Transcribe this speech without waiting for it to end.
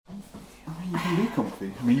You can be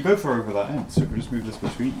comfy. I mean, you both are over that end, so if we just move this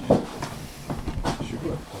between you, it should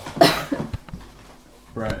work.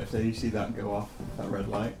 Right, if you see that go off, that red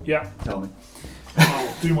light, Yeah. tell me.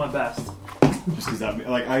 I'll do my best. Just because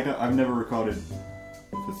I've never recorded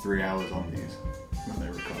for 3 hours on these. When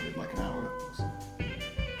they recorded like an hour or so.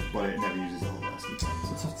 But it never uses the whole SD time.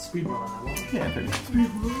 Let's have to speed run on that one. Yeah, pretty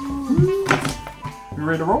much. You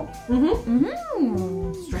ready to roll?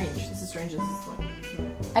 Strange. This is strange. This is like...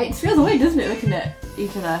 It feels weird, doesn't it, looking at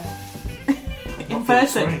each other in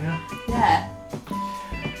person? Screen, yeah. Yeah.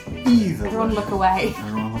 Either Everyone way. look away.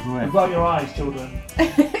 Everyone look away. Without your eyes, children.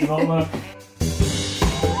 Do not look.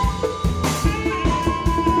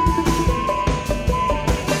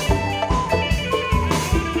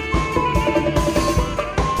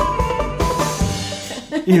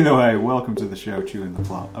 Either way, welcome to the show Chewing the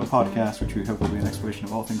Plot, a podcast which we hope will be an exploration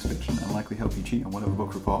of all things fiction and likely help you cheat on whatever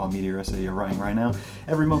book report or media essay you're writing right now.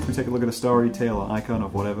 Every month we take a look at a story, tale or icon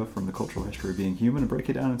of whatever from the cultural history of being human and break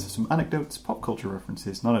it down into some anecdotes, pop culture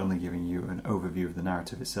references, not only giving you an overview of the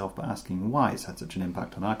narrative itself but asking why it's had such an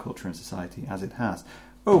impact on our culture and society as it has.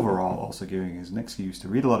 Overall, also giving us an excuse to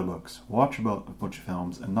read a lot of books, watch a bunch of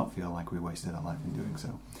films, and not feel like we wasted our life in doing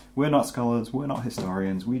so. We're not scholars, we're not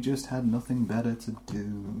historians, we just had nothing better to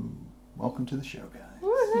do. Welcome to the show, guys.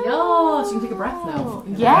 Yo, so you can take a breath now.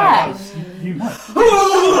 Yeah. You know.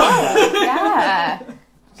 Yeah.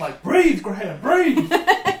 It's like, breathe, Graham, breathe!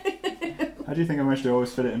 How do you think I managed to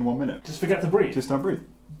always fit it in 1 minute? Just forget to breathe. Just don't breathe.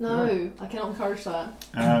 No, I cannot encourage that.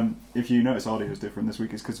 If you notice audio is different this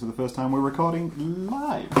week, it's because for the first time we're recording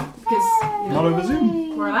live. Because, you Not know, over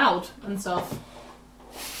Zoom. we're allowed and stuff.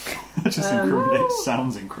 That just incriminates.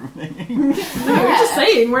 Sounds incriminating. No, we're just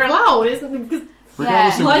saying we're allowed. Isn't because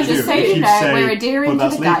Regardless of what you just do, so if you you know, say, we're adhering but to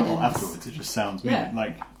that's the legal guidance. afterwards, it just sounds mean. Yeah.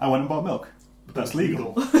 Like, I went and bought milk, but that's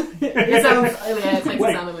legal. it sounds. Yeah, it makes Wait,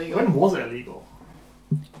 it sound illegal. when was it illegal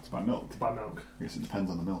It's buy milk. to buy milk? I guess it depends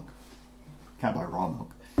on the milk. Can't buy raw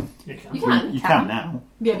milk. You can. You can. You can now.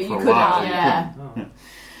 Yeah, but For you a could while, have. you Yeah. Oh. Yeah.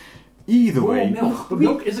 Either Raw way, milk. But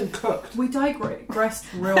milk isn't cooked. We digressed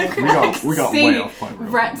real we got way off point. real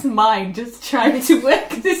Rhett's mind just trying to work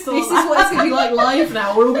this all This is what it's going to be like live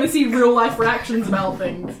now. We're all going to see real life reactions about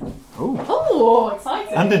things. Oh, Oh,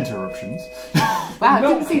 exciting. and interruptions. Wow, I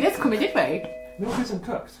didn't see this coming, did we? Milk isn't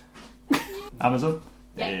cooked. Amazon.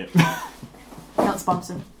 Yeah. Not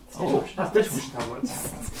sponsored. Oh, that's dishwashing tablets.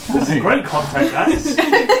 This is Great content, guys.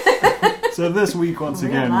 So this week, once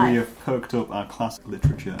Real again, life. we have perked up our classic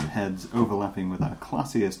literature heads, overlapping with our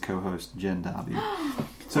classiest co-host, Jen Darby.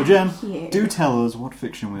 So Jen, you. do tell us what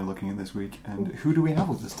fiction we're looking at this week, and who do we have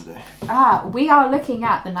with us today? We are looking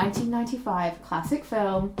at the 1995 classic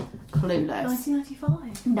film Clueless.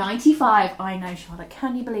 1995. 95, I know, Charlotte,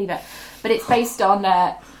 can you believe it? But it's based on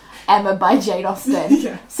Emma by Jane Austen.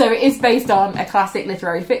 Yeah. So it is based on a classic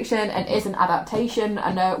literary fiction and is an adaptation,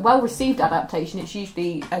 and a well-received adaptation. It's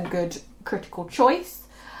usually a good critical choice.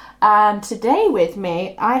 And today with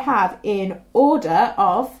me, I have in order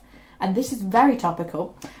of, and this is very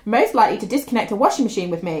topical, most likely to disconnect a washing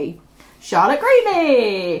machine with me, Charlotte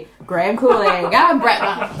Creamy, Graham Cooling, and Brett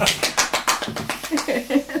Mann.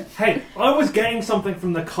 Hey, I was getting something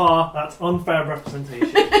from the car. That's unfair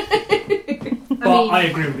representation. But I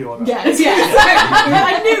agree with the order. Yes, yes.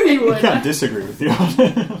 I knew he You would. can't disagree with the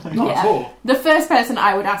order. Not at all. The first person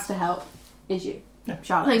I would ask to help is you,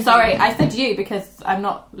 Charlotte. Thank Sorry, you. I said you because I'm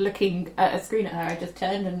not looking at a screen at her. I just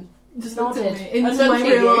turned and Just looked at nodded. me into I my looked at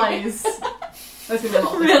real you. eyes. That's going to be a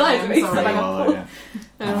lot of Realise time, it. sorry. Like a- Well,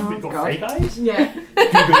 yeah. We've got God. fake eyes? Yeah.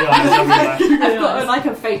 Googly eyes, everywhere. I've got like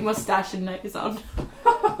a fake moustache and nose on.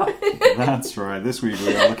 That's right. This week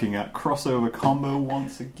we are looking at crossover combo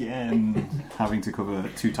once again, having to cover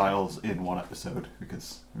 2 titles in 1 episode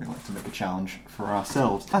because we like to make a challenge for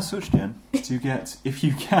ourselves. As such, Jen, to get, if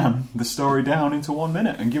you can, the story down into 1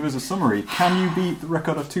 minute and give us a summary. Can you beat the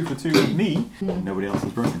record of 2 for 2 with me? Nobody else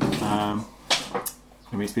has broken. I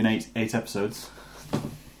mean, it's been 8 episodes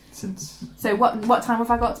since So what time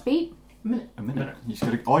have I got to beat? a minute. You just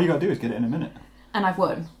gotta, all you got to do is get it in a minute. And I've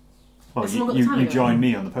won. Well, Has someone got the time you again? join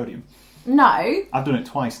me on the podium. No, I've done it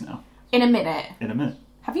twice now. in a minute. In a minute.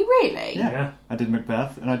 Have you really? Yeah. I did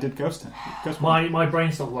Macbeth and I did Ghost. My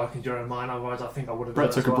brain stopped working during mine, otherwise I think I would have done Brett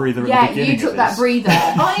it took as a well. breather at the Yeah, beginning you took of that this. breather.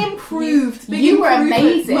 I improved. Big You were improvement.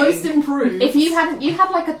 amazing. Most improved. If you had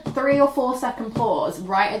like a 3 or 4 second pause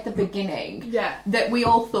right at the beginning, Yeah. that we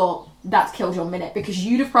all thought that's killed your minute because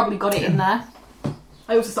you'd have probably got it in there.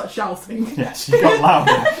 I also started shouting. Yes, you got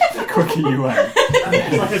louder the quicker you went. And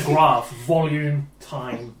it's like a graph, volume,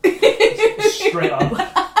 time, straight up.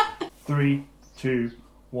 3, 2,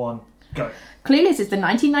 1. Go. Clueless is the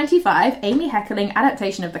 1995 Amy Heckerling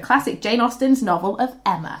adaptation of the classic Jane Austen's novel of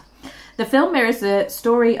Emma. The film mirrors the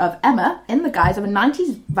story of Emma in the guise of a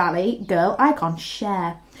 90s Valley girl icon,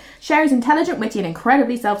 Cher. Cher is intelligent, witty and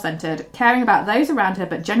incredibly self-centred, caring about those around her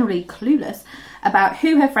but generally clueless about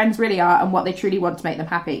who her friends really are and what they truly want to make them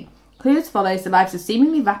happy. Clueless follows the lives of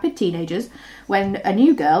seemingly vapid teenagers when a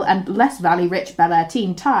new girl and less valley-rich Bel Air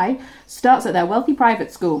teen Ty starts at their wealthy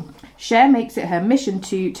private school. Cher makes it her mission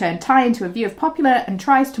to turn Ty into a view of popular and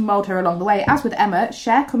tries to mould her along the way. As with Emma,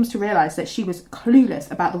 Cher comes to realise that she was clueless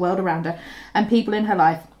about the world around her and people in her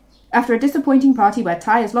life. After a disappointing party where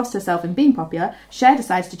Ty has lost herself in being popular, Cher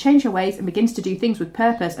decides to change her ways and begins to do things with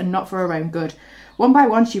purpose and not for her own good. One by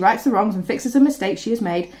one, she rights the wrongs and fixes the mistakes she has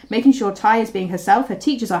made, making sure Ty is being herself, her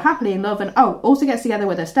teachers are happily in love, and also gets together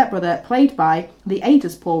with her stepbrother, played by the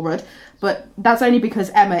Ada's Paul Rudd, but that's only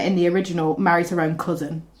because Emma in the original marries her own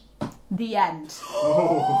cousin. The end.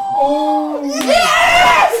 Oh.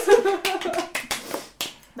 Yes!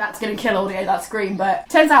 That's going to kill audio, that scream, but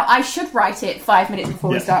turns out I should write it 5 minutes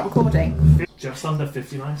before we start recording. Just under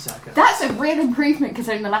 59 seconds. That's a real improvement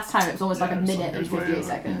considering the last time it was almost like a minute and 58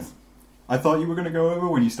 seconds. I thought you were going to go over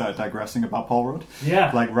when you started digressing about Paul Rudd.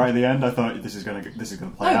 Yeah. Like right at the end, I thought this is going to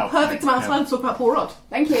play out. Perfect amount of time to talk about Paul Rudd.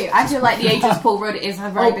 Thank you. I feel like the Ages Paul Rudd is a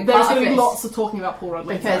very big there's part going of to be this. lots of talking about Paul Rudd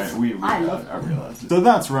later. Because I love I realised. So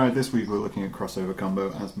that's right, this week we're looking at Crossover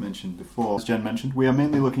Combo, as mentioned before. As Jen mentioned, we are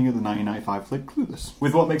mainly looking at the 1995 flick Clueless,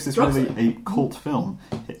 with what makes this really a cult film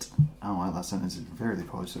hit. Oh wow, that sentence is very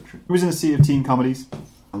poorly structured. It was in a sea of teen comedies,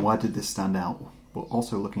 and why did this stand out? But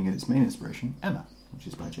also looking at its main inspiration, Emma, which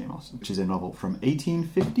is by Jane Austen, which is a novel from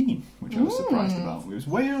 1815, which I was surprised about. It was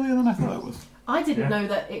way earlier than I thought it was. I didn't know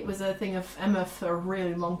that it was a thing of Emma for a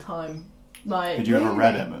really long time. Like, Had you ever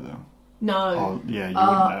read Emma, though? No. Oh, yeah, you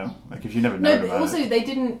wouldn't know. Like, if you never known No, but about also it. they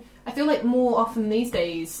didn't. I feel like more often these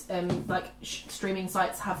days, like streaming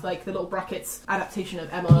sites have like the little brackets adaptation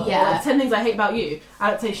of Emma. Yeah. Or, like, 10 Things I Hate About You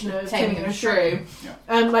adaptation of Taming of a Shrew.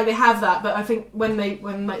 Yeah. Like they have that, but I think when they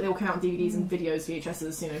all came out on DVDs and videos,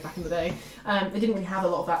 VHSs, back in the day, they didn't really have a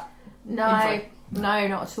lot of that. No,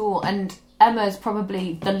 not at all. And Emma's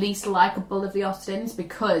probably the least likeable of the Austens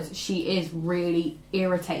because she is really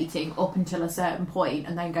irritating up until a certain point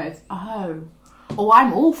and then goes, oh,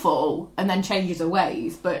 I'm awful, and then changes her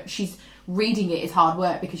ways. But she's reading it is hard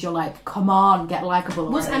work because you're like, come on, get likeable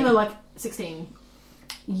already. Was Emma like 16?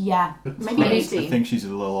 Yeah, maybe 18. I think she's a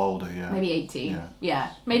little older, yeah. Maybe 18.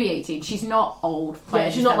 Yeah, maybe 18. She's not old. Yeah,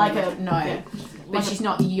 she's not like a... No, yeah. but she's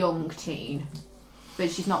not a young teen.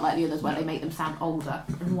 But she's not like the others where they make them sound older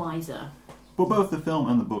and wiser. But both the film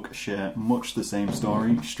and the book share much the same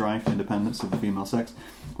story, strife, independence of the female sex,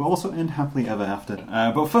 but also end happily ever after.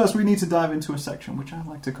 But first we need to dive into a section which I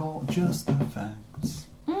like to call Just the Facts.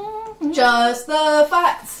 Mm-hmm. Just the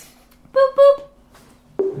facts. Boop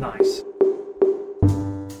boop. Nice.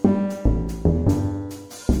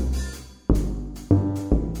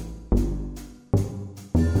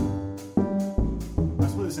 I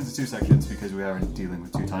split this into two sections because we are dealing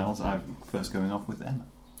with two titles. I'm first going off with Emma.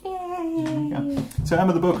 Yeah. So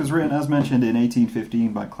Emma the book was written, as mentioned, in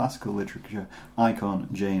 1815 by classical literature icon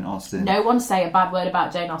Jane Austen. No one say a bad word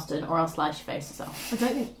about Jane Austen or I'll slice your face yourself. I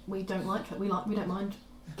don't think we don't like her. We don't mind.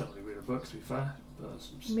 Don't really read a book, to be fair.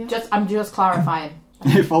 But I'm just clarifying.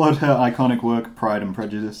 It followed her iconic work, Pride and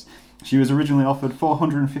Prejudice. She was originally offered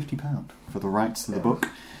 £450 for the rights to the book,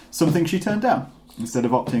 something she turned down, instead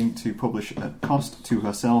of opting to publish at cost to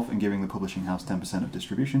herself and giving the publishing house 10% of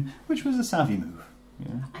distribution, which was a savvy move.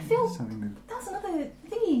 Yeah, I feel savvy move. that's another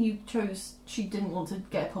thingy you chose. She didn't want to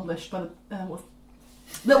get it published by the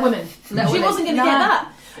Little Women. She wasn't going to get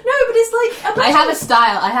that. No, but it's like... I have a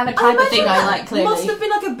style. I have a type of thing I like, clearly. Must have been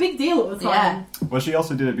like a big deal at the time. Yeah. Well, she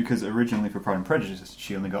also did it because originally for Pride and Prejudice,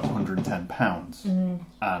 she only got £110,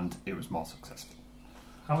 and it was more successful.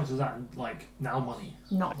 how much is that, like, now money?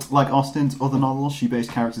 Not. Like Austen's other novels, she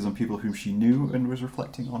based characters on people whom she knew and was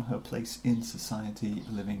reflecting on her place in society,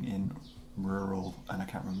 living in rural, and I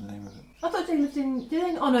can't remember the name of it. I thought they lived in...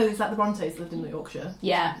 Oh no, is that the Brontes lived in Yorkshire?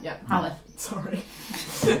 Yeah. Yeah. Haworth. Sorry.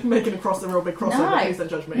 Making a real big crossover. No. Please don't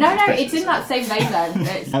judge me. No, it's in that same vein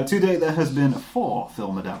though. To date, there has been 4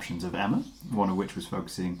 film adaptations of Emma, one of which was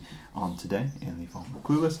focusing on today in the form of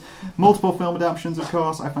Clueless. Multiple film adaptations, of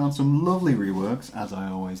course. I found some lovely reworks, as I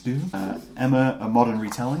always do. Emma, a modern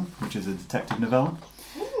retelling, which is a detective novella.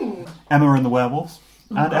 Emma and the Werewolves.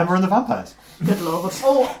 And Emma and the Vampires. Good lord.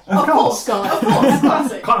 Oh, of course, Scarlett. Of course,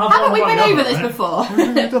 classic. Can't have Haven't one we without been the over other, this right? before?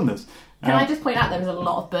 We've done this. Can I just point out there was a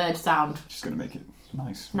lot of bird sound? Just going to make it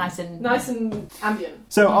Nice and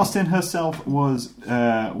ambient. So Austen herself was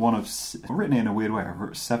written in a weird way,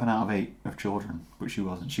 7 out of 8 of children, but she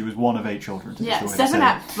wasn't. She was one of 8 children. Yeah, 7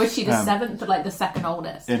 out. Was she the seventh, like the second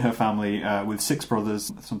oldest? In her family, with 6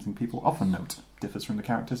 brothers, something people often note differs from the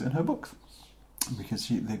characters in her books. Because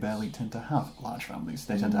they barely tend to have large families.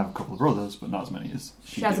 They tend to have a couple of brothers, but not as many as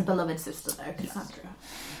she has did. a beloved sister, though, Cassandra.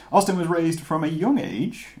 Austen was raised from a young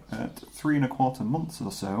age, at 3 1/4 months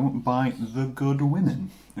or so, by the Good Women,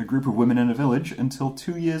 a group of women in a village, until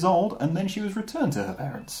 2 years old, and then she was returned to her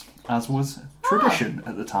parents, as was tradition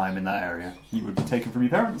at the time in that area. You would be taken from your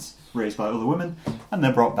parents, raised by other women, and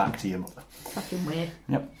then brought back to your mother. Fucking weird.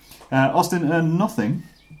 Yep. Austen earned nothing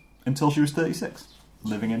until she was 36.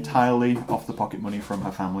 Living entirely off the pocket money from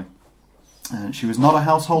her family. She was not a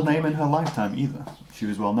household name in her lifetime either. She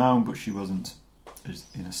was well known, but she wasn't as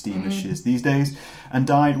in esteem as she is these days, and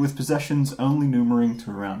died with possessions only numbering to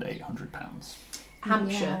around £800.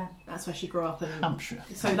 Hampshire, Yeah. that's where she grew up in. Hampshire.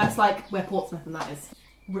 So that's like where Portsmouth and that is.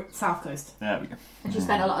 South Coast. There we go. And she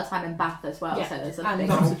spent a lot of time in Bath as well, Yeah. so there's a And big...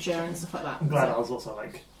 Oxfordshire and stuff like that. I'm glad I was also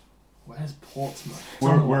like, where's Portsmouth?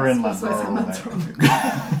 We're in That's where Lanzarote.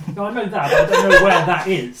 No, I know that, but I don't know where that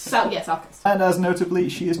is. South Coast. And as notably,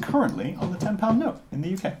 she is currently on the £10 note in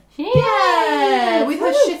the UK. Yeah, with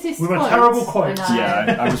her shittest With a quotes. terrible quote. I know.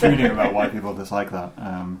 Yeah, I was reading about why people dislike that.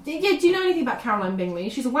 Do you know anything about Caroline Bingley?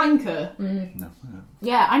 She's a wanker. No,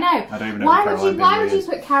 Yeah, I know. I don't even know Why who would Caroline you? Why Bingley would you is.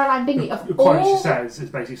 put Caroline Bingley of The quote she all? says is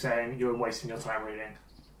basically saying you're wasting your time reading.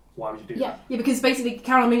 Why would you do Yeah, that? yeah, because basically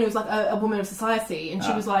Caroline Bingley was like a woman of society, and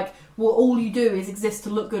she Ah. was like, well, all you do is exist to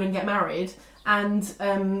look good and get married, and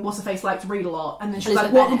what's her face like to read a lot, and then she's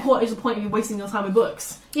like, Elizabeth what is the point of you wasting your time with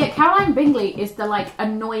books? Yeah, Caroline Bingley is the like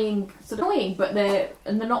annoying, but the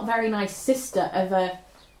not very nice sister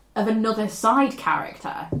of another side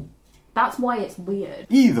character. That's why it's weird.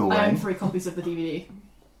 Either I own way, 3 copies of the DVD.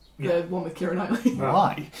 Yeah. The one with Keira Knightley.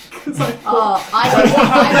 why? It's like, Oh, I love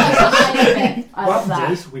it. I What love happens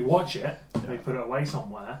that. is we watch it, we put it away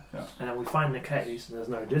somewhere, Yeah. and then we find the case and there's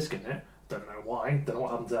no disc in it. Don't know why. Don't know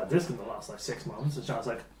what happened to that disc in the last like 6 months. And Charlotte's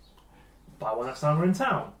like, buy one next time we're in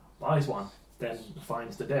town. Buys one, then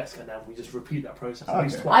finds the disc, and then we just repeat that process at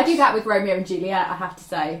least Okay. twice. I do that with Romeo and Juliet. I have to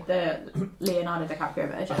say, the Leonardo DiCaprio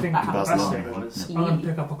version. I think That the That's best the thing one. was Yeah. I'm going to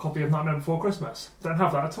pick up a copy of Nightmare Before Christmas. Don't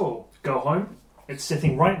have that at all. Go home. It's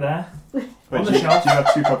sitting right there. Wait, On do the you shelf.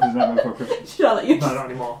 have 2 copies of Nightmare Before Christmas? Charlotte, you No, not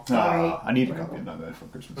anymore. Sorry. No, I need a copy of Nightmare Before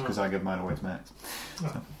Christmas because I give mine away to Max. No,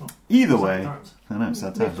 well, Either way, sometimes. I know,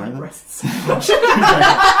 sad with times, my right? breasts.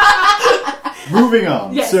 Moving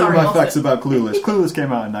on. Yeah, So sorry, my lost facts it. about Clueless. Clueless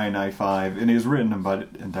came out in 1995 and it was written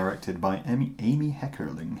and directed by Amy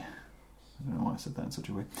Heckerling. I don't know why I said that in such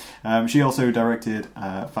a way. She also directed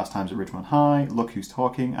Fast Times at Ridgemont High, Look Who's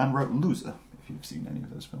Talking, and wrote Loser, if you've seen any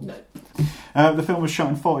of those films. No. The film was shot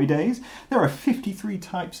in 40 days. There are 53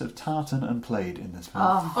 types of tartan and plaid in this film.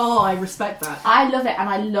 Oh, I respect that. I love it, and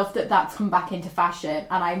I love that that's come back into fashion.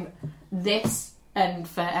 And this, and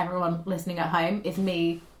for everyone listening at home, is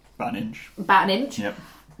me About an inch. about an inch Yep.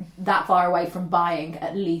 that far away from buying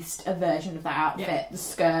at least a version of that outfit. Yeah. The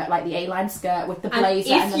skirt, like the A-line skirt with the And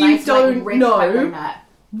blazer if and the you nice don't like, ribbed know- polo neck.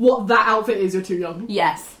 What that outfit is, you're too young.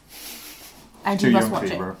 Yes. And Too you must young watch for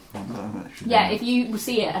you, it. bro. Yeah, if you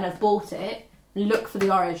see it and have bought it, look for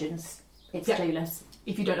the origins. It's Yeah. Clueless.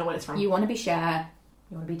 If you don't know what it's from. You want to be Cher,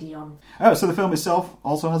 you want to be Dion. So the film itself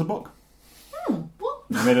also has a book. What?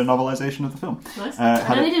 They made a novelisation of the film. Nice. Had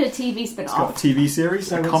And then a- they did a TV It's got a spin-off. TV series,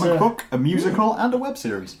 So a it's comic a- book, a musical, and a web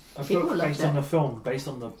series. A People book loved based it. on the film, based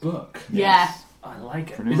on the book. Yeah. I like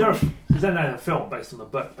it. Pretty Is there, much. is there no film based on the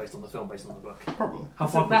book, based on the film, based on the book? Probably. How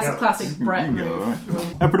So far that's can a we go? classic Brett You can go,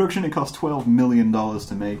 move. right. Production, it cost $12 million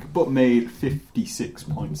to make, but made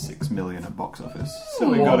 $56.6 million at box office. So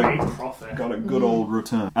we What got a a profit. good old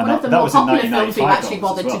return. And One of the that more was in popular films we've 1995 actually dollars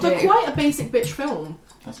bothered as to well. do. But quite a basic bitch film.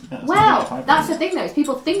 That's Well, $95 that's the million. thing though, is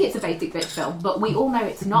people think it's a basic bitch film, but we all know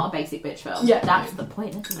it's not a basic bitch film. Yeah. That's the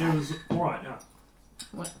point, isn't It it? was alright,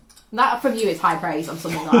 yeah. That from you is high praise on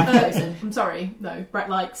someone that I've chosen. I'm sorry, no. Brett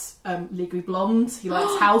likes Legally Blonde. He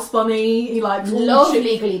likes House Bunny. He likes all Love shit-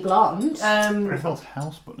 Legally Blonde. It felt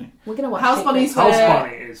House Bunny. We're gonna watch House Chick Bunny's Flick. House Yeah.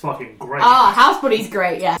 Bunny is fucking great. Ah, House Bunny's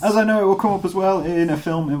great. Yes. As I know, it will come up as well in a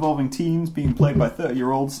film involving teens being played by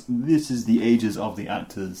 30-year-olds. This is the ages of the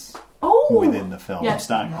actors Oh, within the film. Yeah. I'm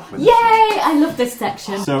starting off with Yay! this one. I love this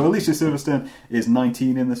section. So Alicia Silverstone is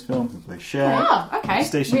 19 in this film, who plays Cher. Oh, okay.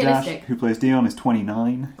 Stacey Dash, Realistic. who plays Dion, is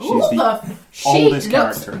 29. She's What the the She oldest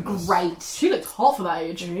looks character in this. great. she looks hot for that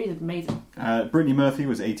age. She is amazing. Brittany Murphy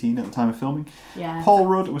was 18 at the time of filming. Yeah. Paul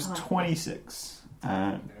Rudd was I like 26.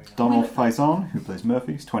 Donald Faison, who plays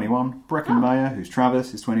Murphy, is 21. Breckin Meyer, who's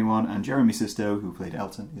Travis, is 21. And Jeremy Sisto, who played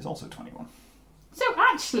Elton, is also 21. So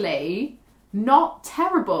actually, not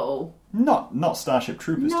terrible. Not Starship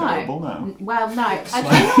Troopers terrible, no. Well, no.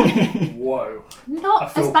 Okay. Whoa.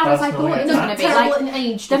 Not as bad as I thought it was going to be. Terrible Like, in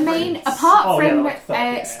age the main, apart from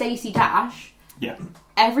yeah. Stacey Dash, Yeah.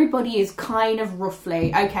 everybody is kind of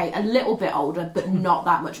roughly, okay, a little bit older, but not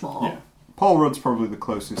that much more. Yeah. Paul Rudd's probably the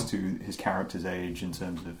closest to his character's age in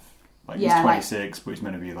terms of, like, Yeah, he's 26, but he's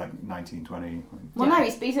meant to be, like, 19, 20. Well, no,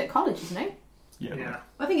 he's at college, isn't he? Yeah. Yeah.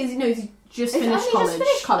 I think he's just He's finished only college. just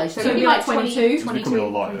finished college, so So he'll be he'll be like like 22, 22, He's becoming a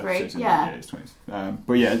lawyer. 23. So Yeah. he's 20.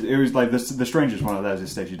 But yeah, it was like the strangest one of those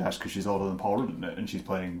is Stacey Dash because she's older than Paul Rudd, isn't it? And she's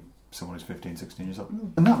playing someone who's 15, 16 years old.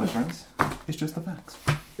 And that, my friends, is just the facts.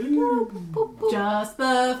 Just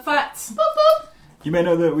the facts. You may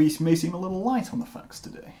know that we may seem a little light on the facts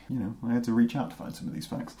today. You know, I had to reach out to find some of these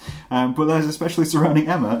facts. But there's especially surrounding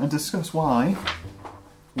Emma and discuss why.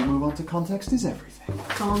 We'll move on to Context is Everything.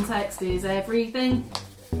 Context is everything.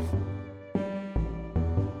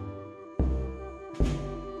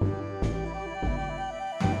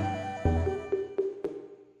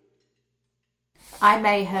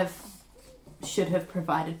 I should have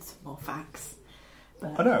provided some more facts.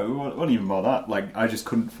 But I know, it wasn't even about that. Like, I just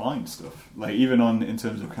couldn't find stuff. Like, even in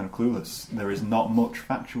terms of kind of Clueless, there is not much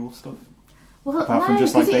factual stuff. well, apart from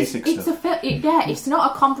just, like, 'cause basic it's stuff. it's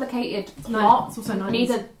not a complicated No, plot. it's also nice.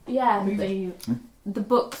 Neither, yeah, Movie. the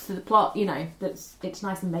books, the plot, you know, it's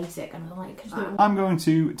nice and basic, and I like that. I'm going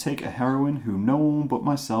to take a heroine who no one but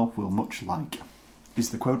myself will much like.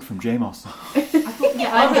 Is the quote from Jane Austen.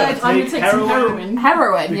 Yeah, I'm going to take some heroin.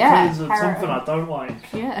 Heroin, yeah, Because of heroin. something I don't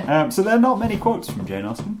like. Yeah. So there are not many quotes from Jane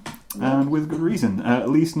Austen, and with good reason. At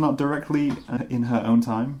least not directly in her own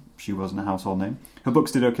time. She wasn't a household name. Her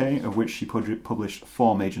books did okay, of which she published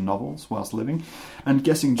 4 major novels whilst living. And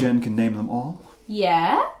guessing Jen can name them all.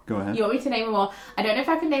 Yeah. Go ahead. You want me to name them all? I don't know if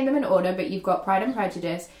I can name them in order, but you've got Pride and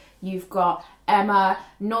Prejudice, you've got Emma,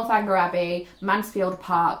 Northanger Abbey, Mansfield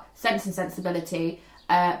Park, Sense and Sensibility,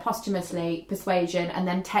 Posthumously, Persuasion, and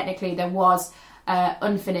then technically there was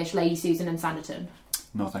unfinished Lady Susan and Sanditon.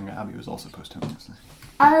 Northanger Abbey was also posthumously.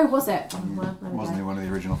 Oh, was it? Oh, well, there we Wasn't he go. one of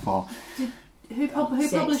the original 4? Who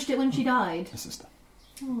published it when she died? Her sister.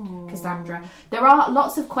 Cassandra. There are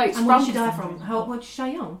lots of quotes And from when did she die Cassandra. from? How did she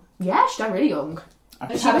die young? Yeah, she died really young.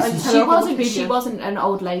 She wasn't an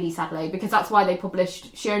old lady, sadly, because that's why they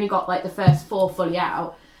published. She only got like the first 4 fully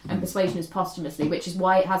out, and Persuasion is posthumously, which is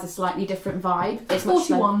why it has a slightly different vibe. It's much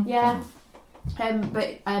 41. Yeah. I'm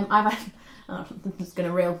just going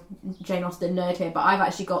to real Jane Austen nerd here, but I've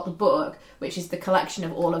actually got the book, which is the collection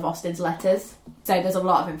of all of Austen's letters. So there's a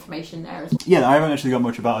lot of information there as well. Yeah, I haven't actually got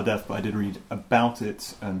much about her death, but I did read about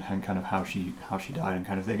it and kind of how she died and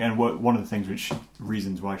kind of thing. And one of the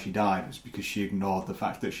reasons why she died was because she ignored the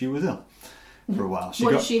fact that she was ill for a while.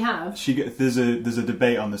 What did she have? There's a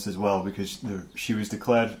debate on this as well because she was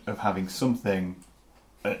declared of having something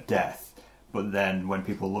at death. But then when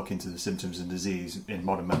people look into the symptoms and disease in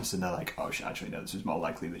modern medicine, they're like, oh, actually, no, this is more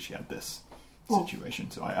likely that she had this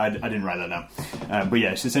situation. So I didn't write that down. But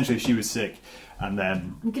yeah, essentially she was sick and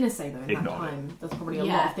then... I'm going to say, though, in that Ignored time, there's probably a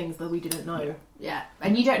lot of things that we didn't know. Yeah,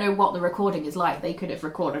 and you don't know what the recording is like. They could have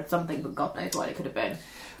recorded something, but God knows what it could have been.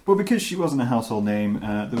 But because she wasn't a household name,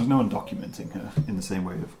 there was no one documenting her in the same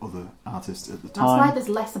way of other artists at the time. That's why there's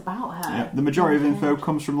less about her. Yeah, the majority of info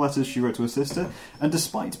comes from letters she wrote to her sister, and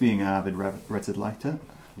despite being an avid letter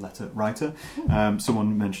writer,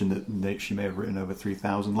 someone mentioned that she may have written over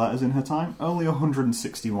 3,000 letters in her time. Only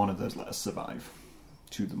 161 of those letters survive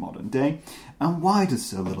to the modern day. And why does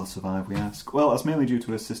so little survive, we ask? Well, that's mainly due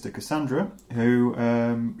to her sister Cassandra, who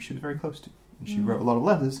she was very close to. She wrote a lot of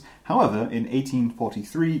letters. However, in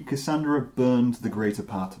 1843, Cassandra burned the greater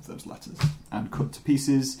part of those letters and cut to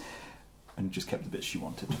pieces and just kept the bits she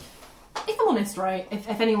wanted. If I'm honest, right,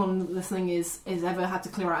 if anyone listening is ever had to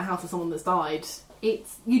clear out a house of someone that's died,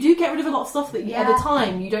 you do get rid of a lot of stuff that at the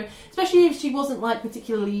time you don't, especially if she wasn't like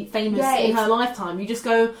particularly famous in her lifetime. You just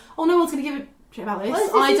go, oh, no one's going to give a shit about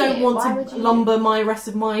this. I don't want to lumber my rest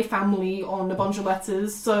of my family on a bunch of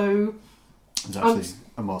letters, so... There's actually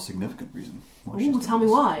a more significant reason. Ooh, tell me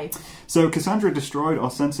why. So Cassandra destroyed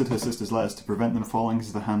or censored her sister's letters to prevent them falling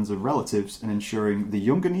into the hands of relatives and ensuring the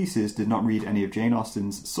younger nieces did not read any of Jane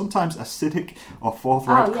Austen's sometimes acidic or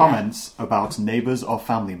forthright comments about neighbours or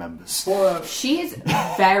family members. She is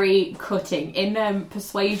very cutting. In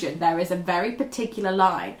Persuasion, there is a very particular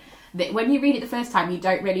line that when you read it the first time, you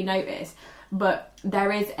don't really notice, but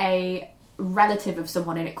there is a relative of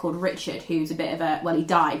someone in it called Richard, who's a bit of a... Well, he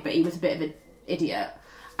died, but he was a bit of an idiot.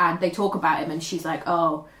 And they talk about him, and she's like,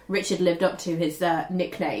 oh, Richard lived up to his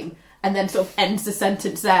nickname, and then sort of ends the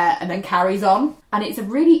sentence there and then carries on. And it's a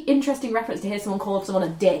really interesting reference to hear someone call someone a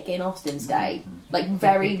dick in Austen's day. Like,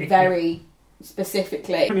 very, very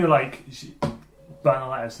specifically. When you're like, burn the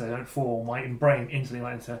letters so they don't fall, my brain instantly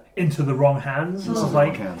went into the wrong hands. It's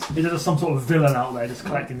like, is there some sort of villain out there just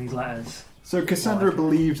collecting these letters? So Cassandra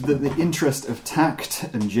believed that the interest of tact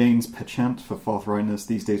and Jane's penchant for forthrightness,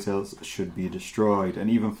 these details should be destroyed. And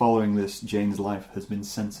even following this, Jane's life has been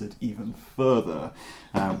censored even further.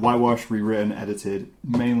 Whitewashed, rewritten, edited,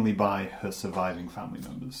 mainly by her surviving family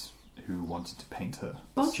members who wanted to paint her.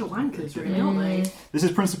 Bunch of wankers, really, aren't they? This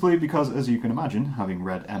is principally because, as you can imagine, having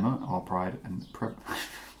read Emma, or Pride and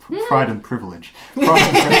Privilege. It's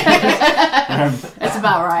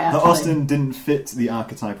about right, actually. Austen didn't fit the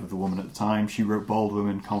archetype of the woman at the time. She wrote bold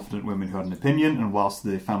women, confident women who had an opinion, and whilst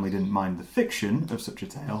the family didn't mind the fiction of such a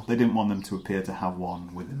tale, they didn't want them to appear to have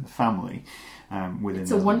one within the family.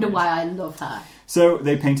 It's a wonder why I love her. So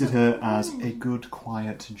they painted her as a good,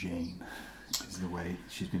 quiet Jane. Is the way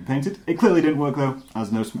she's been painted. It clearly didn't work though,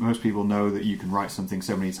 as most people know that you can write something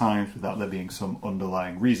so many times without there being some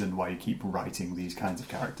underlying reason why you keep writing these kinds of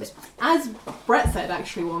characters. As Brett said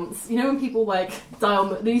actually once, you know when people like die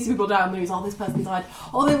on these people die on the news, oh this person died,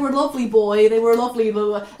 oh they were a lovely boy, they were a lovely blah,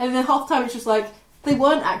 blah. And then half the time it's just like they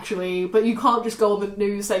weren't actually, but you can't just go on the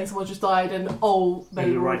news saying someone just died and oh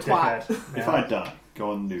they were a twat. If I die,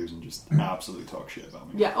 go on the news and just absolutely talk shit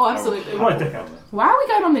about me. Yeah, oh absolutely. Right dickhead. Why are we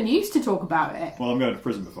going on the news to talk about it? Well, I'm going to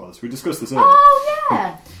prison before this. We discussed this earlier. Oh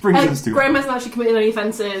yeah. Brings us to Graham hasn't actually committed any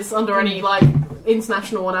offences under any like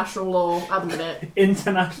international or national law at the minute.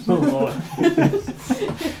 International law.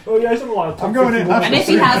 Oh yeah, something like I'm going in. And if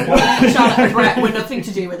he has, Charlotte and Brett were nothing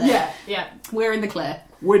to do with it. Yeah. We're in the clear.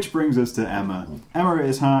 Which brings us to Emma. Emma at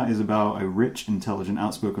its heart is about a rich, intelligent,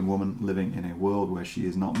 outspoken woman living in a world where she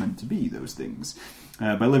is not meant to be those things.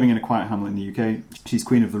 By living in a quiet hamlet in the UK, she's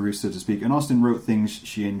queen of the roost, so to speak, and Austen wrote things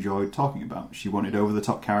she enjoyed talking about. She wanted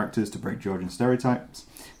over-the-top characters to break Georgian stereotypes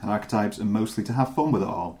and archetypes, and mostly to have fun with it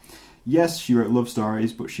all. Yes, she wrote love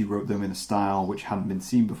stories, but she wrote them in a style which hadn't been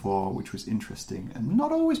seen before, which was interesting, and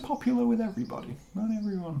not always popular with everybody. Not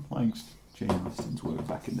everyone likes Jane Austen's work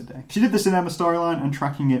back in the day. She did this in Emma's storyline, and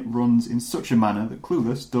tracking it runs in such a manner that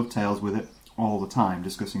Clueless dovetails with it all the time,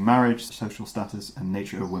 discussing marriage, social status, and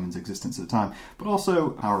nature of women's existence at the time, but also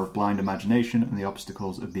power of blind imagination and the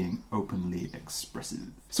obstacles of being openly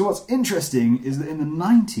expressive. So what's interesting is that in the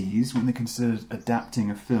 90s, when they considered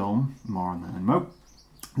adapting a film, more on that in a moment,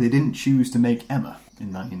 they didn't choose to make Emma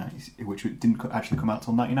in 1990, which didn't actually come out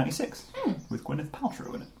till 1996, with Gwyneth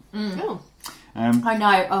Paltrow in it. Oh. I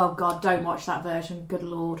know. Oh God, don't watch that version. Good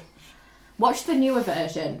Lord. Watch the newer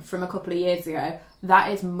version from a couple of years ago.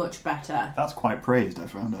 That is much better. That's quite praised, I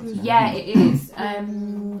found out. Yeah, it is.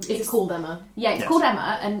 It's called Emma. Yeah, it's called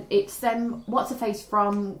Emma, and it's what's her face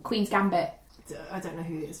from Queen's Gambit. I don't know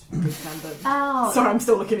who it is from Queen's Gambit. Oh, sorry, I'm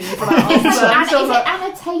still looking at you for that. Is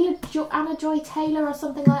it Anna Joy Taylor or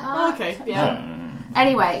something like that? Okay, yeah.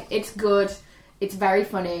 Anyway, it's good. It's very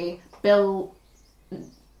funny. Bill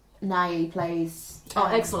Nighy plays. Oh,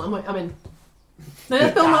 excellent! I'm in. No,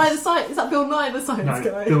 that's Bill Nye the Science. Is that Bill Nye the Science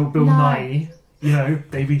guy? Bill Nighy. You know,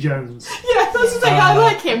 Davy Jones. Yeah, that's the thing. I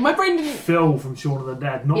like him. My brain didn't. Phil from Shaun of the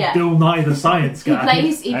Dead, not Bill Nighy the Science guy.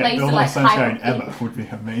 He plays Bill the like Sunshine Emma would be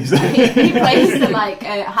amazing. he plays the like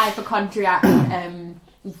hypochondriac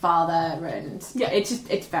father, and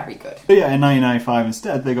it's very good. But yeah, in 1995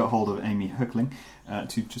 instead, they got hold of Amy Heckerling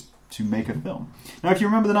to make a film. Now, if you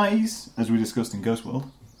remember the 90s, as we discussed in Ghost World,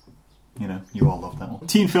 you know, you all loved that one.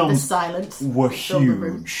 Teen films were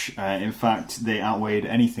huge. In fact, they outweighed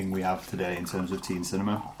anything we have today in terms of teen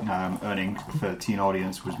cinema. Earning for teen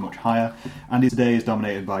audience was much higher. And today is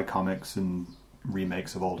dominated by comics and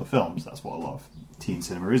remakes of older films. That's what a lot of teen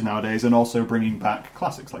cinema is nowadays. And also bringing back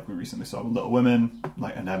classics like we recently saw with Little Women,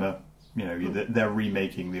 like and Emma. You know, they're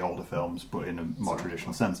remaking the older films, but in a more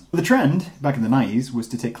traditional sense. The trend, back in the 90s, was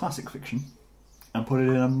to take classic fiction and put it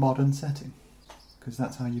in a modern setting. Because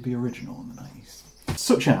that's how you be original in the 90s.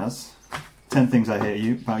 Such as 10 Things I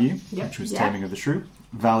Hate About You, which was Taming of the Shrew.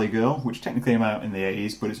 Valley Girl, which technically came out in the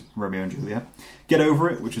 80s, but it's Romeo and Juliet. Get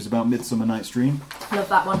Over It, which is about Midsummer Night's Dream. Love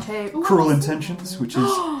that one too. Cruel Intentions, which is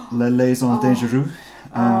La Liaison Dangereuse.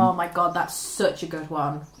 Oh my god, that's such a good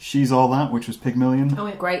one. She's All That, which was Pygmalion. Oh,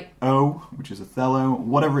 yeah. Great. O, which is Othello.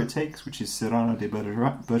 Whatever It Takes, which is Cyrano de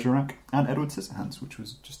Bergerac. And Edward Scissorhands, which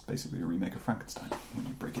was just basically a remake of Frankenstein, when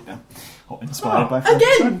you break it down. Or inspired by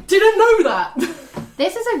Frankenstein. Again, didn't know that.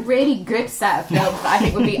 This is a really good set of films that I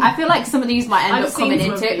think would be... I feel like some of these might end up coming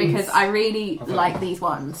into it because I really like these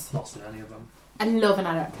ones. Not seen any of them. I love an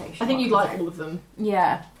adaptation. I think you'd like all of them.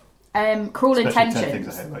 Yeah. Cruel Especially Intentions. 10 Things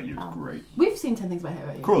I Hate About You is great. We've seen 10 Things I Hate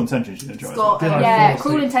About You. Cruel Intentions you enjoy as It's well. got, Did I Yeah, fall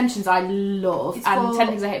Cruel asleep? Intentions I love, It's and got- 10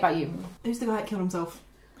 Things I Hate About You. Who's the guy that killed himself?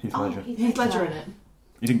 Heath Ledger. Heath Ledger in it.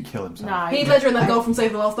 He didn't kill himself. No. Heath Ledger and that girl from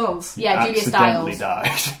Save the Last Dogs. Yeah, He Julia accidentally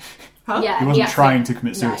Stiles. died. Huh? Yeah, He wasn't acci- trying to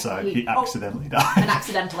commit no, suicide. He oh. accidentally died. An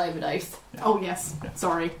accidental overdose. Oh, yes.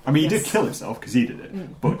 Sorry. I mean, he Yes. did kill himself because he did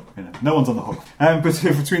it, but no one's on the hook. But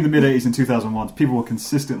between the mid 80s and 2001, people were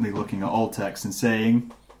consistently looking at old text and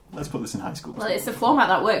saying, "Let's put this in high school." Well, it's a format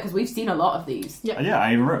that works because we've seen a lot of these. Yeah. Yeah,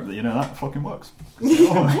 I even wrote that. That fucking works. Maybe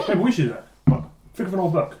we should do that. What? Think of an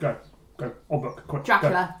old book. Go. Old book. Quick.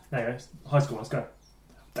 Dracula. Go. There you go. High school. Let's go.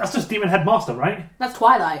 That's just Demon Headmaster, right? That's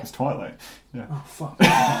Twilight. It's Twilight. Yeah. Oh fuck.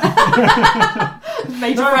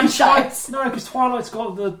 Major franchise. No, because Twilight's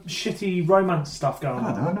got the shitty romance stuff going I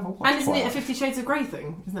on. don't know. I never watched And isn't it a Twilight. 50 Shades of Grey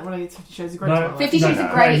thing? Isn't that related to 50 Shades of Grey? No. Twilight? 50 Shades No,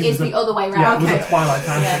 of Grey this is is the the- other way Yeah, around. it was Okay. a Twilight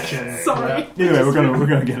fan Yeah. fiction. Sorry. Yeah. Anyway, we're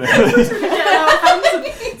gonna get it.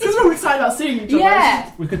 This is what we're excited about seeing each other.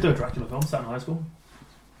 Yeah. We could do a Dracula film set in high school.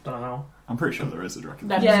 Don't know how. I'm pretty sure there is a Dracula.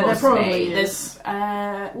 There Yeah, there must probably be. is.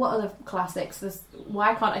 There's what other classics?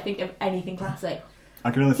 Why can't I think of anything classic? I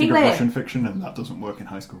can only think King of Lear. Russian fiction, and that doesn't work in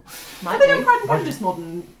high school. I Might think I'm be. Pride and Prejudice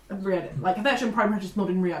modern like I think Pride and Prejudice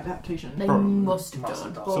modern readaptation. They Probably. must have Must done,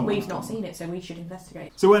 have done. but Someone we've has not done. seen it, so we should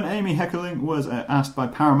investigate. So when Amy Heckerling was asked by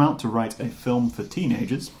Paramount to write a film for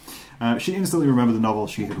teenagers, she instantly remembered the novel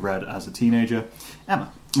she had read as a teenager,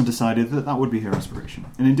 Emma, and decided that that would be her inspiration.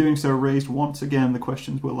 And in doing so raised once again the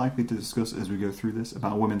questions we're likely to discuss as we go through this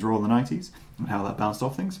about women's role in the 90s and how that bounced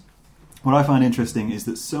off things. What I find interesting is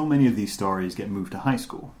that so many of these stories get moved to high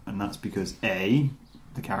school, and that's because A,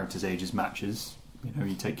 the characters' ages matches.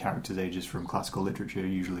 You take characters' ages from classical literature,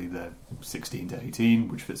 usually they're 16 to 18,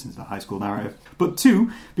 which fits into the high school narrative. But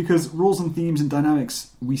two, because rules and themes and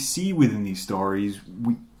dynamics we see within these stories,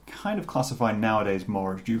 we kind of classify nowadays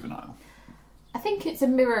more as juvenile. I think it's a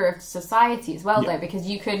mirror of society as well, Yeah. though, because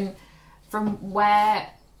you can, from where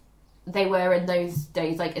they were in those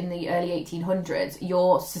days, like in the early 1800s,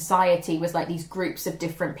 your society was like these groups of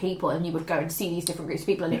different people, and you would go and see these different groups of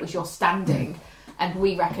people, and it was your standing. And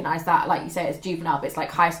we recognise that, like you say, as juvenile, but it's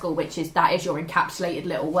like high school, which is your encapsulated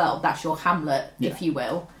little world. That's your Hamlet, if you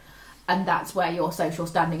will. And that's where your social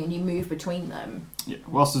standing, and you move between them. Yeah.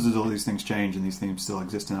 Whilst as all these things change and these themes still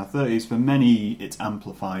exist in our 30s, for many it's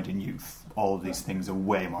amplified in youth. All of these things are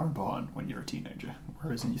way more important when you're a teenager,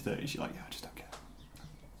 whereas in your 30s you're like, yeah, I just don't care.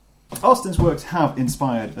 Austen's works have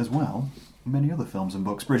inspired as well many other films and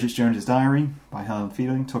books. Bridget Jones's Diary by Helen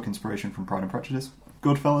Fielding took inspiration from Pride and Prejudice.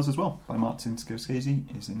 Goodfellas as well by Martin Scorsese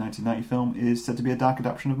is a 1990 film, is said to be a dark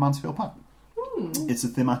adaptation of Mansfield Park. It's the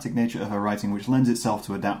thematic nature of her writing which lends itself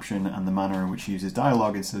to adaptation, and the manner in which she uses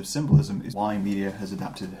dialogue instead of symbolism is why media has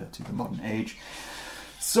adapted her to the modern age.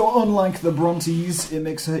 So unlike the Brontes, it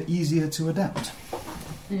makes her easier to adapt.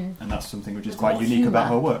 And that's something which is There's quite more unique about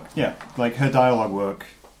her humour. work. Yeah, like her dialogue work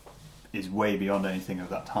is way beyond anything of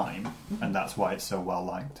that time, and that's why it's so well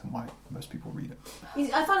liked and why most people read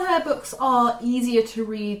it. I find her books are easier to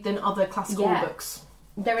read than other classical Yeah. books.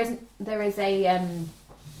 There is a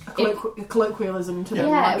A colloquialism to them.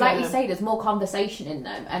 yeah, like a- you say, there's more conversation in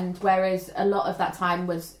them, and whereas a lot of that time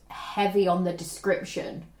was heavy on the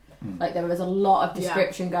description, like there was a lot of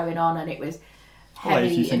description going on, and it was Well, if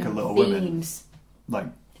heavy you think in of Little Women, themes. Like,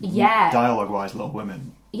 Yeah. dialogue-wise, Little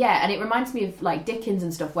Women. Yeah, and it reminds me of like Dickens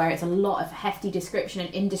and stuff, where it's a lot of hefty description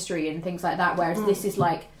and industry and things like that. Whereas this is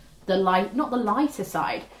like the light, not the lighter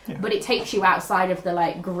side, Yeah. but it takes you outside of the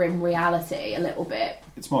like grim reality a little bit.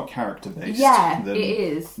 It's more character-based. Yeah, than, it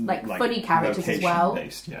is like funny characters as well.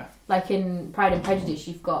 location-based, yeah. Like in Pride and Prejudice,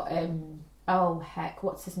 you've got oh heck,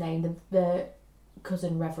 what's his name? The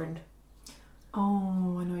cousin Reverend.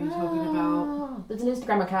 Oh, I know what you're talking about. There's an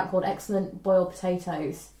Instagram account called Excellent Boiled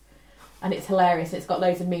Potatoes, and it's hilarious. It's got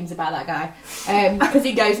loads of memes about that guy because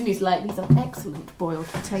he goes and he's like, "These are excellent boiled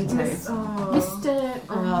potatoes."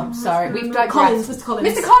 Mr. Sorry, we've Collins, digressed. Mr. Collins.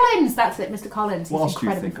 Mr. Collins, that's it. Mr. Collins. He's Whilst you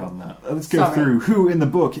incredible. think on that, let's go Sorry. through who in the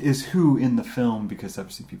book is who in the film, because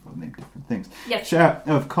obviously people have named different things. Yes. Cher,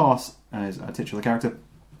 of course, as our titular character,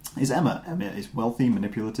 is Emma. Emma is wealthy,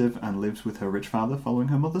 manipulative, and lives with her rich father following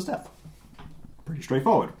her mother's death. Pretty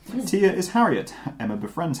straightforward. Tia is Harriet. Emma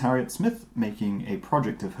befriends Harriet Smith, making a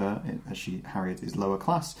project of her, as Harriet is lower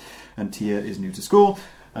class, and Tia is new to school,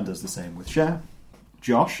 and does the same with Cher.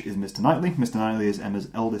 Josh is Mr. Knightley. Mr. Knightley is Emma's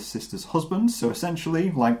eldest sister's husband, so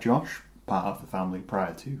essentially, like Josh, part of the family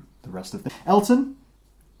prior to the rest of them. Elton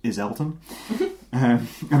is Elton.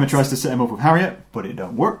 Emma tries to set him up with Harriet, but it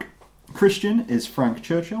don't work. Christian is Frank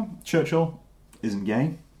Churchill. Churchill isn't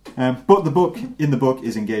gay, but in the book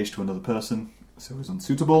is engaged to another person, so is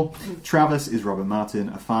unsuitable. Travis is Robert Martin,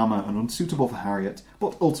 a farmer and unsuitable for Harriet,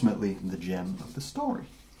 but ultimately the gem of the story.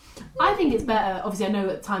 I think it's better. Obviously, I know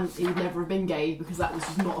at the time he would never have been gay because that was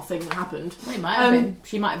just not a thing that happened. Well, it might have been.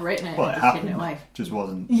 She might have written it Well, and it just happened. hidden it away. Just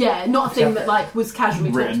wasn't Yeah, not a thing that like was casually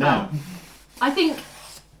written talked about. down. I think,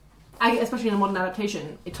 especially in a modern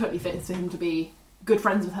adaptation, it totally fits for him to be good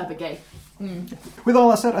friends with her but gay. With all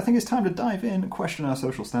that said, I think it's time to dive in, question our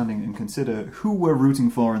social standing, and consider who we're rooting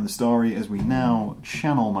for in the story as we now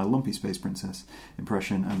channel my lumpy space princess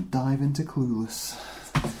impression and dive into Clueless.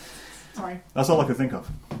 Sorry. That's all I could think of.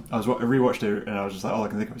 I rewatched it and I was just like, all I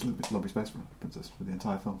can think of is lumpy space princess for the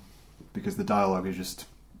entire film, because the dialogue is just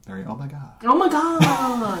very oh my god, Oh my god!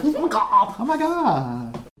 Oh my god! oh my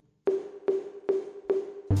god.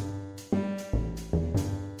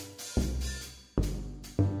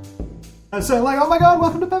 And so like, oh my god,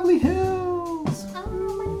 welcome to Beverly Hills.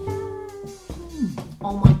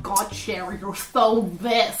 Oh my god, Sherry, you're so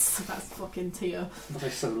this. That's fucking Tia. Not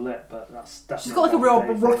so lit, but that's She's got like a real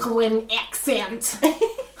Brooklyn accent.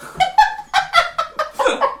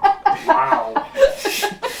 Wow.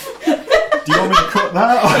 Do you want me to cut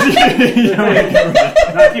that? Or do you want me to get rid of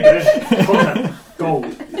it? No, keep it in. Content. Gold.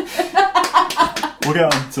 We'll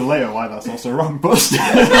get on to later why that's also wrong, but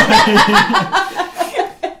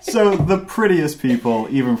so the prettiest people,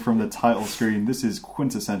 even from the title screen, this is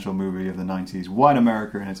quintessential movie of the 90s. White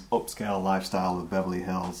America in its upscale lifestyle of Beverly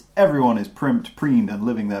Hills. Everyone is primped, preened, and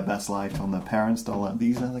living their best life on their parents' dollar.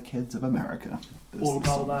 These are the kids of America. All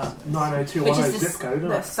about that Which 90210 is zip code, isn't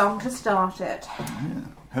the it? song to start it. Yeah.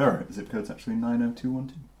 Her zip code's actually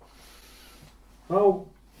 90212. Well,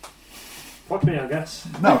 fuck me, I guess.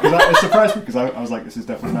 No, because it surprised me because I was like, this is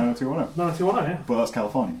definitely 90210. 90210, yeah. But that's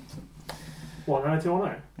California. So. What,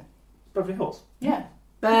 90210? Beverly Hills. Yeah.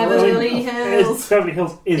 Beverly Hills. Beverly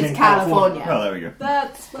Hills is It's in California. Well, there we go.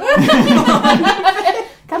 That's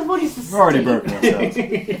California's the We've already state. broken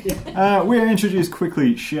ourselves. We are introduced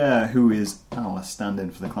quickly Cher, who is our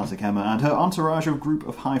stand-in for the classic Emma, and her entourage of group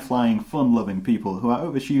of high-flying, fun-loving people who are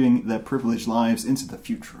overachieving their privileged lives into the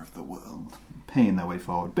future of the world, paying their way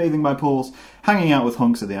forward, bathing by pools, hanging out with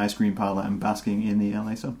hunks at the ice cream parlour, and basking in the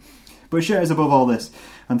LA sun. But Cher is above all this,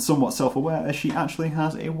 and somewhat self-aware as she actually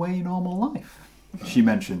has a way normal life. She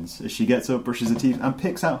mentions as she gets up, brushes her teeth, and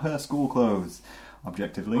picks out her school clothes.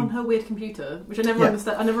 Objectively, on her weird computer, which I never Yeah.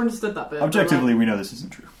 understood. I never understood that bit. Objectively, we know this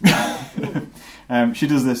isn't true. She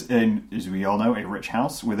does this in, as we all know, a rich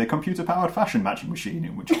house with a computer-powered fashion matching machine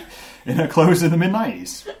in her clothes in the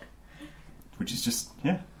mid-90s. Which is just,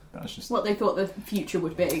 yeah, that's just... What they thought the future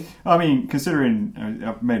would be. I mean, considering,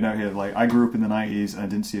 I've made note here, like, I grew up in the 90s and I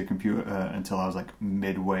didn't see a computer until I was, like,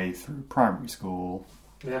 midway through primary school.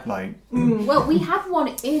 Yeah. Like... Well, we had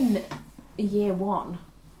one in year one.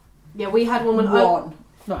 Yeah, we had one when No.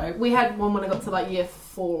 we had one when I got to like year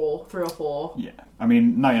 3 or 4. Yeah. I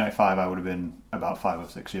mean, 1995, I would have been about 5 or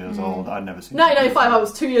 6 years old. I'd never seen... 1995, I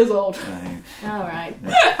was 2 years old. All right.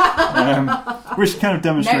 Which kind of Note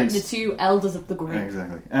demonstrates... the two elders of the group.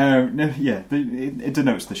 Exactly. It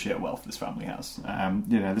denotes the sheer wealth this family has.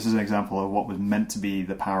 This is an example of what was meant to be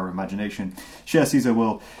the power of imagination. Cher sees her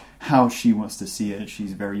world how she wants to see it.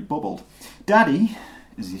 She's very bubbled. Daddy,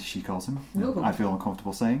 as she calls him, Ooh. I feel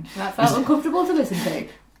uncomfortable saying. That felt uncomfortable to listen to.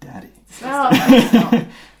 Daddy. Oh,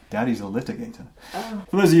 Daddy's a litigator.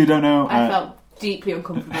 For those of you who don't know... I felt deeply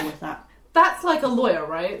uncomfortable with that. That's like a lawyer,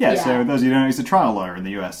 right? Yeah, Yeah. so those of you who don't know, he's a trial lawyer in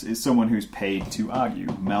the US. Is someone who's paid to argue.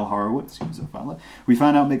 Mel Horowitz, who's a fella, we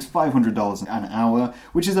find out makes $500 an hour,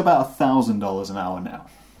 which is about $1,000 an hour now.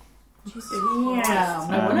 Yeah,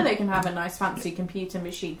 no wonder they can have a nice fancy computer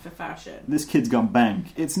machine for fashion. This kid's gone bank.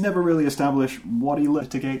 It's never really established what he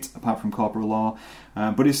litigates, apart from corporate law,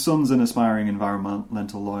 but his son's an aspiring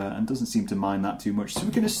environmental lawyer and doesn't seem to mind that too much, so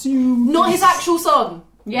we can assume... Not his actual son.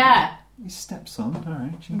 Yeah, His stepson,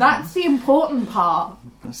 alright. that's the important part.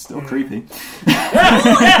 That's still creepy.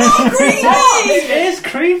 It is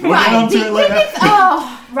creepy. We'll get onto it later.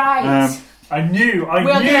 Oh, right. I knew. We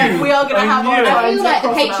are gonna have our I feel like the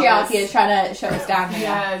cross patriarchy analysis. is trying to shut us down here.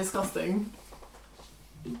 Yeah, disgusting.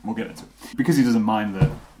 We'll get into it. Because he doesn't mind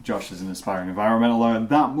that Josh is an aspiring environmental lawyer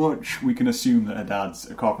that much, we can assume that her dad's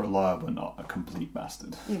a corporate lawyer but not a complete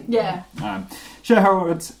bastard. Yeah. Cher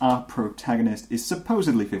Horowitz, our protagonist, is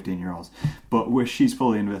supposedly 15 years old, but where she's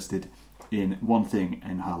fully invested in one thing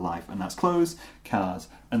in her life, and that's clothes, cars,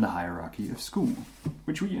 and the hierarchy of school.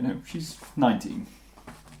 Which, she's 19.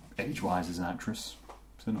 Age-wise as an actress,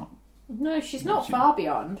 so not... No, she's not far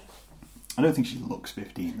beyond. I don't think she looks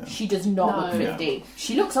 15, though. She does not No. look 15.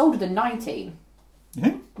 She looks older than 19. You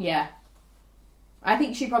think? Yeah. I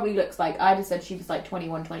think she probably looks like... I'd have said she was like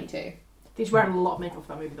 21, 22. She's wearing a lot of makeup for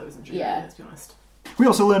that movie, though, isn't she? Yeah. Let's be honest. We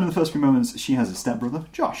also learn in the first few moments she has a stepbrother,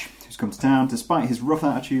 Josh, who's come to town. Despite his rough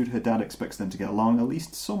attitude, her dad expects them to get along, at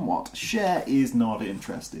least somewhat. Cher is not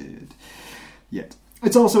interested yet.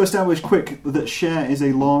 It's also established quick that Cher is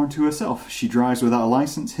a law unto herself. She drives without a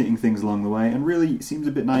license, hitting things along the way, and really seems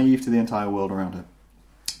a bit naive to the entire world around her.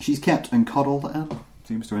 She's kept and coddled and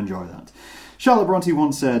seems to enjoy that. Charlotte Bronte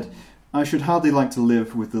once said, "I should hardly like to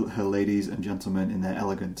live with her ladies and gentlemen in their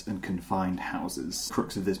elegant and confined houses."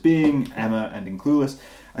 Crux of this being, Emma ending clueless,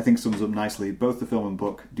 I think sums up nicely. Both the film and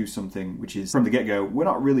book do something which is, from the get-go, we're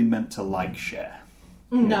not really meant to like Cher.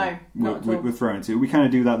 No, not at all. We're thrown into it. We kind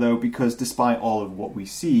of do that, though, because despite all of what we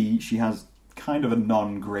see, she has kind of a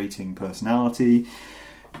non-grating personality.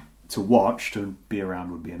 To watch, to be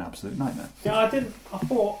around would be an absolute nightmare. Yeah,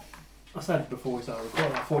 I said before we started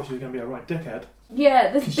recording, I thought she was going to be a right dickhead.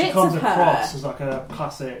 Yeah, there's Because bits she comes of her. across as like a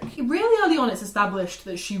classic. Really early on, it's established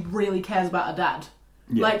that she really cares about her dad.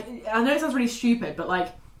 Yeah. Like, I know it sounds really stupid, but like,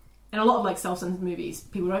 in a lot of like self-centered movies,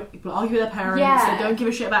 people argue with their parents. Yeah. They don't give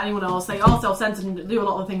a shit about anyone else. They are self-centered and do a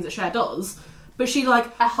lot of the things that Cher does. But she like,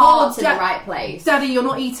 Her heart's in the right place. Daddy, you're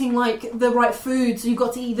not eating like the right food, so you've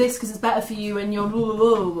got to eat this because it's better for you, and you're blah,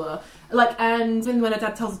 blah, blah, blah. Like, and then when her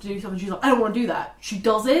dad tells her to do something, she's like, I don't want to do that. She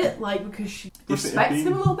does it, like, because she respects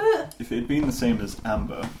him a little bit. If it had been the same as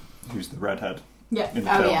Amber, who's the redhead Yeah. in the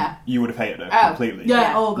film, yeah. you would have hated her Oh. completely.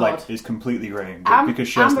 Yeah, oh god. Like, it's completely greying, but because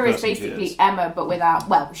Cher's Amber the is person basically she is. Emma, but without,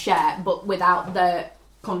 well, Cher, but without the,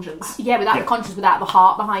 Conscience. without Yeah. the conscience, without the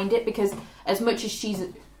heart behind it, because as much as she's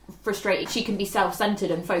frustrated, she can be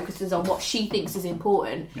self-centered and focuses on what she thinks is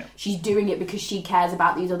important. Yeah. She's doing it because she cares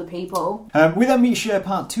about these other people. We then meet Cher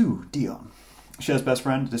Part 2, Dion. Cher's best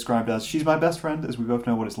friend, described as, "She's my best friend, as we both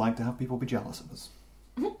know what it's like to have people be jealous of us."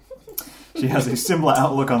 She has a similar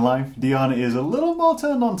outlook on life. Dion is a little more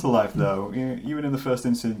turned on to life, though. Even in the first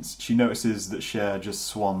instance, she notices that Cher just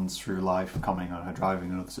swans through life, commenting on her driving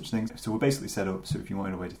and other such things. So we're basically set up, so if you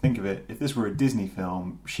wanted a way to think of it, if this were a Disney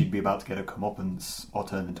film, she'd be about to get a comeuppance or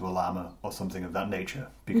turned into a llama or something of that nature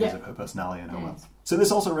because of her personality and her wealth. So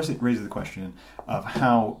this also raises the question of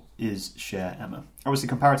how is Cher Emma? Obviously,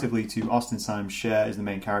 comparatively to Austin's time, Cher is the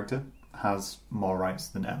main character, has more rights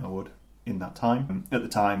than Emma would in that time. At the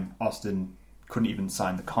time, Austen couldn't even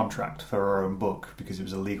sign the contract for her own book because it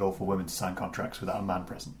was illegal for women to sign contracts without a man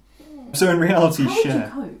present. So in reality, How would Cher...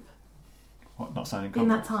 you cope What, not signing in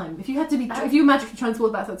contracts? that time? If you had to be, if you were magically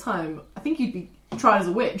transported back to that time, I think you'd be tried as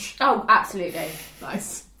a witch. Oh, absolutely.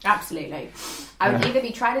 Nice. Absolutely. I would either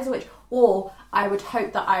be tried as a witch, or I would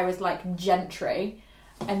hope that I was like gentry,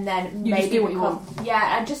 and then You maybe just do what you become-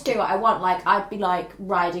 Yeah, and just do what I want. Like, I'd be like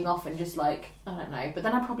riding off and just like, I don't know, but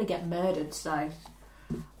then I'd probably get murdered, so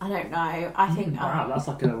I don't know. I think Wow, that's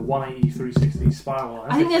like a 180, 360 spiral.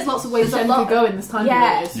 I think there's lots of ways There's a Jen lot- could go in this time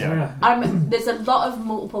Yeah. period. Yeah. there's a lot of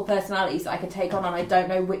multiple personalities that I could take on, and I don't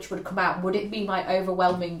know which would come out. Would it be my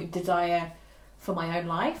overwhelming desire for my own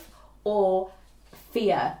life, or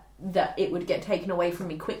fear that it would get taken away from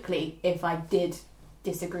me quickly if I did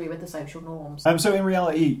disagree with the social norms? So in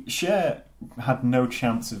reality, Cher had no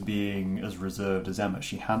chance of being as reserved as Emma.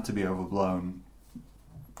 She had to be overblown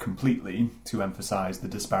completely to emphasise the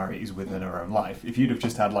disparities within her own life. If you'd have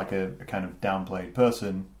just had like a kind of downplayed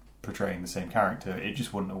person portraying the same character, it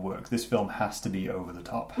just wouldn't have worked. This film has to be over the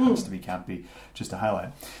top, has to be campy, just to highlight.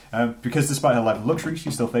 Because despite her life of luxury,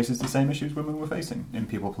 she still faces the same issues women were facing, in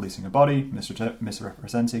people policing her body,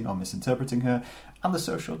 misrepresenting or misinterpreting her, and the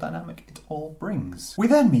social dynamic it all brings. We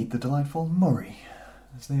then meet the delightful Murray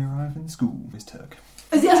as they arrive in school. Miss Turk.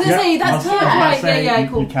 I was going to say, that's Yeah, Turk, I was right? saying, Yeah,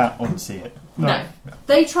 cool. You can't unsee it. No.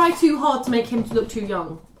 They try too hard to make him look too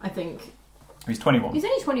young, I think. He's 21. He's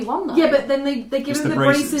only 21 though. Yeah, but then they give It's him the the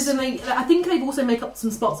braces, braces. and I think they've also make up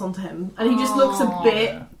some spots onto him, and he just looks a bit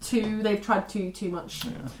Yeah. too. They've tried too much.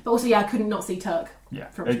 Yeah. But also, I couldn't not see Turk. Yeah,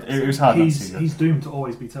 From it was hard not to see that. He's doomed to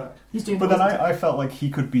always be Turk. He's doing. But then I felt like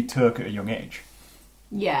he could be Turk at a young age.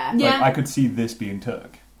 Yeah. Yeah. Like, I could see this being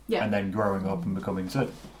Turk. Yeah. And then growing up and becoming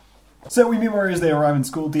Sid. So we meet Murray as they arrive in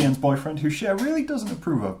school, Deanne's boyfriend, who Cher really doesn't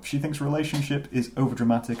approve of. She thinks relationship is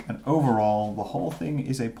overdramatic, and overall, the whole thing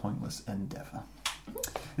is a pointless endeavour.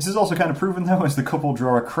 This is also kind of proven, though, as the couple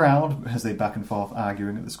draw a crowd as they back and forth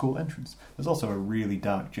arguing at the school entrance. There's also a really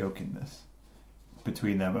dark joke in this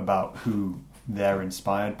between them about who they're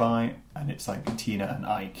inspired by, and it's like Tina and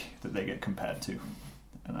Ike that they get compared to.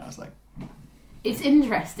 And I was like... It's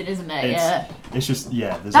interesting, isn't it? It's just,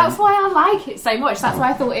 yeah. That's why I like it so much. That's why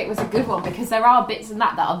I thought it was a good one, because there are bits in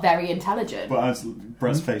that are very intelligent. But as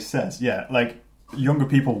Brett's face says, yeah, like, younger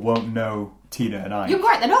people won't know Tina and Ike. You're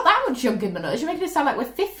right, they're not that much younger than us. You're making it sound like we're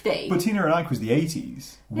 50. But Tina and Ike was the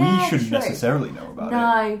 80s. Yeah, We shouldn't true. necessarily know about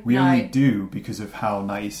No, it. We no. only do because of how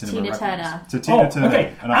nice cinema Tina reference. Turner. So Tina Turner.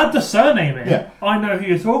 Okay, And Ike. add the surname in. Yeah. I know who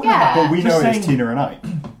you're talking Yeah. about. But we Just know saying it's Tina and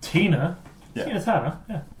Ike. Tina. Yeah. Tina Turner.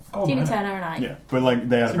 Yeah. Go on, Tina then. Turner and I. Yeah, but like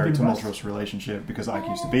they had a very Simply tumultuous relationship because Ike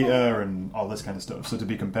used to beat her and all this kind of stuff. So to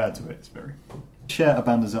be compared to it, it's very. Cher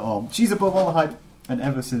abandons it all. She's above all the hype and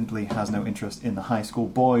ever simply has no interest in the high school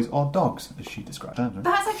boys or dogs, as she described it.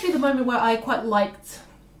 That's actually the moment where I quite liked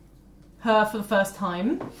her for the first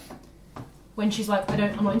time. When she's like,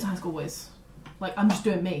 I'm not into high school boys. Like, I'm just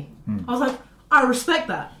doing me. I was like, I respect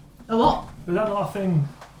that a lot. Is that not a thing,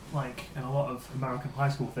 like, in a lot of American high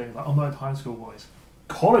school things? Like, I'm not into high school boys.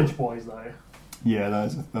 College boys, though. Yeah,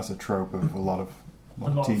 that's a trope of a lot of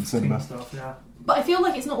teen teen cinema. stuff, yeah. But I feel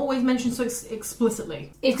like it's not always mentioned so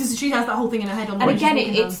explicitly. It's because she has that whole thing in her head. On And when again, she's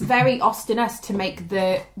walking it's down. very Austen-esque to make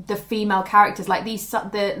the female characters like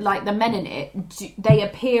the men in it. They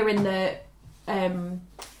appear in the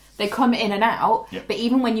they come in and out. Yep. But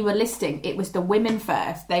even when you were listing, it was the women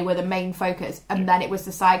first. They were the main focus, and then it was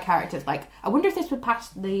the side characters. Like, I wonder if this would pass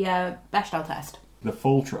the Bechdel test. The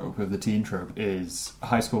full trope of the teen trope is a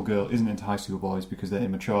high school girl isn't into high school boys because they're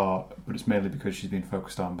immature, but it's mainly because she's been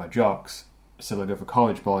focused on by jocks. So they'll go for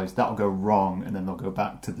college boys, that'll go wrong, and then they'll go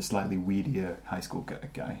back to the slightly weedier high school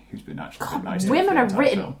guy who's been actually been nice to her Women for the are entire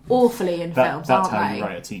written film. awfully in films, That's aren't how they? you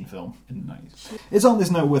write a teen film in the 90s. It's on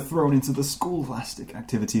this note we're thrown into the scholastic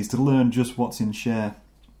activities to learn just what's in Cher.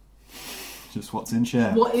 Just what's in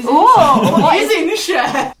Cher. What is it? Oh, what is in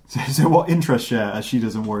Cher? So what interests Cher, as she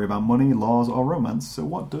doesn't worry about money, laws, or romance? So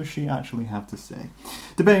what does she actually have to say?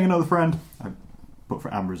 Debating another friend, I put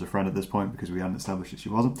for Amber as a friend at this point because we hadn't established that she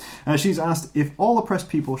wasn't. She's asked if all oppressed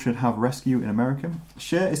people should have rescue in America.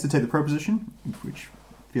 Cher is to take the proposition, which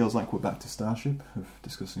feels like we're back to Starship, of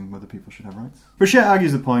discussing whether people should have rights. But Cher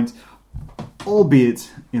argues the point,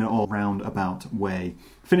 albeit in an all-round-about way,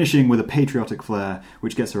 finishing with a patriotic flair,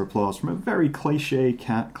 which gets her applause from a very cliché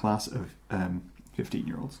class of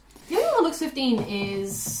 15-year-olds. The only one that looks 15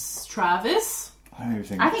 is Travis. I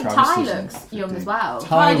think I think Travis Ty isn't looks 15. young as well. Ty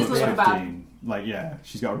Ty looks doesn't 15. look bad. Like, yeah,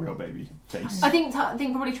 she's got a real baby face. I think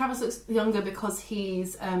probably Travis looks younger because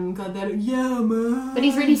he's got that yeah man. But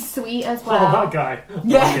he's really sweet as Oh, well. that guy.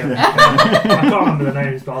 Yeah. I can't remember the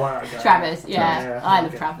names, but I like that guy. Travis, yeah. Yeah, I love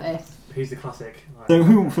okay. Travis. He's the classic. So,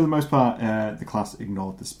 who, for the most part, the class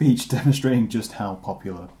ignored the speech, demonstrating just how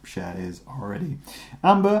popular Cher is already.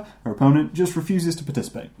 Amber, her opponent, just refuses to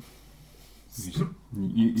participate.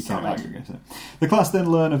 You can't argue against it. The class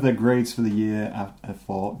then learn of their grades for the year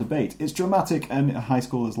for debate. It's dramatic and a high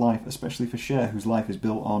schooler's life, especially for Cher, whose life is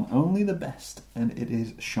built on only the best, and it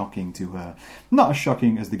is shocking to her. Not as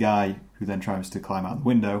shocking as the guy who then tries to climb out the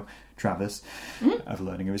window, Travis, of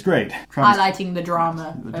learning of his grade. Travis, Highlighting the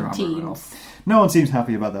drama The of drama teens. no one seems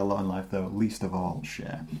happy about their lot in life, though, least of all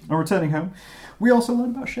Cher. On returning home, we also learn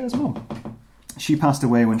about Cher's mum. She passed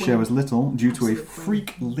away when Cher was little due to a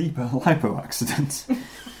freak lipo accident.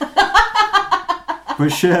 But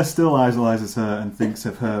Cher still idolises her and thinks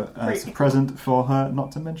of her as a present for her,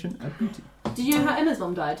 not to mention a beauty. Did you know how Emma's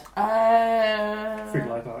mum died? Freak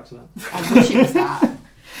life accident. I wish it was that.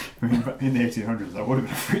 I mean, in the 1800s, that would have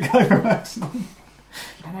been a freak lipo accident.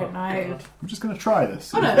 I don't know. I'm just going to try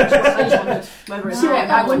this. Oh no, I just wondered whether it's.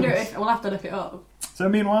 I wonder if we'll have to look it up. So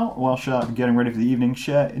meanwhile, while Cher getting ready for the evening,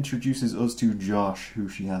 Cher introduces us to Josh, who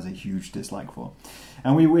she has a huge dislike for.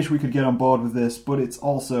 And we wish we could get on board with this, but it's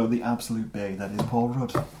also the absolute bae that is Paul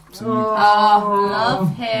Rudd. So Oh,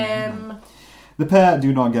 love him. the pair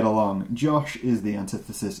do not get along. Josh is the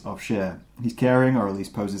antithesis of Cher. He's caring, or at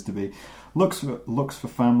least poses to be, looks for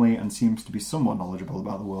family, and seems to be somewhat knowledgeable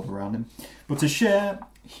about the world around him. But to Cher,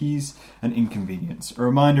 he's an inconvenience, a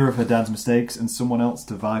reminder of her dad's mistakes and someone else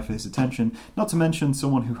to vie for his attention, not to mention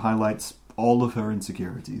someone who highlights all of her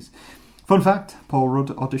insecurities. Fun fact, Paul Rudd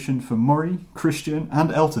auditioned for Murray, Christian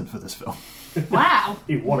and Elton for this film. Wow.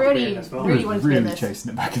 He wanted to be in this film. Really He was wanted to be in really this.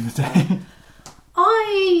 chasing it back in the day.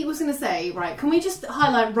 I was going to say, right, can we just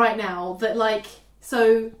highlight right now that, like,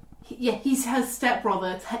 so, yeah, he has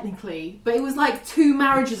stepbrother, technically, but it was, like, from 2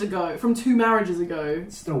 marriages ago.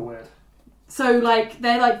 It's still weird. So, like,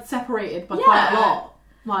 they're, like, separated by quite a Yeah. lot,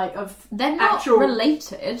 like, of They're not actual...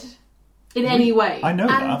 related. in any way. I know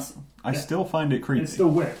And- that. I still find it creepy. It's still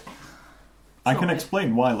weird. I not can weird.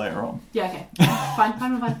 explain why later on. Yeah, okay.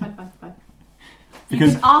 Fine.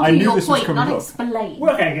 Because you can argue I knew your this was point, coming not up. explain.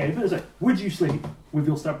 Well, okay. But it's like, would you sleep with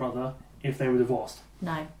your stepbrother if they were divorced?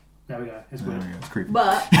 No. There we go. It's There weird. we go. It's creepy.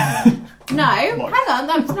 But no, What? hang on,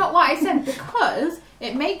 that's not what I said, because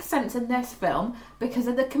it makes sense in this film because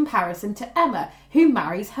of the comparison to Emma, who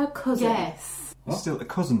marries her cousin. Yes. What? Still, a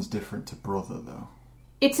cousin's different to brother, though.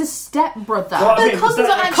 It's a stepbrother. Well, I The mean, cousins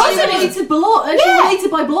that- are actually cousin is- related blood. Actually Yeah.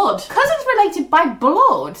 related by blood. Cousins related by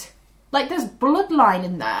blood. Like, there's bloodline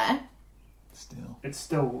in there. Still. It's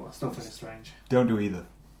still, I still think it's strange. Don't do either.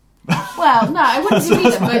 Well, no, I wouldn't do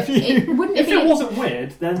That's either, my but view. it wouldn't If be... it wasn't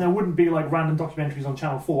weird, then there wouldn't be like random documentaries on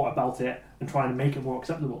Channel 4 about it and trying to make it more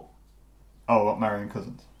acceptable. Oh, what, marrying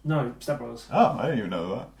cousins? No, Step Brothers. Oh, I didn't even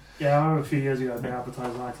know that. Yeah, I remember a few years ago being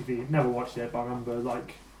advertised on ITV. Never watched it, but I remember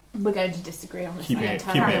like. We're going to disagree on this. Keeping one. it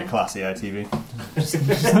Carry on. classy, ITV.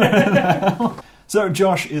 So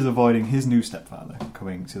Josh is avoiding his new stepfather,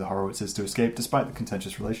 coming to the Horowitzes to escape despite the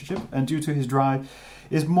contentious relationship, and due to his drive,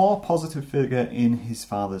 is more positive figure in his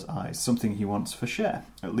father's eyes, something he wants for Cher.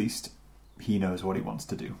 At least he knows what he wants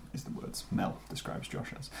to do, is the words Mel describes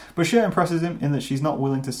Josh as. But Cher impresses him in that she's not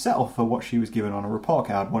willing to settle for what she was given on a report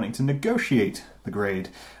card, wanting to negotiate the grade,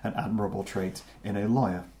 an admirable trait in a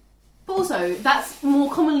lawyer. But also, that's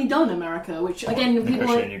more commonly done in America, which again, people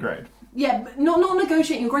Negotiating your grade. yeah, but not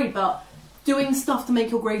negotiating your grade, but doing stuff to make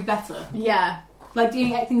your grade better. Yeah. Like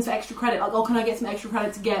doing things for extra credit. Like, oh, can I get some extra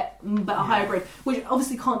credit to get a higher grade? Which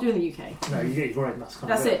obviously can't do in the UK. No, you get your grade and that's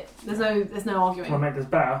kind That's of it. There's no arguing. Want to make this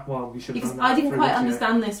better? Well, you should have Because done that. I didn't 3 quite weeks ago.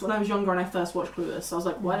 understand this when I was younger and I first watched Clueless. I was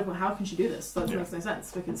like, how can she do this? That Yeah. makes no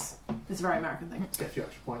sense because it's a very American thing. Get a few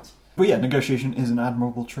extra points. But yeah, negotiation is an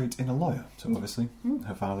admirable trait in a lawyer, so obviously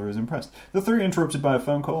her father is impressed. The three are interrupted by a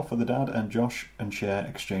phone call for the dad, and Josh and Cher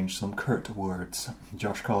exchange some curt words,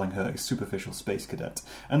 Josh calling her a superficial space cadet.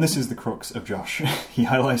 And this is the crux of Josh. He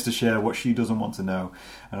highlights to Cher what she doesn't want to know,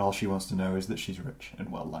 and all she wants to know is that she's rich and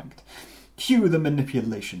well-liked. Cue the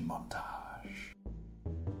manipulation montage.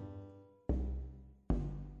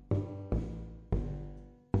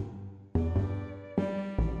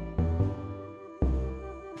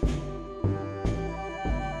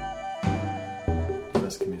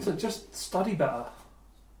 So just study better.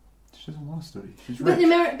 She doesn't want to study. She's But rich.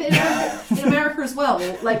 in America as well,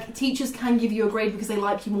 like teachers can give you a grade because they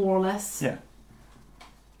like you more or less. Yeah.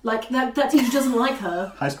 Like that teacher doesn't like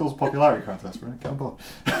her. High school's popularity contest, right? Get on board.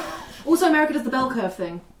 Also, America does the bell curve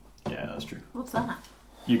thing. Yeah, that's true. What's that?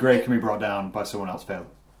 Your grade can be brought down by someone else failing.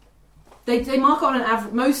 They mark it on an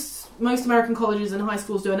average. Most American colleges and high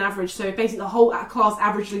schools do an average, so basically the whole class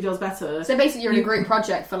averagely does better. So basically you're in a group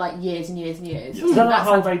project for like years and years and years. Yes. Is that That's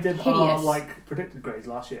how like they did our hideous. like predicted grades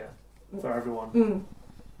last year for everyone? Mm.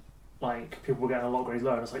 Like people were getting a lot of grades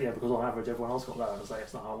lower, and it's like yeah, because on average everyone else got lower. And it's like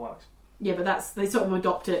it's not how it works. Yeah, but they sort of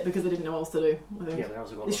adopt it because they didn't know what else to do. I think. Yeah, they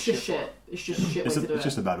also got. It's just shit. It's just a shit way to do It's it.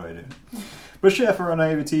 just a bad way to do it. But Cher, for her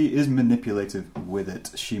naivety, is manipulative with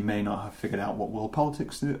it. She may not have figured out what world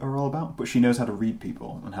politics are all about, but she knows how to read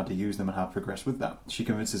people and how to use them and how to progress with that. She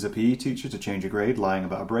convinces a PE teacher to change a grade, lying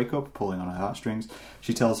about a breakup, pulling on her heartstrings.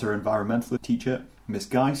 She tells her environmental teacher, Miss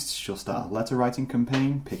Geist, she'll start a letter-writing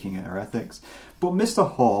campaign, picking at her ethics. But Mr.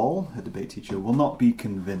 Hall, her debate teacher, will not be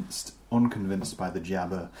unconvinced by the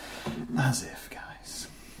jabber. As if, guys.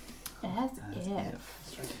 As As if. if.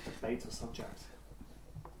 Straight to debate or subject.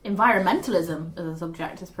 Environmentalism as a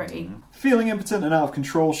subject is pretty... Feeling impotent and out of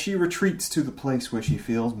control, she retreats to the place where she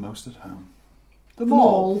feels most at home. The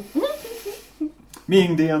Mall.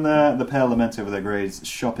 Meeting Dion there, the pair lament over their grades.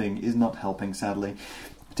 Shopping is not helping, sadly.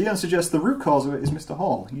 Dion suggests the root cause of it is Mr.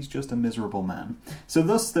 Hall. He's just a miserable man. So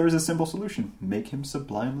thus, there is a simple solution. Make him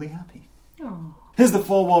sublimely happy. Oh. Here's the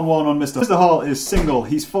 411 on Mr. Mr. Hall is single.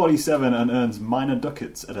 He's 47 and earns minor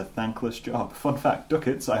ducats at a thankless job. Fun fact,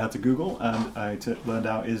 ducats, I had to Google, and I learned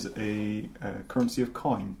out is a currency of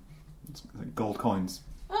coin. It's like gold coins.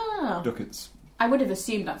 Oh. Ducats. I would have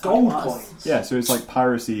assumed that's Gold what it was. coins. Yeah, so it's like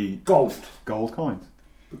piracy Gold. gold coins.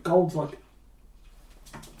 But gold's like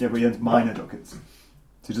Yeah, but he earns minor ducats. So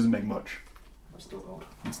he doesn't make much. that's still gold.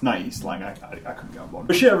 It's nice, like I couldn't get on board.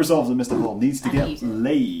 But Cher resolves that Mr. Hall needs to get Amazing.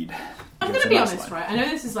 laid. I'm Gives going to be a nice honest, line. right? I know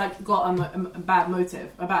this is like got a bad motive,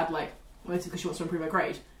 motive because she wants to improve her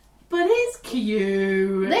grade. But it's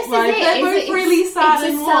cute. This like, is it. They're both It's really sad it's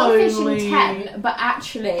and a selfish lonely. intent, but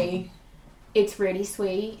actually, it's really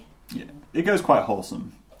sweet. Yeah, it goes quite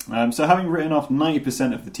wholesome. So having written off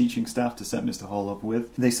 90% of the teaching staff to set Mr. Hall up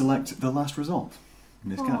with, they select the last result,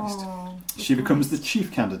 Miss Geist. Aww. She becomes the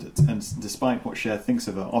chief candidate, and despite what Cher thinks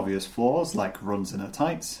of her obvious flaws, like runs in her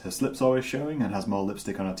tights, her slip's always showing, and has more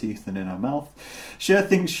lipstick on her teeth than in her mouth, Cher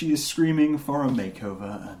thinks she is screaming for a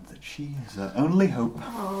makeover, and that she is her only hope.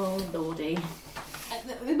 Oh, lordy.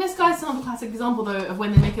 Miss Guy's another classic example, though, of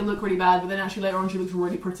when they make her look really bad, but then actually later on she looks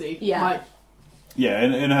really pretty. Yeah. Like, Yeah,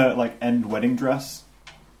 in her like end wedding dress,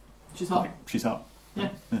 She's hot. Like, she's hot. Yeah.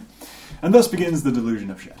 And thus begins the delusion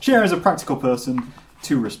of Cher. Cher is a practical person,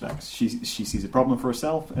 two respects. She sees a problem for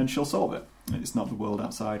herself and she'll solve it. It's not the world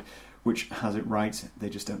outside which has it right. They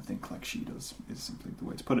just don't think like she does, is simply the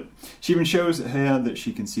way to put it. She even shows here that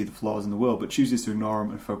she can see the flaws in the world, but chooses to ignore them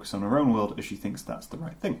and focus on her own world as she thinks that's the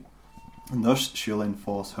right thing. And thus, she'll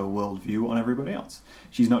enforce her worldview on everybody else.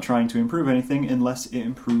 She's not trying to improve anything unless it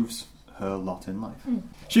improves her lot in life.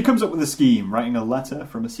 She comes up with a scheme, writing a letter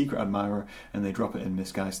from a secret admirer, and they drop it in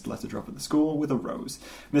Miss Geist's letter drop at the school with a rose.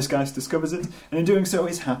 Miss Geist discovers it, and in doing so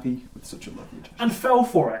is happy with such a lovely gesture. And fell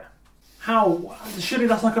for it. How? Surely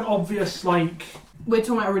that's like an obvious, like... We're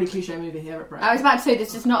talking about a really cliche movie here, Brett. I was about to say,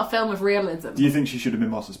 this is not a film of realism. Do you think she should have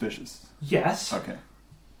been more suspicious? Yes. Okay.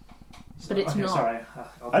 But it's not. Sorry.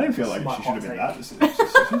 I didn't feel like she should have been that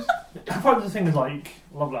suspicious. I thought the thing is like,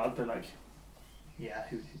 love that, I'd be like, yeah,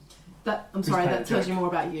 who... I'm sorry, that tells you more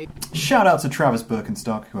about you. Shout out to Travis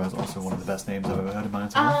Birkenstock, who has also one of the best names I've ever heard in my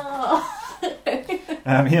entire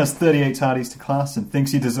life. He has 38 tardies to class and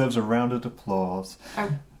thinks he deserves a rounded applause.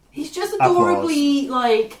 He's just adorably,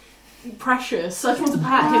 like, precious. I just want to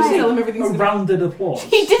pat him and tell him everything's A rounded applause.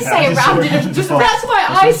 He did say a rounded applause. That's why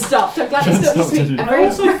I stopped. I'm glad he stopped me. I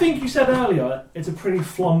also think you said earlier it's a pretty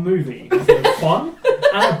flum movie. It's fun,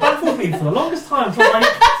 and it baffled me for the longest time. So I'm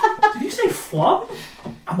like, did you say flum?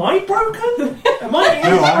 Am I broken? Am I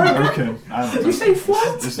No, I'm broken. Did you say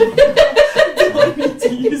flum? Do I need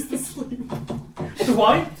to use the sleep. Do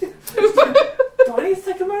I? Do I need to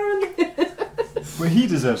take a moment? Well, he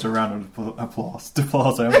deserves a round of applause. I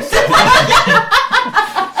almost said.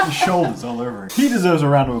 His shoulders all over it. He deserves a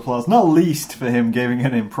round of applause, not least for him giving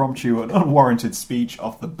an impromptu and unwarranted speech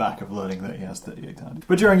off the back of learning that he has 38 tardies.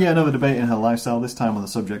 But during yet another debate in her lifestyle, this time on the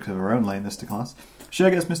subject of her own lateness to class,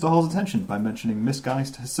 Cher gets Mr. Hall's attention by mentioning Miss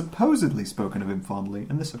Geist has supposedly spoken of him fondly,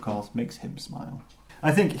 and this, of course, makes him smile.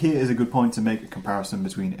 I think here is a good point to make a comparison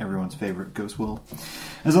between everyone's favourite Ghost World.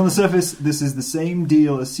 As on the surface, this is the same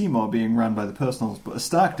deal as Seymour being ran by the Personals, but a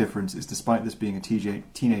stark difference is despite this being a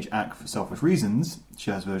teenage act for selfish reasons,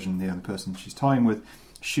 Cher's version, the other person she's toying with,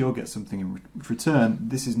 she'll get something in return.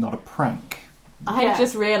 This is not a prank. I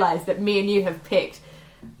just realised that me and you have picked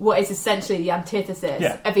what is essentially the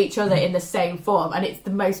antithesis of each other in the same form, and it's the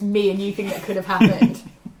most me and you thing that could have happened.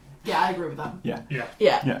 Yeah, I agree with that.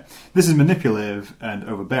 Yeah. This is manipulative and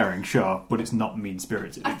overbearing, sure, but it's not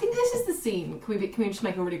mean-spirited. I think this is the scene. Can we just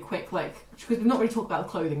make a really quick, because we've not really talked about the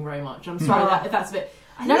clothing very much. I'm sorry if that's a bit...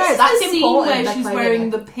 That's the scene important. where she's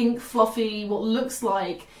wearing the pink, fluffy, what looks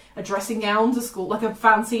like a dressing gown to school, like a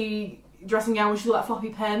fancy dressing gown where she's got that floppy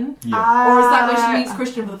pen. Yeah. Or is that where she meets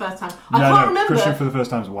Christian for the first time? I can't remember. Christian for the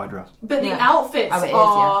first time is a white dress. But the outfits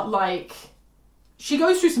are like... She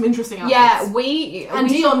goes through some interesting outfits. Yeah, and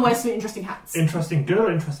Dion wears some interesting hats. Interesting good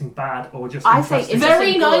or interesting bad, or just I say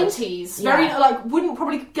very good. 90s. Very wouldn't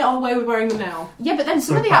probably get away with wearing them now. Yeah, but then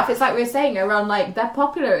some of the outfits, like we were saying, are on they're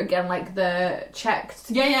popular again, like the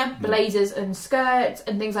checked blazers and skirts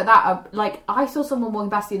and things like that. Are, I saw someone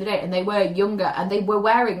walking past the other day, and they were younger, and they were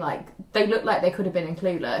wearing they looked like they could have been in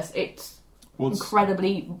Clueless. It's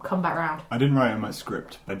incredibly come back round. I didn't write it in my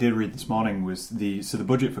script. I did read this morning was the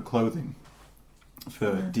budget for clothing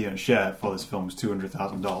for Dion and Cher for this film was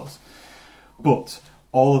 $200,000, but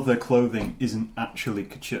all of their clothing isn't actually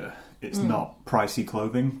couture. It's not pricey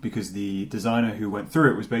clothing, because the designer who went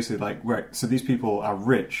through it was basically so these people are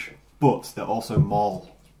rich, but they're also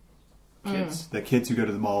mall kids. They're kids who go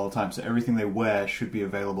to the mall all the time, so everything they wear should be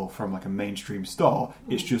available from a mainstream store.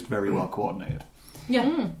 It's just very well coordinated.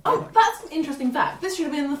 Yeah. Oh, that's an interesting fact. This should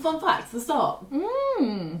have been in the fun facts at the start.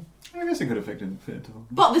 I guess it could have fit into them.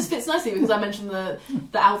 But this fits nicely because I mentioned the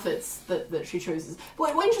outfits that she chooses.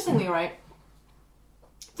 But interestingly, right,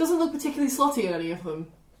 doesn't look particularly slutty in any of them.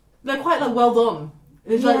 They're quite well done.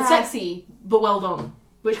 It's sexy, but well done.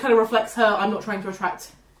 Which kind of reflects her, I'm not trying to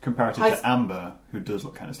attract... Comparative to Amber, who does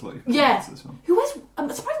look kind of slutty. Yeah. Who wears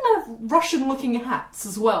a surprising amount of Russian-looking hats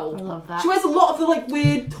as well. I love that. She wears a lot of the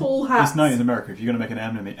weird, tall hats. It's night in America. If you're going to make an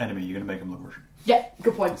enemy, you're going to make them look Russian. Yeah,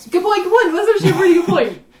 good point. Good point. That's actually a really good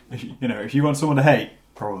point. If you want someone to hate,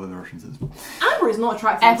 probably the Russians is. Amber is not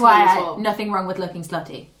attractive to me as well. Nothing wrong with looking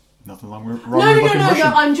slutty. Nothing wrong with No,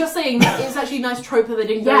 I'm just saying it's actually a nice trope that they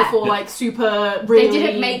didn't go for super really... They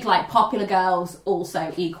didn't make popular girls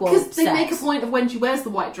also equal because they make a point of when she wears the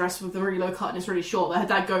white dress with the really low cut and it's really short that her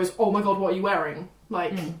dad goes, oh my god, what are you wearing?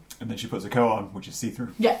 And then she puts a coat on, which is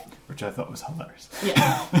see-through. Yeah. Which I thought was hilarious.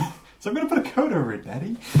 Yeah. So I'm going to put a coat over it,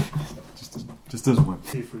 Daddy. Just doesn't work.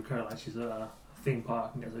 See-through coat, like she's at a theme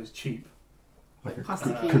park and gets those cheap Like a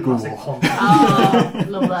Plastic cagoule. Plastic poncho. Oh,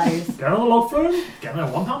 love those. Get on the log flume, get on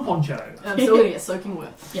a £1 poncho. I'm still going to get soaking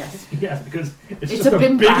wet. Yes. Yes, because it's It's just a a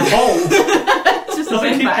bin big bag. hole. It's just a Doesn't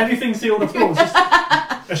bin keep bag. anything sealed at all. It's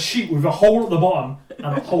just a sheet with a hole at the bottom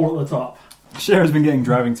and a hole at the top. Cher has been getting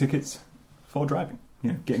driving tickets for driving.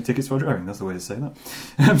 Yeah, getting tickets for driving, that's the way to say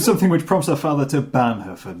that. Something which prompts her father to ban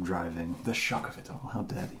her from driving. The shock of it all, how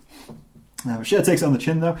dare he. Cher takes it on the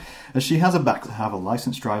chin, though, as she has a back to have a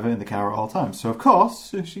licensed driver in the car at all times. So, of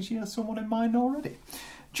course, she has someone in mind already.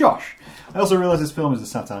 Josh. I also realise this film is a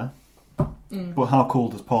satire. But how cool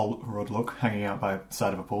does Paul Rudd look, hanging out by the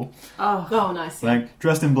side of a pool? Oh, nice. Like,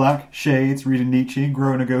 dressed in black, shades, reading Nietzsche,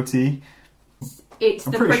 growing a goatee. It's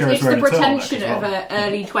I'm the, pretty sure it's it's the wearing a turtleneck pretension as of well. an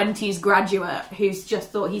early 20s graduate who's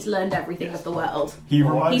just thought he's learned everything of the world. He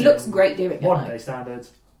reminds He me looks great doing it. Modern though. day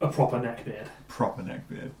standards, a proper neckbeard. proper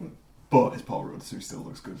neckbeard. But it's Paul Rudd, so he still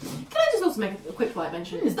looks good doing it. Can I just also make a quick like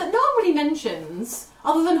mention? Is that no one really mentions,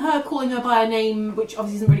 other than her calling her by a name which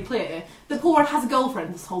obviously isn't really clear, that Paul Rudd has a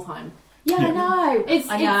girlfriend this whole time. Yeah, I know.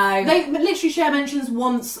 I know. They literally Cher mentions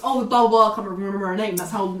once, oh, blah, blah, blah, I can't remember her name.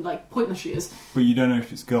 That's how, like, pointless she is. But you don't know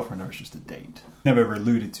if it's girlfriend or it's just a date. Never ever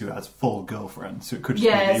alluded to it as full girlfriend, so it could just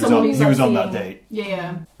Yeah, be he was someone on, who's he was on like that seeing- date.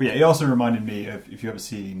 Yeah. But yeah, he also reminded me of, if you've ever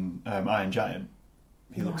seen Iron Giant,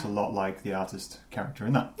 he looks a lot like the artist character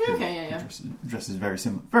in that. Okay, yeah. Dresses very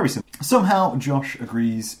similar. Very similar. Somehow Josh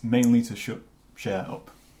agrees mainly to shut Cher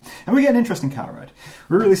up. And we get an interesting car ride.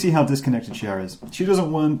 We really see how disconnected Cher is. She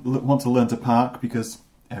doesn't want to learn to park because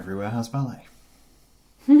everywhere has valet.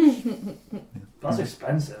 That's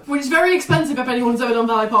expensive. Which is very expensive if anyone's ever done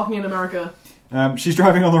valet parking in America. She's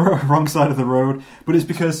driving on the wrong side of the road, but it's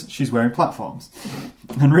because she's wearing platforms.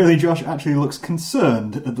 And really, Josh actually looks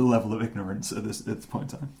concerned at the level of ignorance at this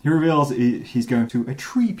point in time. He reveals he's going to a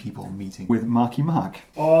Tree People meeting with Marky Mark,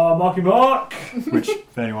 Oh, Marky Mark! which,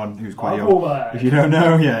 for anyone who's quite Mark young, Wahlberg. if you don't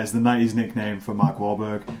know, yeah, it's the 90s nickname for Mark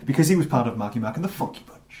Wahlberg, because he was part of Marky Mark and the Funky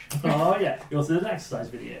Bunch. Oh, yeah. He also did an exercise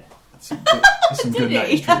video. That's some good Did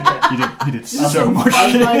he? 90s trivia. He did so Some much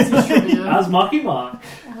fun shit. 90s trivia. As Marky Mark.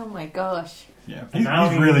 Oh my gosh. Yeah, And now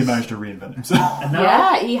he's really he's- managed to reinvent himself. And now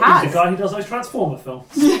Yeah, he he's has. the guy who does those Transformer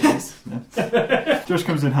films. Josh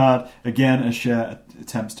comes in hard again as Cher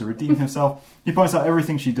attempts to redeem herself. He points out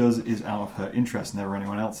everything she does is out of her interest, never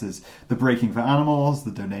anyone else's. The breaking for animals,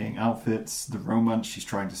 the donating outfits, the romance she's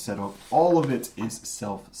trying to set up, all of it is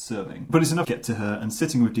self-serving. But it's enough to get to her, and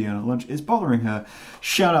sitting with Dion at lunch is bothering her.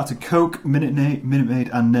 Shout out to Coke, Minute Maid,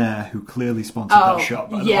 and Nair, who clearly sponsored that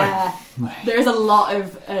shop, by the yeah. There's a lot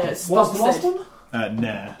of What's the last sponsored. one?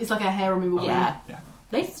 Nair. It's like a hair removal. Yeah. Yeah.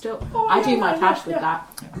 They still. Oh, I do yeah, my yeah, tash with yeah.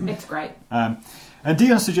 that. It's great. And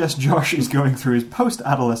Dion suggests Josh is going through his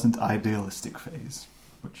post-adolescent idealistic phase,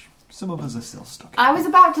 which some of us are still stuck in. I was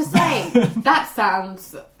about to say that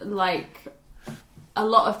sounds like a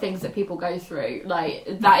lot of things that people go through. Like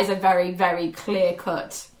that is a very, very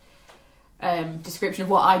clear-cut description of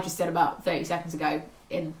what I just said about 30 seconds ago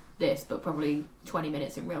in this, but probably 20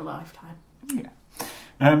 minutes in real lifetime.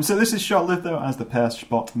 Yeah. So this is short-lived, though, as the pair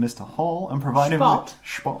spot Mr. Hall and provide him with...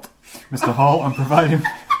 Spot? Mr. Hall and provide him...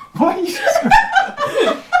 Why are you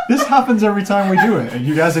This happens every time we do it, and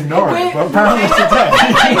you guys ignore it. But apparently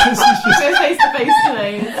today... this is just... We're face to face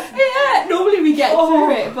today. Yeah, normally we get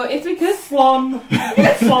through it, but it's because Flan.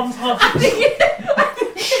 Flan's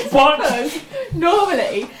Spot.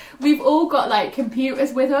 normally we've all got like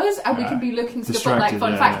computers with us and we Right. can be looking stuff up like Distracted,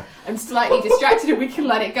 fun yeah, facts and slightly distracted and we can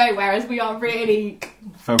let it go, whereas we are really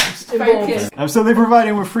Focused. focused. So they provide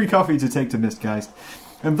him with free coffee to take to Mistgeist,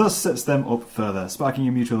 and thus sets them up further, sparking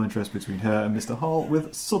a mutual interest between her and Mr. Hall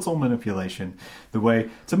with subtle manipulation. The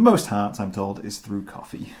way to most hearts, I'm told, is through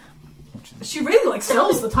coffee. She really like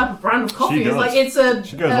sells the type of brand of coffee. She It's does. like it's a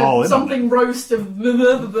She goes all in on something roast of blah,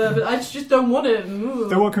 blah, blah, blah, but I just don't want it.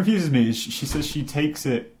 Though what confuses me is she says she takes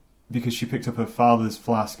it because she picked up her father's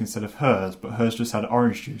flask instead of hers, but hers just had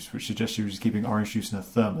orange juice, which suggests she was just keeping orange juice in a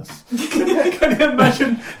thermos. Can you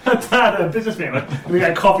imagine her dad at a business meeting? Like, we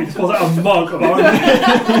get coffee, just pulls out a mug of orange.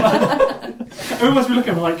 Everyone must be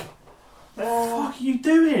looking like, what the fuck are you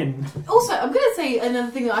doing? Also, I'm going to say another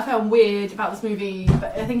thing that I found weird about this movie,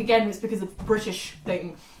 but I think again it's because of the British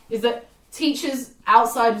thing, is that teachers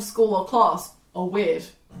outside of school or class are weird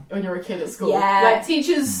when you're a kid at school. Yeah. Like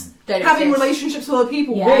teachers Don't having exist. relationships with other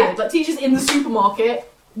people, Yeah. weird. Like teachers in the supermarket,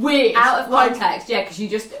 weird. Out of Like, context, yeah, because you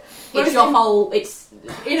just Whereas it's your in- whole it's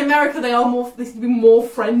in America, they seem to be more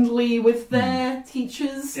friendly with their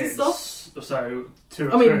teachers and stuff. So, two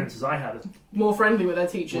I mean- experiences I had More friendly with their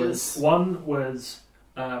was teachers. one was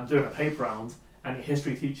doing a paper round, and a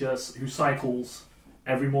history teacher who cycles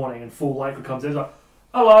every morning and full light comes in, like,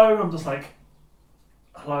 hello. I'm just like,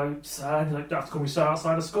 hello, sir. And he's like, do you have to call me sir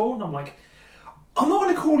outside of school? And I'm like, I'm not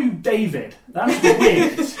going to call you David. That's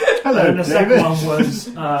weird. Hello, And the David. second one was,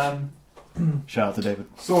 Shout out to David.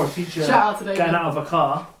 saw a teacher Shout out to David. getting out of a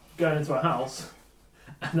car, going into a house,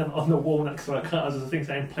 and then on the wall next to her car there's a thing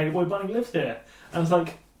saying Playboy Bunny lives here. And I was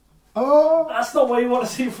like, Oh, that's not what you want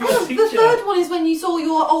to see from your The teacher. third one is when you saw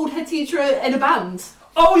your old head teacher in a band.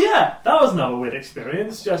 Oh yeah, that was another weird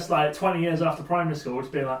experience. Just like 20 years after primary school,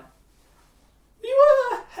 just being like, you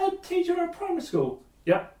were a head teacher at primary school?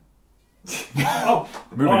 Yep. Oh,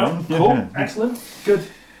 moving alright, on. Cool, Yeah. excellent, good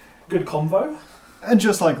convo. And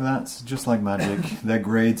just like that, just like magic, their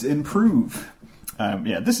grades improve.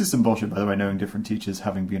 This is some bullshit, by the way, knowing different teachers,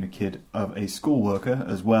 having been a kid of a school worker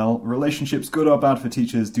as well. Relationships, good or bad for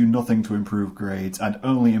teachers, do nothing to improve grades and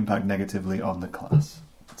only impact negatively on the class.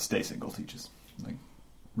 Stay single, teachers. Like,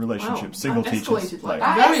 relationships, Wow, single that teachers. escalated like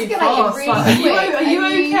That very escalated fast. really Are you, quick. are you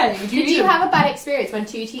okay? Did you have a bad experience when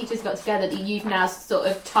two teachers got together that you've now sort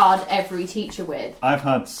of tarred every teacher with? I've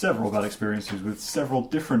had several bad experiences with several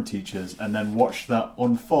different teachers and then watched that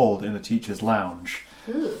unfold in the teacher's lounge.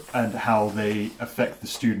 Ooh. And how they affect the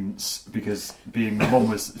students, because being my mum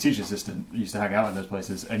was a teacher assistant, used to hang out in those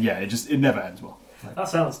places, and yeah, it never ends well. That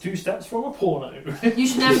sounds 2 steps from a porno. You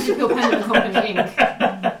should never dip your pen in the company ink.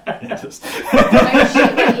 It just, Don't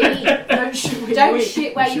shit where you eat. Don't shoot with Don't your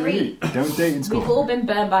shit where you eat. Don't date in We've school. all been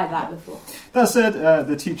burned by that before. That said,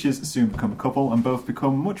 the teachers soon become a couple and both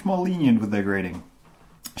become much more lenient with their grading.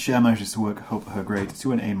 Cher manages to work up her grade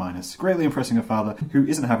to an A-, greatly impressing her father, who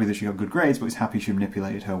isn't happy that she got good grades, but is happy she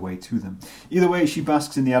manipulated her way to them. Either way, she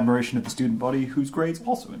basks in the admiration of the student body, whose grades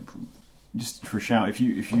also improve. Just for a shout, if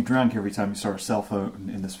you drank every time you saw a cell phone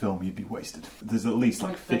in this film, you'd be wasted. There's at least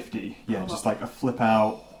like 50. Yeah, just like a flip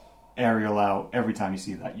out, aerial out. Every time you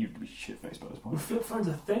see that, you'd be shit-faced by this Were point. flip phones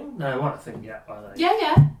a thing? No, they weren't a thing yet, were they?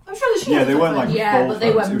 Yeah. I'm sure the shit. Yeah, they weren't like Yeah, fold but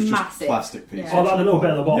they phones, were it was just massive. plastic pieces. Yeah. Oh, like a little bit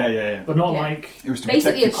at the bottom. Yeah. But not Yeah. like It was to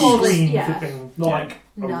Basically protect a the keys. cordless- screen yeah. flipping, not Yeah. like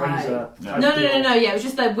a No. razor. No. type No. deal. Yeah, it was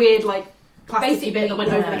just that weird like plastic Basically, bit that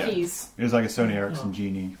went over yeah. the keys. It was like a Sony Ericsson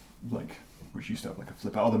Genie, like, which used to have like a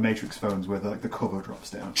flip out, or the Matrix phones where the cover drops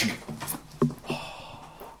down.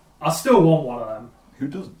 I still want one of them. Who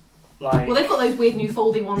doesn't? Like, Well, they've got those weird new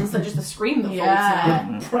folding ones that just a screen that folds Yeah.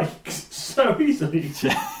 now. it breaks so easily.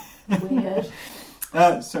 Weird.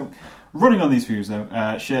 So, running on these views though,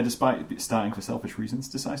 Cher, despite starting for selfish reasons,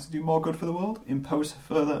 decides to do more good for the world, impose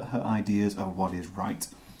further her ideas of what is right.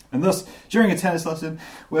 And thus, during a tennis lesson,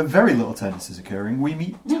 where very little tennis is occurring, we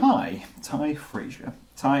meet Ty Frazier.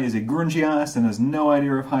 Ty is a grungy artist and has no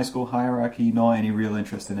idea of high school hierarchy nor any real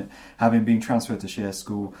interest in it, having been transferred to Cher's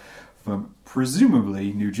school from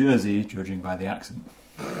presumably New Jersey, judging by the accent.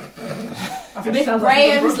 Miss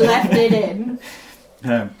Graham's left it in.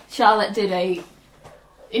 Charlotte did a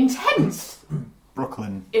intense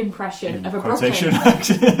Brooklyn impression in of a quotation Brooklyn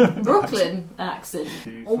accent. Brooklyn accent.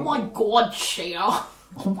 Oh my god, Cher.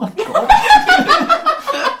 Oh my god.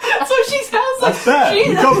 That's what she sounds like. That's better.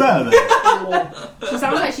 You got better there. She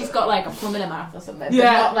sounds like she's got like a plum in her mouth or something. Yeah.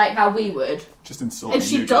 But not like how we would. Just insulting And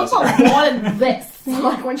she New does Jersey. a lot of this.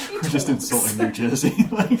 Like when she Just insulting New Jersey.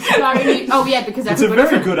 Like, oh yeah, because it's a everybody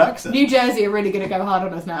very from good accent. New Jersey are really going to go hard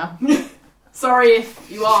on us now. Sorry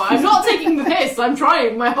if you are. I'm not taking the piss. I'm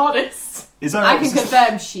trying my hardest. Is that I right? can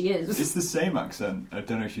confirm she is. It's the same accent. I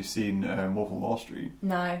don't know if you've seen Wolf of Wall Street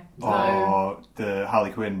No. or the Harley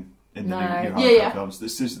Quinn in the No. new Yeah, Harley Quinn yeah. films.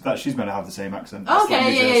 This is, that she's meant to have the same accent. It's like New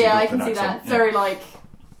Okay, Jersey yeah, I Brooklyn can see that. accent, yeah. Very like.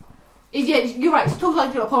 Yeah, you're right. She talks like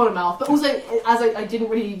she's got a pole in her mouth, but also, as I didn't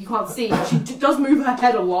really, you can't see, she does move her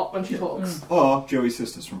head a lot when she talks. Or Joey's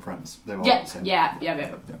sisters from Friends. They were all the same. Yeah.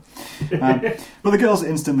 But the girls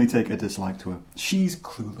instantly take a dislike to her. She's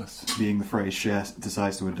clueless, being the phrase Cher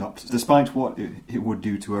decides to adopt, despite what it would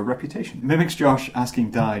do to her reputation. Mimics Josh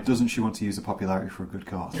asking Di, doesn't she want to use the popularity for a good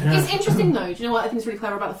cause? It's interesting though, do you know what I think is really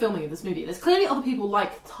clever about the filming of this movie? There's clearly other people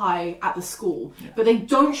like Ty at the school, but they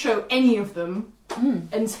don't show any of them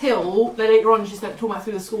until later on she's like, talking about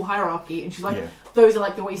through the school hierarchy, and she's like, Yeah. those are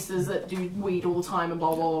like the wasters that do weed all the time and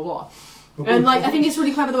blah blah blah blah. And like, I think it's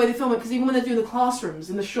really clever the way they film it, because even when they're doing the classrooms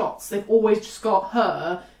in the shots, they've always just got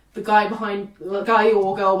her, the guy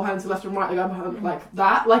or girl behind to the left and right, the guy behind, like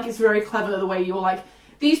that. Like, it's very clever the way you're like,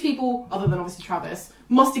 these people, other than obviously Travis,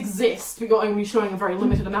 must exist, but you're only showing a very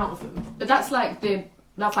limited amount of them. But that's like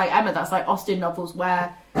Emma, that's like Austen novels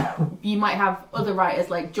where you might have other writers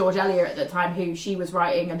like George Eliot at the time who she was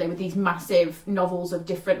writing, and they were these massive novels of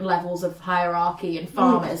different levels of hierarchy and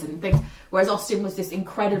farmers and things, whereas Austen was this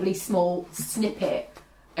incredibly small snippet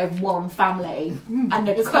of one family and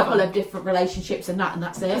a couple of different relationships and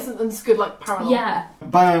that's it. It's good, like, parallel. Yeah.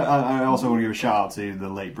 But I also want to give a shout out to the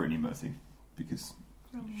late Brittany Murphy, because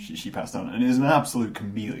she passed on, and is an absolute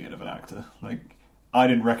chameleon of an actor. Like, I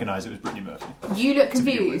didn't recognise it was Brittany Murphy. You look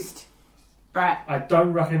confused, Brett. I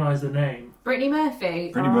don't recognise the name. Brittany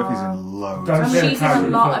Murphy. Brittany Murphy's in loads. Don't say She's the in a character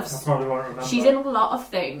lot because of- I probably won't remember. She's in a lot of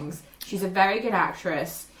things. She's a very good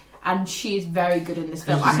actress, and she is very good in this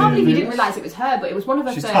film. Has I she can't seen believe you it? didn't realise it was her, but it was one of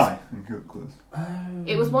her She's first. Thai in Good Clothes.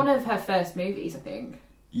 It was one of her first movies, I think.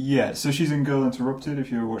 Yeah, so she's in Girl Interrupted, if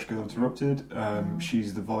you ever watch Girl Interrupted.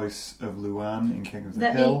 She's the voice of Luann in King of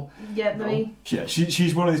the Hill. Let me. Yeah,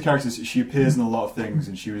 she's one of these characters, she appears in a lot of things,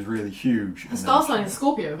 and she was really huge. The star sign is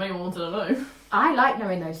Scorpio, if anyone wanted to know. I like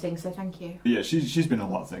knowing those things, so thank you. Yeah, she's been in a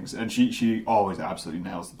lot of things, and she always absolutely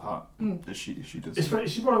nails the part that she does. She's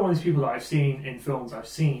probably one of these people that I've seen in films I've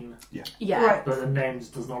seen, Yeah. Right. but the names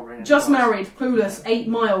does not ring. Just any bells. Married, Clueless, 8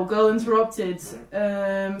 Mile, Girl Interrupted,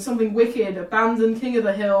 Something Wicked, Abandoned, King of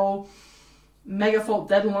the Hill, Megafault,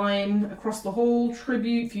 Deadline, Across the Hall,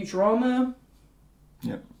 Tribute, Futurama.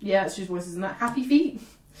 Yep. Yeah, it's just voices in that. Happy Feet.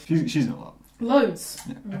 She's in a lot. Loads.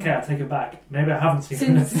 Okay, I take it back. Maybe I haven't seen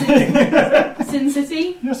Sin, it. Sin City.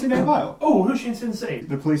 You not seen Eight Mile? Oh, who's she in Sin City?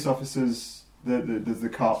 The police officers, the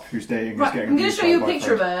cop who's dating Right, is getting I'm going to abused show by you a a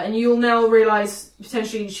picture of boyfriend. her, and you'll now realise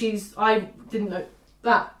potentially I didn't know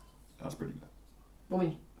that. That's pretty good. Well, I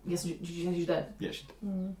mean, yes, did you think she's dead? Yeah, she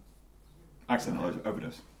did. Accidental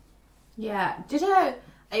overdose. Yeah.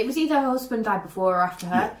 It was either her husband died before or after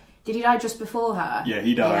her. Yeah. Did he die just before her? Yeah,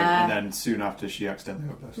 he died, Yeah. and then soon after she accidentally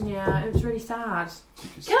overdosed. Yeah, it was really sad.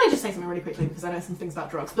 Because- Can I just say something really quickly, because I know some things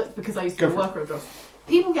about drugs, but because I used to Go be a for it. worker of drugs.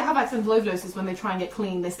 People have accidental overdoses when they try and get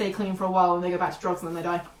clean. They stay clean for a while and they go back to drugs and then they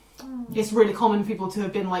die. It's really common for people to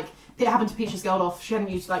have been like, it happened to Peaches Geldof. She hadn't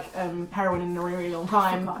used like heroin in a really long I've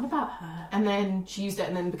time, forgotten about her. and then she used it,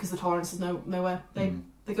 and then because the tolerance is nowhere, they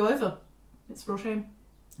go over. It's a real shame.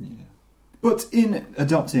 Yeah. But in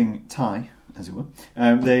adopting Ty, as it were,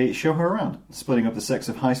 they show her around, splitting up the sex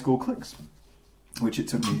of high school cliques, which it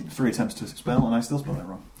took me 3 attempts to spell, and I still spelled it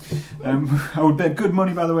wrong. I would bet good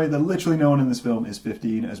money, by the way, that literally no one in this film is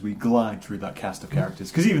 15 as we glide through that cast of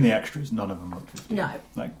characters, because even the extras, none of them look 15.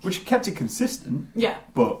 No. Which kept it consistent, Yeah.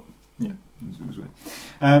 but, yeah, it was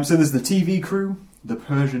weird. So there's the TV crew, the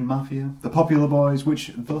Persian Mafia, the Popular Boys,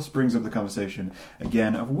 which thus brings up the conversation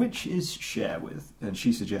again of which is Cher with. And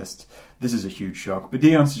she suggests this is a huge shock, but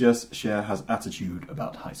Dion suggests Cher has attitude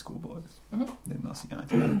about high school boys. They're not seeing eye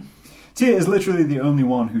to eye. Tia is literally the only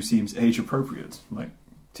one who seems age appropriate. Like,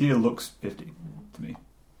 Tia looks 15 to me.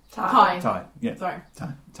 Hi. Ty, yeah. Sorry.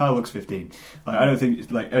 Ty looks 15. Like, I don't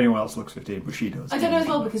think like anyone else looks 15, but she does. I don't know as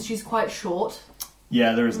well because she's quite short,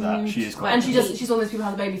 Yeah, there is that. She is quite. and she's one of those people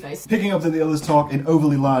who has a baby face. Picking up that the others talk in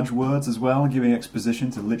overly large words as well, giving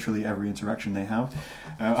exposition to literally every interaction they have.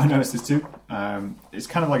 I noticed this too. It's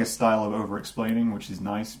kind of like a style of over-explaining, which is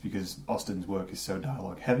nice because Austen's work is so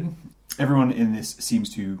dialogue heavy. Everyone in this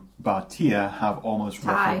seems to, bar Tia, have almost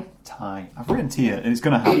Ty. Ty. I've written Tia, and it's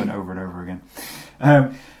going to happen over and over again.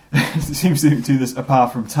 It seems to do this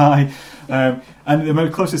apart from Ty. And the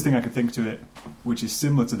most closest thing I could think to it, which is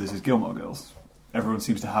similar to this, is Gilmore Girls. Everyone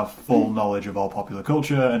seems to have full knowledge of all popular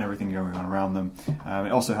culture and everything going on around them.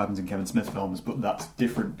 It also happens in Kevin Smith films, but that's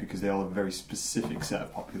different because they all have a very specific set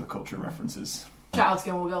of popular culture references. Shout out to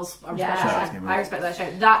Gilmore Girls. I respect Yeah, Shout out that. to Gilmore I Girls. respect that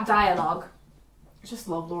show. That dialogue. I just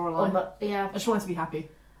love Lorelai. Yeah. I just want her to be happy.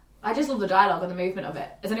 I just love the dialogue and the movement of it.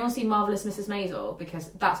 Has anyone seen Marvelous Mrs. Maisel? Because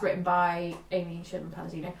that's written by Amy Sherman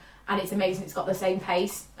Palladino, and it's amazing. It's got the same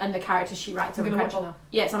pace, and the characters she writes are I'm gonna watch it incredible. now.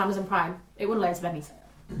 Yeah, it's on Amazon Prime. It won loads of Emmys.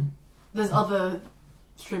 There's other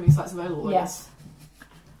streaming sites available. I Yes.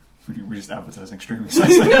 We're just advertising streaming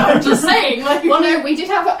sites. guess. No, I'm just saying. Like, Well, no, we did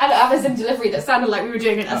have an Amazon delivery that sounded like we were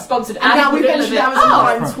doing it as sponsored. and now we've we're mentioned gonna be- Amazon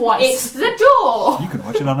Prime It's twice. the door. You can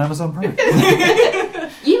watch it on Amazon Prime.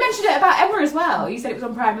 You mentioned it about Emma as well. You said it was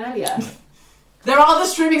on Prime earlier. There are other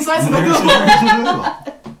streaming sites available.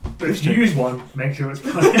 But if you use one, make sure it's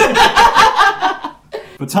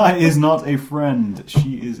But Ty is not a friend.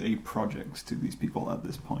 She is a project to these people at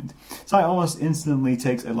this point. Ty almost instantly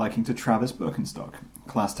takes a liking to Travis Birkenstock,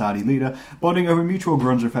 class tardy leader, bonding over mutual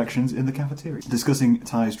grunge affections in the cafeteria. Discussing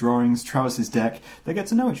Ty's drawings, Travis's deck, they get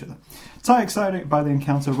to know each other. Ty, excited by the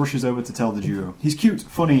encounter, rushes over to tell the duo. He's cute,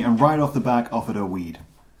 funny, and right off the back offered her weed.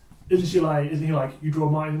 Isn't he like, you draw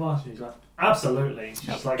Martin the Martian? He's like, absolutely.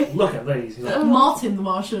 She's like, look at these. He's like, Martin the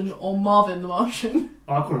Martian or Marvin the Martian.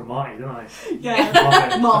 oh, I call him Marty, didn't I?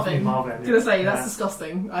 Yeah. Marvin. I was gonna say, that's Yeah.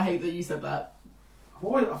 disgusting. I hate that you said that. I've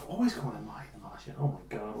always called him Marty the Martian. Oh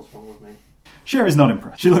my god, what's wrong with me? Cher is not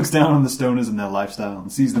impressed. She looks down on the stoners and their lifestyle and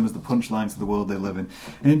sees them as the punchlines to the world they live in.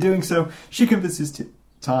 And in doing so, she convinces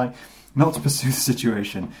Ty not to pursue the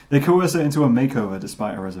situation. They coerce her into a makeover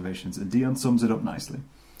despite her reservations, and Dion sums it up nicely.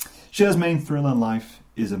 Cher's main thrill in life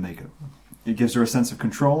is a makeover. It gives her a sense of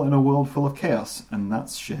control in a world full of chaos, and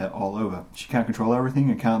that's Cher all over. She can't control everything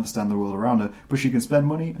and can't understand the world around her, but she can spend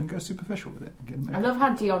money and go superficial with it. I love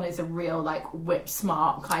how Dion is a real, like, whip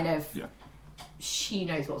smart kind of... Yeah. She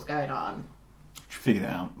knows what's going on. She figured it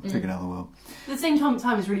out. Figured out the world. At the same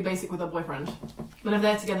time, is really basic with her boyfriend. Whenever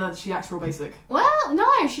they're together, she acts real basic. Well,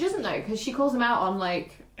 no, she doesn't though, because she calls him out on,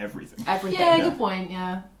 like... Everything. Yeah, good point,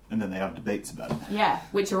 yeah. And then they have debates about it. Yeah,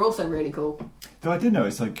 which are also really cool. Though I did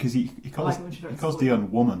notice, like, because he calls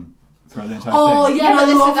Dion woman throughout the entire thing. Yeah, but I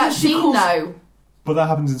this love is that that she scene calls- though. But that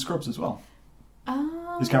happens in Scrubs as well.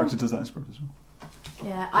 Oh. His character does that in Scrubs as well.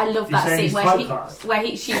 Yeah, I love You're that saying scene he's typecast? where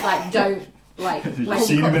she's like, don't, like... Have you where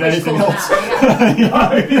seen he him in where she anything calls him else? out.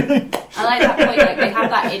 Yeah. I like that point,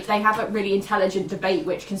 like, they have a really intelligent debate,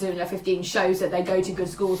 which, considering they're 15, shows that they go to good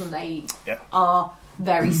schools and they are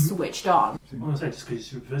very switched on. I'm going to say, just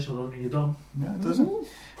because you're superficial doesn't mean you're dumb. Yeah, it doesn't.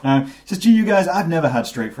 Says, gee, you guys, I've never had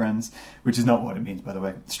straight friends, which is not what it means, by the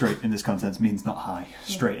way. Straight in this context means not high,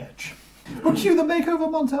 straight edge. But cue the makeover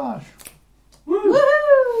montage.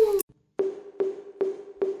 Woohoo!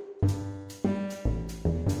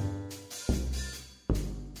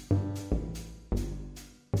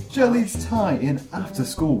 Cher leads Ty in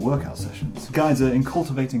after-school workout sessions, guides her in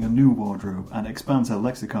cultivating a new wardrobe, and expands her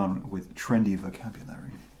lexicon with trendy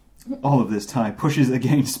vocabulary. All of this Ty pushes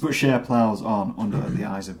against, but Cher plows on under the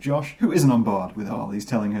eyes of Josh, who isn't on board with all. He's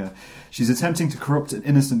telling her she's attempting to corrupt an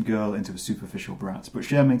innocent girl into a superficial brat, but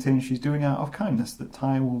Cher maintains she's doing out of kindness, that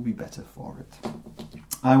Ty will be better for it.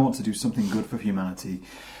 I want to do something good for humanity,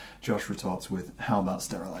 Josh retorts with, how about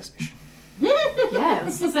sterilization? Yeah,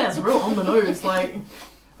 that's real on the nose, like...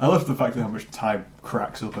 I love the fact that how much Ty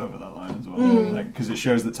cracks up over that line as well, because it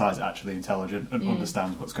shows that Ty's actually intelligent and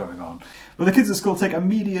understands what's going on. But the kids at school take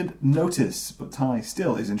immediate notice, but Ty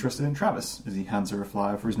still is interested in Travis as he hands her a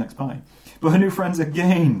flyer for his next pie. But her new friends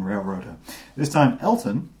again railroad her. This time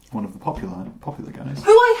Elton, one of the popular guys.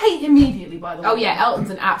 Who I hate immediately, by the way. Oh yeah, Elton's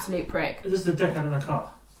an absolute prick. Is this the dickhead in the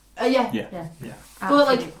car? Yeah. But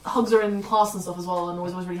like hugs her in class and stuff as well, and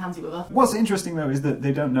always really handsy with her. What's interesting though is that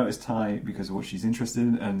they don't notice Ty because of what she's interested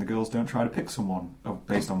in, and the girls don't try to pick someone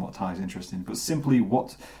based on what Ty's interested in, but simply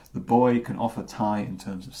what the boy can offer Ty in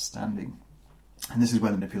terms of standing. And this is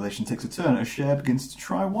where manipulation takes a turn as Cher begins to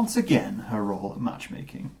try once again her role at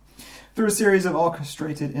matchmaking. Through a series of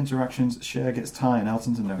orchestrated interactions, Cher gets Ty and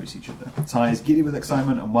Elton to notice each other. Ty is giddy with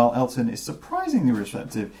excitement, and while Elton is surprisingly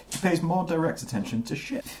receptive, he pays more direct attention to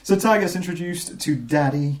Cher. So Ty gets introduced to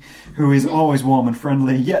Daddy, who is always warm and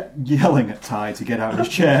friendly, yet yelling at Ty to get out of his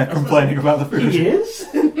chair, complaining about the food. He is?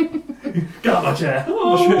 Get out of my chair.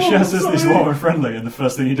 Cher says that he's warm and friendly, and the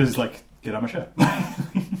first thing he does is like, get out of my chair.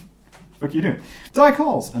 What are you doing? Ty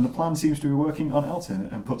calls, and the plan seems to be working on Elton,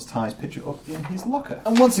 and puts Ty's picture up in his locker.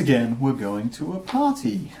 And once again, we're going to a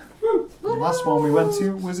party. The last one we went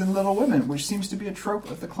to was in Little Women, which seems to be a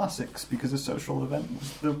trope of the classics, because a social event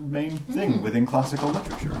was the main thing within classical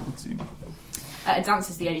literature, it would seem. A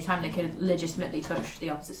dance is the only time they could legitimately touch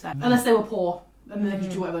the opposite sex. Unless they were poor, and then they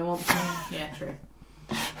could do whatever they want. Yeah, true.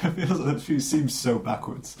 It seems so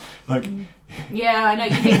backwards. Like, yeah, I know.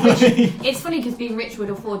 You think rich, it's funny because being rich would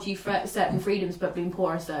afford you certain freedoms, but being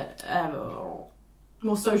poor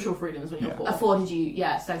more social freedoms when you're poor. Afforded you,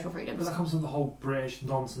 social freedoms. But that comes from the whole British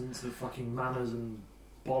nonsense of fucking manners and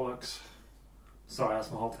bollocks. Sorry,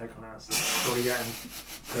 that's my whole take on it. What are you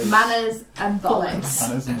getting? Manners and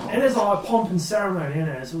bollocks. It is like pomp and ceremony, isn't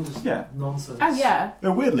it? It's all just nonsense. Oh yeah.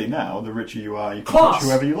 Though weirdly now, the richer you are, you can Class. touch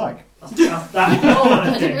whoever you like.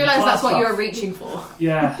 I didn't realise that's what you were reaching for.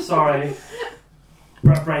 Yeah, sorry.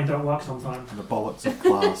 Brain don't work sometimes. The bollocks of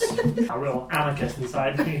class. A real anarchist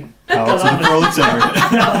inside me. Out to the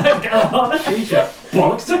proletariat. Get on a t-shirt.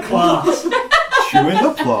 Bollocks to class. Chewing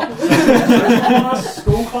the plot.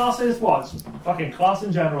 School classes, what? It's fucking class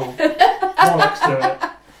in general. Bollocks to it.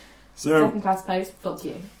 So, Second class post, fuck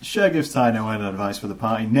you. Cher gives Ty no end advice for the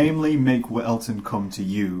party, namely make Elton come to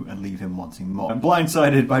you and leave him wanting more. And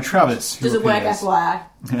blindsided by Travis, who Doesn't work, appears,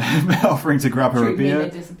 FYI. offering to grab her a beer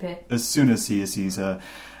disappear. as soon as he sees her.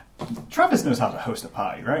 Travis knows how to host a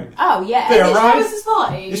party, right? Oh yeah. They Is it arrive. Travis's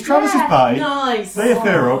party? It's Travis's party. Nice. They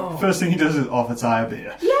appear up. First thing he does is offer Ty a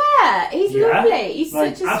beer. Yeah, he's lovely. He's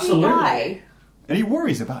Like, such a absolutely. sweet guy. And he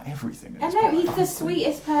worries about everything. I know, he's the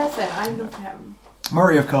sweetest person. I love him.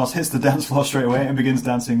 Murray, of course, hits the dance floor straight away and begins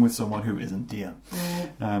dancing with someone who isn't Dion.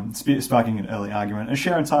 Sparking an early argument, and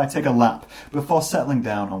Cher and Ty take a lap before settling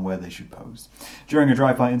down on where they should pose. During a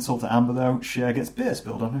drive-by insult to Amber, though, Cher gets beer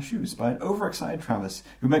spilled on her shoes by an overexcited Travis,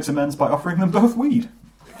 who makes amends by offering them both weed.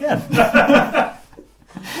 Again.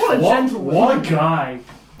 What a gentleman. What a guy.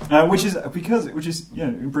 Which is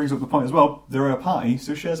it brings up the point as well. They're at a party,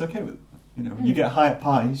 so Cher's okay with it. You know, you get high at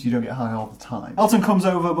parties, you don't get high all the time. Elton comes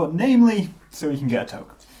over, but namely so he can get a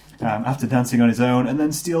toke. After dancing on his own, and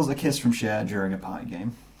then steals a kiss from Cher during a party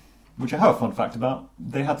game. Which I have a fun fact about.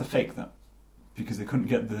 They had to fake that because they couldn't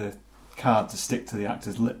get the card to stick to the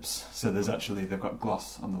actor's lips. So they've got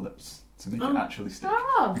gloss on the lips to make it actually stick.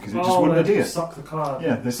 Because it just wouldn't adhere. They suck the card.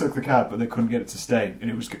 Yeah, they sucked the card, but they couldn't get it to stay, and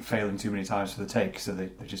it was failing too many times for the take, so they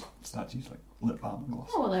just started to use like lip balm and gloss.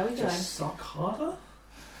 Oh, well, there we go. Just suck harder?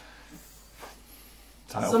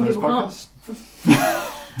 Title Some for this people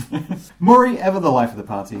podcast. Murray, ever the life of the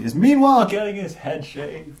party, is meanwhile getting his head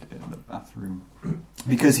shaved in the bathroom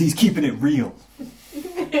because he's keeping it real.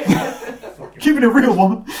 Keeping it real,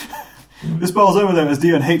 woman. This boils over though as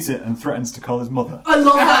Dion hates it and threatens to call his mother. I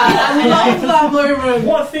love that. I love that moment.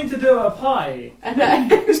 What a thing to do at a party!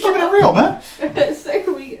 He's keeping it real, man. It's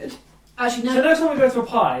so weird. Actually, So no. next time we go to a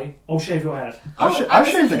party, I'll shave your head. I've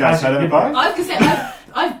shaved the guy's head at a party. I was gonna say,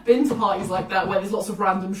 I've been to parties like that where there's lots of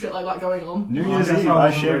random shit like that going on. New I Year's guess Eve, I I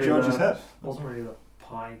wasn't shaved really George's the- head. Wasn't really the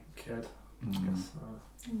pie kid. I guess.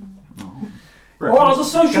 Right. Oh, I was a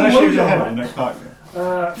social Can I shave your mojo, head right? at the next party?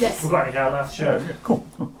 Yes. We've got any hair left, sure. Yeah, cool.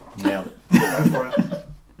 Nailed it. Go for it.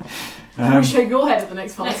 Can we shave your head at the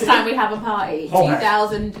next party? Next time we have a party, Whole head.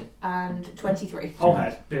 2023. Whole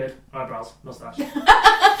head, beard, eyebrows, moustache.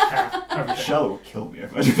 Hair, everything. Shell will kill me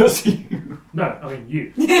if I do that to you. No, I mean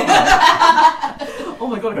you. Oh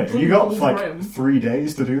my god, I Wait, completely you got pulled like the rim. 3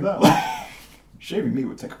 days to do that? Shaving me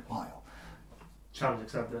would take a while. Challenge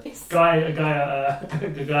accepted. Yes. A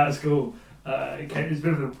guy at school. He's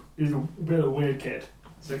a bit of a weird kid.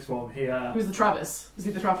 Sixth form. Who's the Travis? Is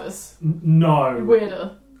he the Travis? No.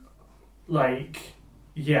 Weirder. Like,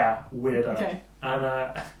 yeah, weirder. Okay.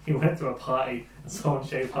 And he went to a party and someone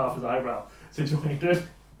shaved half his eyebrow. So do you know what he did?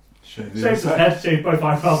 Shave the Shaved his other head, shaved both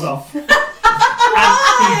eyebrows off.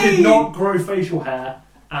 And he did not grow facial hair.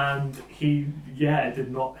 And he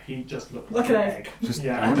did not. He just looked like Look an at egg. Just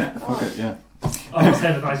Yeah. own it. Fuck it, yeah. I would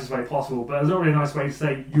say the nicest way possible, but there's not really a nice way to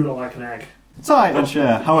say you look like an egg. Ty and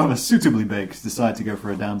Cher, however suitably baked, decide to go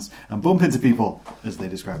for a dance and bump into people, as they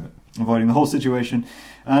describe it, avoiding the whole situation.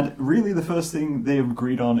 And really the first thing they've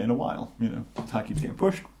agreed on in a while. You know, Ty keeps getting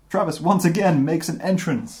pushed. Travis once again makes an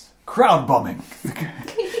entrance. Crowd bombing.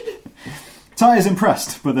 Ty is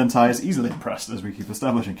impressed, but then Ty is easily impressed, as we keep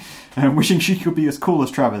establishing, wishing she could be as cool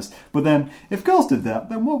as Travis. But then, if girls did that,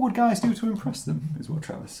 then what would guys do to impress them, is what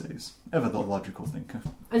Travis says. Ever the logical thinker.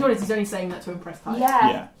 I thought he's only saying that to impress Ty.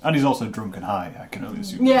 Yeah, and he's also drunk and high, I can only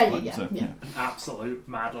assume. Yeah, But, yeah. An absolute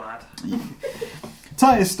mad lad.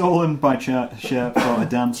 Ty is stolen by Cher for a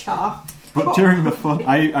dance, Char. but during the fun...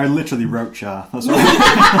 I literally wrote Char, that's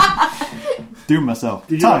what doing myself.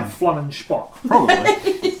 Did you Ty, like Flum and Spock?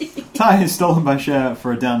 probably. Ty is stolen by Cher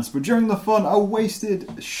for a dance, but during the fun, a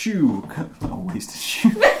wasted shoe... A wasted shoe?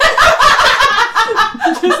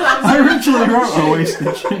 I originally wrote a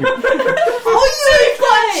wasted shoe.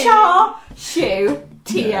 Oh, you Char, Shoe,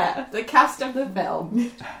 Tia, the cast of the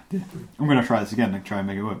film. I'm going to try this again and try and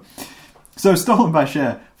make it work. So, stolen by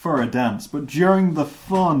Cher for a dance, but during the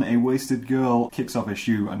fun, a wasted girl kicks off a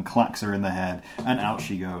shoe and clacks her in the head, and out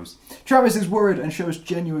she goes. Travis is worried and shows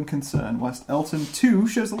genuine concern, whilst Elton too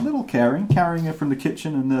shows a little caring, carrying her from the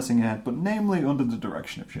kitchen and nursing her head, but namely under the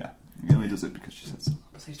direction of Cher. He only does it because she says so.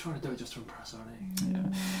 So he's trying to do it just to impress her, isn't he?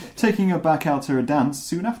 Yeah. Taking her back out to a dance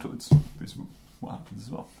soon afterwards. Is what happens as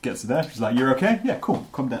well. Gets her there, she's like, "You're okay? Yeah, cool,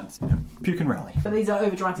 come dance." You know, puke and rally. But these are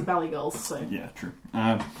overdramatic ballet girls, so... Yeah, true.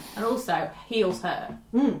 And also, heals her.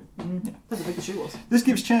 That's how big the shoe was. This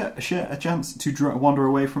gives Cher a chance to wander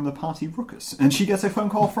away from the party ruckus, and she gets a phone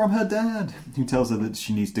call from her dad, who tells her that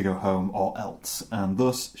she needs to go home or else, and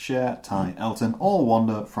thus Cher, Ty, Elton all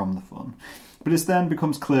wander from the fun. But it then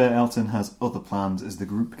becomes clear Elton has other plans as the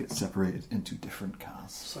group gets separated into different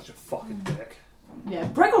cars. Such a fucking dick. Yeah,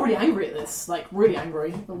 Brett got really angry at this. Like, really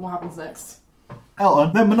angry. But what happens next?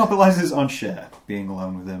 Elton then monopolises on Cher, being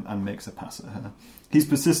alone with him, and makes a pass at her. He's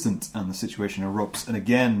persistent, and the situation erupts, and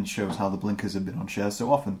again shows how the blinkers have been on Cher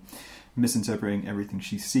so often, misinterpreting everything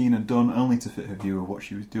she's seen and done only to fit her view of what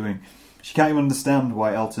she was doing. She can't even understand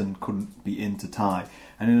why Elton couldn't be into Ty,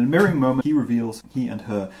 and in a mirroring moment he reveals he and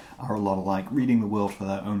her are a lot alike, reading the world for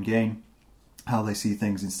their own gain, how they see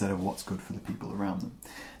things instead of what's good for the people around them.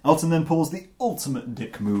 Elton then pulls the ultimate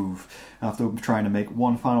dick move. After trying to make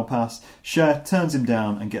one final pass, Cher turns him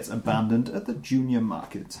down and gets abandoned at the junior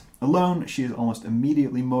market. Alone, she is almost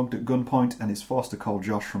immediately mugged at gunpoint and is forced to call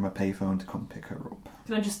Josh from a payphone to come pick her up.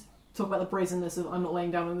 Can I just talk about the brazenness of I'm not laying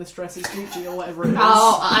down in this dress, it's Gucci or whatever it is?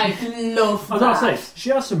 Oh, I love I was that. going to say, she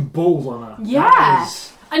has some balls on her. Yeah. That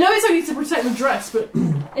is I know it's only to protect the dress, but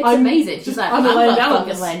It's amazing. She's like, I'm not laying down.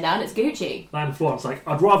 fucking laying down. It's Gucci. Land Florence like,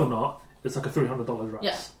 I'd rather not. It's like a $300 dress.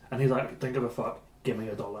 Yeah. And he's like, don't give a fuck. Give me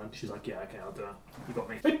 $1. And she's like, yeah, okay, I'll do it. You got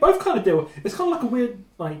me. They both kind of do. It's kind of like a weird,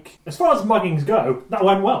 like, as far as muggings go, that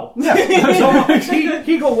went well. Yeah.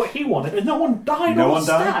 he got what he wanted, and no one died. No or one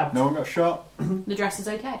died. stabbed. No one got shot. The dress is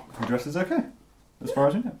okay. The dress is okay, as far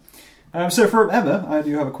as we know. So from Emma, I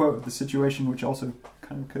do have a quote of the situation, which also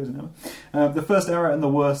kind of occurs in Emma. The first error and the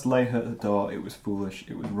worst lay her at the door. It was foolish.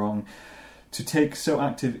 It was wrong. To take so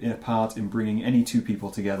active a part in bringing any two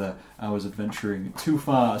people together, I was adventuring too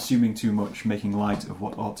far, assuming too much, making light of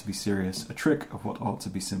what ought to be serious, a trick of what ought to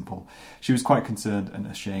be simple. She was quite concerned and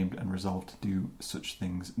ashamed and resolved to do such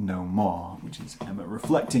things no more, which is Emma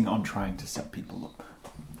reflecting on trying to set people up.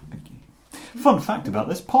 Thank you. Fun fact about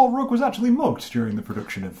this, Paul Rudd was actually mugged during the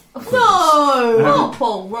production of... No! Not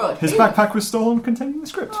Paul Rudd. His backpack was stolen containing the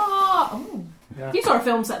script. Oh. Yeah. you saw a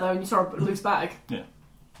film set though, and you saw a loose bag. Yeah.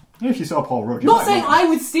 If you saw Paul Rudd... Not saying I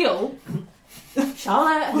would steal.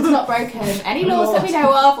 Charlotte has not broken any laws that we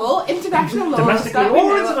know of, or international laws Domestically that we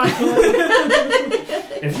or know of. internationally.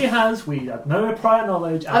 If she has, we have no prior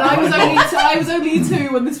knowledge. And I was only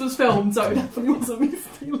 2 when this was filmed, so it definitely wasn't me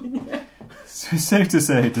stealing it. So safe to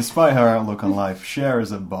say, despite her outlook on life, Cher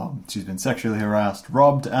is a bomb. She's been sexually harassed,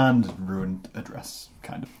 robbed, and ruined a dress,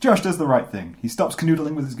 kind of. Josh does the right thing. He stops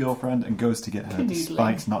canoodling with his girlfriend and goes to get her,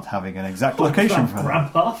 despite not having an exact location for her.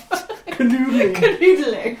 Grandpa. Canoodling.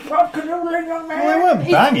 Canoodling. Canoodling, young man. Well, they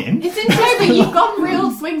weren't banging. It's interesting, you've gone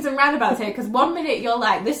real swings and roundabouts here, because one minute you're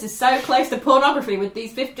like, this is so close to pornography with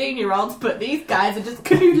these 15-year-olds, but these guys are just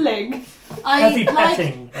canoodling. Heavy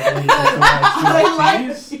petting.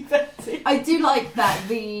 I do like that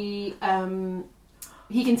the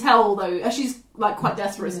he can tell though, as she's like quite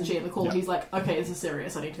desperate, isn't she? At the call, Yeah. He's like, okay, this is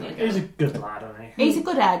serious. I need to go. He's a good lad, isn't he? He's a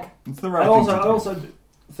good egg. It's the right I thing to do. also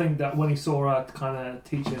think that when he saw her kind of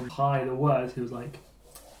teach him high the words, he was like,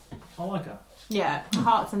 I like her. Yeah,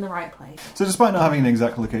 heart's in the right place. So despite not having an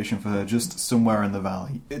exact location for her, just somewhere in the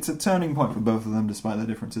valley, it's a turning point for both of them despite their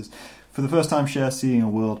differences. For the first time, Cher's seeing a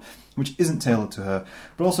world which isn't tailored to her,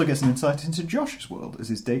 but also gets an insight into Josh's world as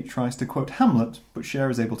his date tries to quote Hamlet, but Cher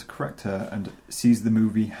is able to correct her and sees the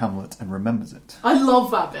movie Hamlet and remembers it. I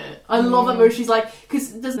love that bit. I love that where she's like,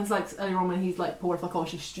 because it's like earlier on when he's like, poor, like, oh,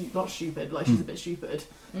 she's not stupid, like she's a bit stupid,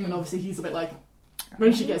 and obviously he's a bit like,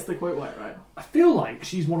 when she gets the quote right. I feel like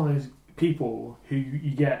she's one of those people who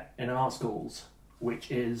you get in art schools, which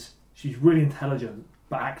is she's really intelligent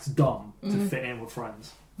but acts dumb to fit in with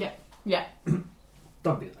friends. Yeah.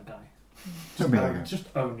 Don't be that guy. Don't be that guy. Just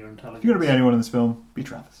own your intelligence. If you're going to be anyone in this film, be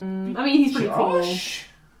Travis. I mean, he's pretty cool. Josh.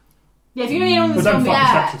 Yeah, if you're gonna be on But this don't film,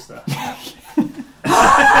 fuck his yeah. stepsister.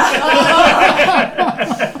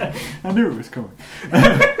 I knew it was coming.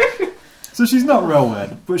 So she's not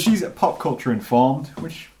well-read, but she's pop culture informed,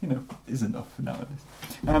 which, you know, is enough nowadays.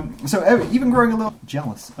 So even growing a little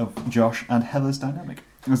jealous of Josh and Heather's dynamic.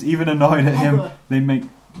 I was even annoyed at him. Heather. They make...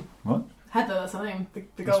 What? Heather, that's her name. The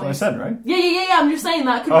That's what I said, right? Yeah. I'm just saying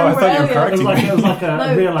that. I couldn't Oh, I remember thought you were it correct. earlier. It was like a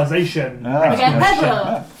No. realization. Again,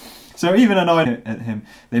 Heather. So even annoyed at him,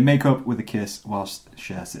 they make up with a kiss whilst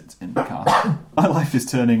Cher sits in the car. My life is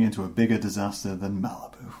turning into a bigger disaster than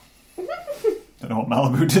Malibu. Don't know what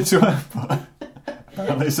Malibu did to her, but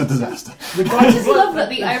apparently it's a disaster. I just love that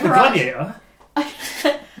the The overarching... Gladiator.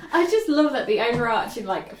 I just love that the overarching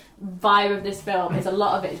like vibe of this film is a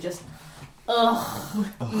lot of it is just ugh.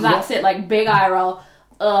 That's it, like big eye roll,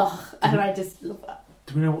 ugh, and I just love that.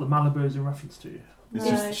 Do we know what the Malibu is in reference to? It's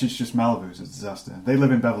No. just, she's just Malibu's a disaster. They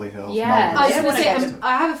live in Beverly Hills. Yeah. Malibu's I was a going to disaster. say,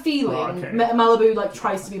 I have a feeling Oh, okay. Malibu like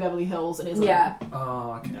tries to be Beverly Hills and isn't. Yeah.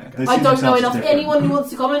 Oh, okay. Yeah, okay. they I see don't know themselves as enough. different. Anyone who wants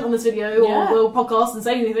to comment on this video Yeah. or podcast and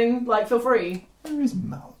say anything, like, feel free. Where is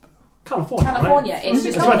Malibu? California. California, Right? it's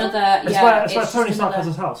just It's where- another. It's Yeah, where, it's where just Tony Stark has another.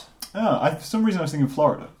 his house. Oh, for some reason I was thinking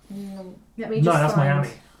Florida. Let me just No, that's find-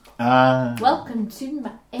 Miami. Welcome to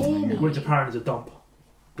Miami. Which apparently is a dump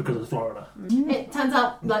because it's Florida. It turns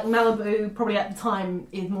out like Malibu probably at the time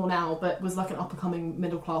is more now, but was like an up and coming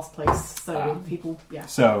middle class place. So people, yeah.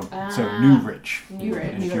 So new rich. New rich,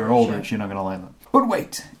 If new you're rich, old yeah. rich, you're not going to like that. But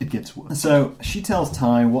wait, it gets worse. So she tells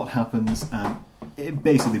Ty what happens, and it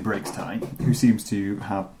basically breaks Ty, who seems to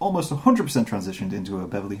have almost 100% transitioned into a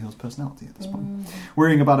Beverly Hills personality at this point.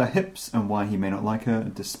 Worrying about her hips and why he may not like her,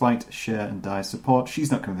 despite Cher and Di's support,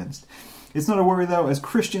 she's not convinced. It's not a worry though, as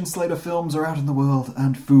Christian Slater films are out in the world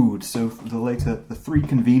and food, so the three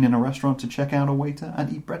convene in a restaurant to check out a waiter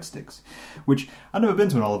and eat breadsticks. Which, I've never been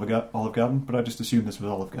to an Olive Garden, but I just assumed this was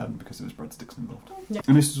Olive Garden because there was breadsticks involved. Yeah.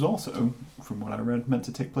 And this was also, from what I read, meant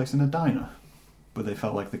to take place in a diner. but they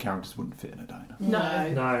felt like the characters wouldn't fit in a diner.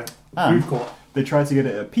 No. And Food court. they tried to get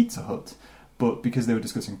it at Pizza Hut, but because they were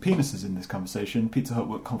discussing penises in this conversation, Pizza Hut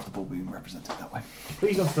weren't comfortable being represented that way.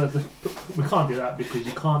 We can't do that because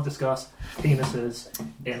you can't discuss penises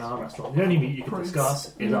in our restaurant. The only meat you can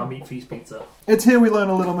discuss is our meat feast pizza. It's here we learn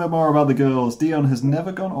a little bit more about the girls. Dion has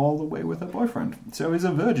never gone all the way with her boyfriend, so is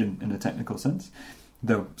a virgin in a technical sense,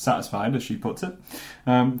 though satisfied, as she puts it.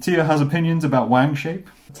 Tia has opinions about wang shape.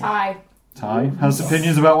 Ty has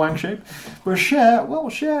opinions about wang shape. But Cher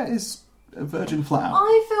is a virgin flat out.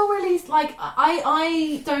 I feel really like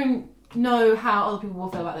I don't know how other people will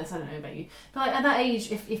feel about this. I don't know about you, but like at that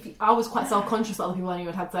age, if I was quite self-conscious that other people I knew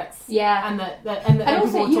had sex, Yeah. and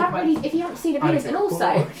also, you haven't really, if you haven't seen a penis, and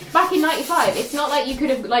also back in '95, it's not like you could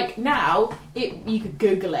have like now. You could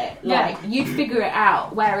Google it, like you'd figure it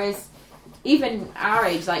out. Whereas even our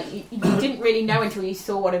age, like you didn't really know until you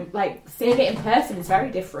saw what like seeing it in person is very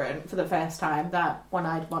different for the first time. That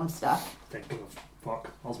one-eyed monster. Thinking of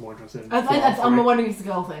fuck, I was more interested in. I'm wondering if it's a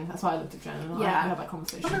girl thing. That's why I looked at Jen and we Yeah. had that I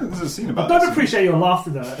conversation. think there's a scene I about don't this. appreciate your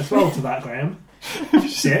laughter there as well to that, Graham.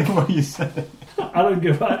 Shit. What you said. I don't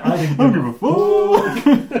give I don't give a fuck.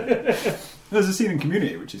 There's a scene in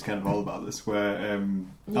Community which is kind of all about this, where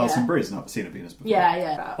Alison Brie's not seen a penis before.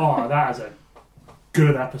 Yeah. Oh, that is a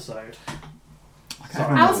good episode.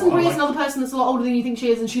 Sorry. Alison Brie is like- another person that's a lot older than you think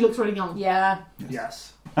she is, and she looks really young. Yeah.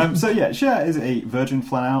 Yes. Cher is a virgin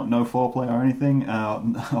flat out, no foreplay or anything.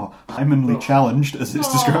 Hymenly challenged, as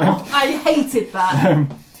it's described. I hated that.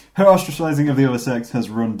 Her ostracizing of the other sex has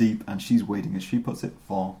run deep, and she's waiting, as she puts it,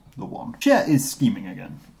 for the one. Cher is scheming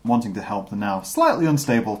again, wanting to help the now slightly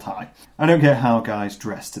unstable Ty. I don't get how guys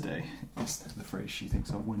dress today. It's the phrase she thinks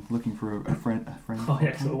of when looking for a friend. Oh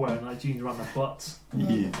yeah, sort of wearing like jeans around their butts.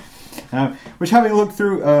 Yeah. Which, having looked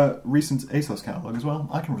through a recent ASOS catalogue as well,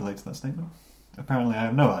 I can relate to that statement. Apparently I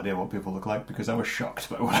have no idea what people look like because I was shocked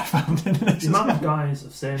by what I found in The amount of ASOS. guys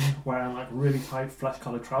of sin wearing like really tight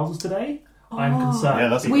flesh-coloured trousers today, I'm concerned. Yeah,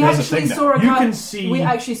 that's We There's a actually thing saw a You guy. can see We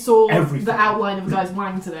actually saw everything. the outline of a guy's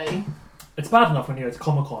wang today. It's bad enough when you're at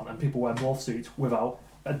Comic-Con and people wear morph suits without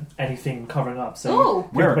anything covering up. So Oh.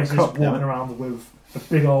 Wear a basically cup, just walking damn it. around with a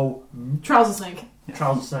big old Trouser snake.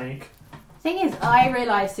 trouser snake. Thing is, I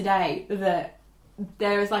realised today that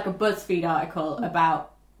there is like a BuzzFeed article about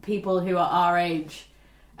people who are our age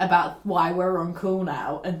about why we're uncool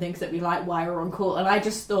now and things that we like why we're uncool, and I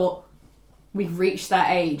just thought we've reached that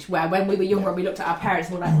age where when we were younger and we looked at our parents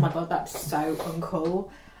and we were like, oh my god, that's so uncool,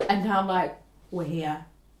 and now I'm like, we're here,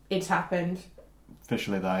 it's happened.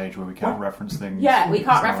 Officially that age where we can't reference things. Yeah, we can't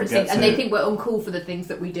That's how reference it things, gets and they it. think we're uncool for the things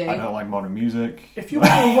that we do. I don't like modern music. If you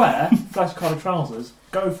want to wear flesh-coloured trousers,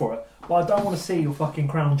 go for it. But I don't want to see your fucking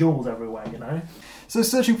crown jewels everywhere, you know? So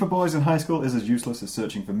searching for boys in high school is as useless as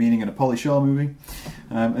searching for meaning in a Polly Shore movie.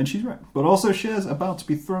 And she's right. But also Cher's about to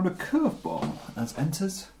be thrown a curveball as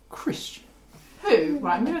enters Christian. Who?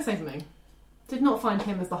 Right, I'm going to say something. Did not find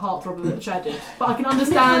him as the heartthrob that Cher did, but I can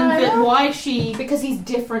understand that why she. Because he's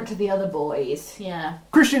different to the other boys. Yeah.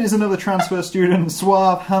 Christian is another transfer student,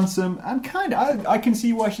 suave, handsome, and kind of... I can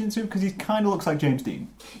see why she didn't suit him, because he kind of looks like James Dean.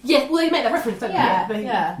 Yeah, well, they make that reference, don't Yeah. they?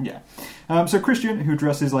 Yeah. So Christian, who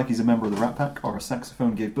dresses like he's a member of the Rat Pack or a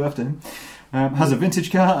saxophone gave birth to him, has a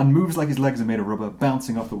vintage car and moves like his legs are made of rubber,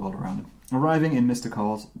 bouncing off the world around him, arriving in Mr.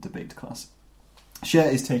 Cole's debate class. Cher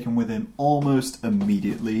is taken with him almost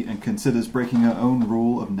immediately and considers breaking her own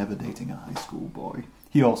rule of never dating a high school boy.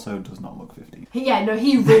 He also does not look 15. Yeah, no,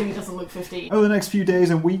 he really doesn't look 15. Over the next few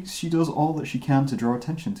days and weeks, she does all that she can to draw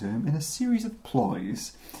attention to him in a series of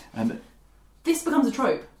ploys. And This becomes a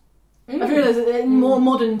trope. I've realised that in more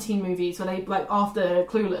modern teen movies, where they, like, after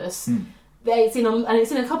Clueless, it's in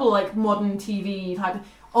a couple of, like, modern TV type.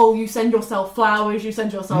 Oh, you send yourself flowers, you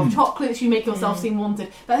send yourself chocolates, you make yourself seem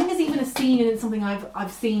wanted. But I think there's even a scene in something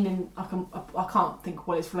I've seen, and I can't think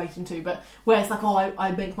what it's relating to, but where it's like, oh,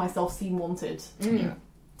 I make myself seem wanted. yeah.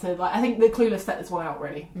 So, like, I think the Clueless set this one out,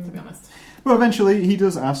 really, to be honest. But eventually, he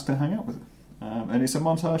does ask to hang out with her. And it's a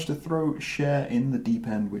montage to throw Cher in the deep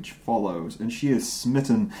end, which follows. And she is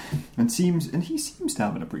smitten, and he seems to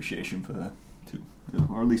have an appreciation for her, too.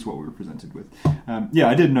 Or at least what we were presented with.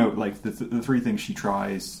 I did note, like, the three things she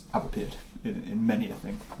tries have appeared in many a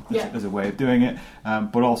thing as a way of doing it.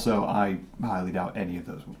 But also, I highly doubt any of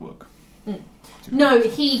those would work. No,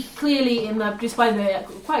 he clearly, just by the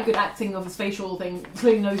quite good acting of his facial thing,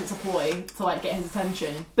 clearly knows it's a ploy to, like, get his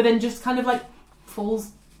attention. But then just kind of, like,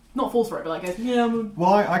 not falls for it, but, like, goes, yeah,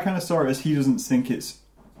 Well, I kind of saw it as he doesn't think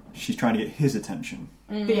she's trying to get his attention.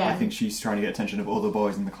 but yeah. I think she's trying to get attention of other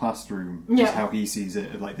boys in the classroom. Yeah. Is how he sees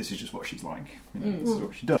it. Like, this is just what she's like. This is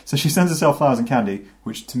what she does. So she sends herself flowers and candy,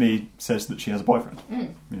 which to me says that she has a boyfriend.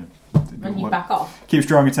 You know, And you back off. Keeps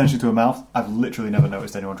drawing attention to her mouth. I've literally never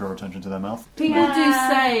noticed anyone draw attention to their mouth. People do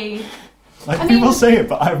say... People say it,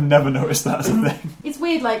 but I've never noticed that as a thing. It's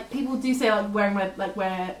weird, like, people do say, like, wearing red, like,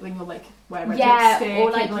 when you're, like, wearing red lipstick. Or,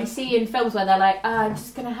 like, you see in films where they're like, oh, I'm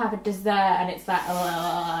just going to have a dessert, and it's like,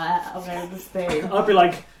 oh, I'm going to the spoon. I'd be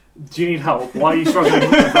like, do you need help? Why are you struggling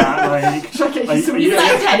with that?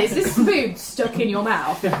 Like, is this food stuck in your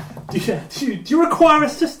mouth? Yeah. Do you require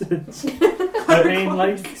assistance? I mean,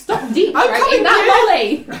 like... Stop deep throating that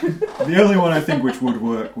lolly! The only one I think which would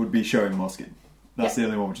work would be showing more skin. That's the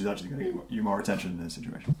only one which is actually going to get you more attention in this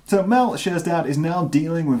situation. So Mel, Cher's dad, is now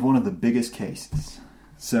dealing with one of the biggest cases.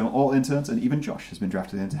 So all interns and even Josh has been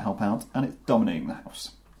drafted in to help out, and it's dominating the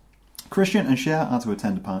house. Christian and Cher are to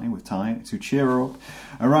attend a party with Ty to cheer her up,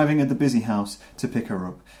 arriving at the busy house to pick her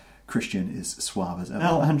up. Christian is suave as ever.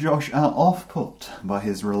 Mel and Josh are off-put by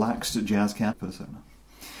his relaxed jazz cat persona.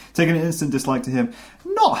 Taking an instant dislike to him,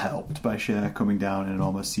 not helped by Cher coming down in an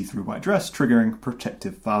almost see-through white dress, triggering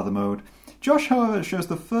protective father mode. Josh, however, shows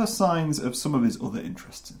the first signs of some of his other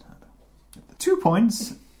interests in her. 2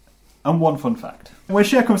 points and 1 fun fact. When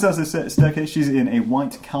Cher comes down the staircase, she's in a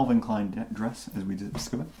white Calvin Klein dress, as we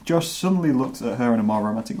discovered. Josh suddenly looks at her in a more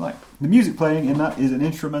romantic light. The music playing in that is an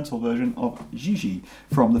instrumental version of Gigi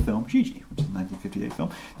from the film Gigi, which is a 1958 film.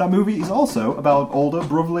 That movie is also about an older,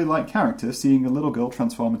 brotherly-like character seeing a little girl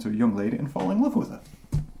transform into a young lady and falling in love with her.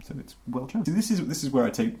 So it's well chosen. This is where I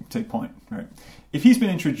take point, right? If he's been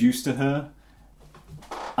introduced to her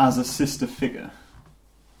as a sister figure,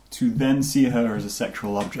 to then see her as a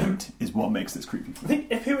sexual object is what makes this creepy. I think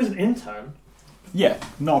if he was an intern... Yeah,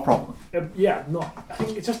 not a problem. I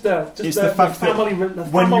think it's just the fact family, that the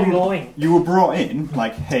family line. You were brought in,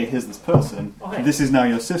 like, hey, here's this person, this is now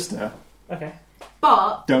your sister. Okay.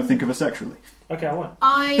 But... Don't think of her sexually. Okay, I won't.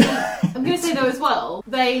 I'm going to say, though, as well,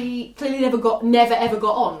 they clearly never ever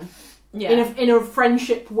got on. Yeah. In a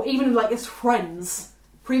friendship, even, like, as friends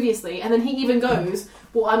previously. And then he even goes,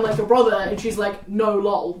 well, I'm like your brother, and she's like, no,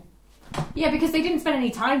 lol. Yeah, because they didn't spend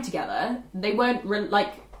any time together. They weren't,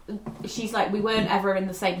 she's like, we weren't ever in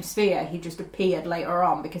the same sphere. He just appeared later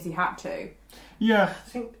on because he had to. Yeah. I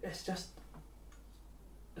think it's just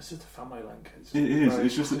a family link. It is.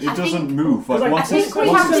 It's just, it doesn't move. Like, I once think it's we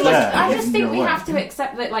have to there, I just think we you're have to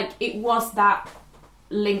accept that, like, it was that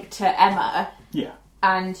link to Emma. Yeah.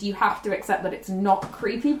 And you have to accept that it's not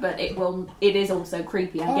creepy, but it is also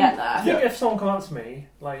creepy. I get that. I think if someone comes to me,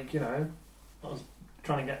 like, you know, I was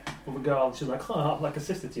trying to get with a girl, and she's like, oh, I'm like a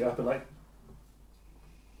sister to you, I'd be like...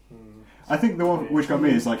 I think the one which got me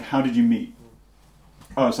is, like, how did you meet?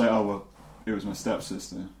 Oh, it's like, oh, well, it was my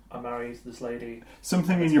stepsister. I married this lady.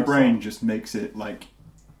 Something in your brain just makes it, like,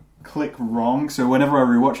 click wrong. So whenever I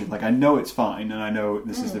rewatch it, like, I know it's fine and I know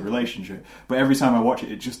this is the relationship, but every time I watch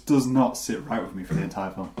it, it just does not sit right with me for the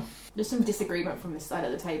entire film. There's some disagreement from this side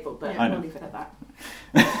of the table, but I know. we'll leave it at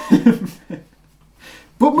that.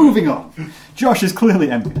 But moving on, Josh is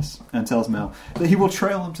clearly envious and tells Mel that he will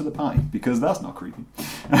trail him to the party because that's not creepy.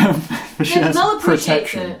 For Cher's Mel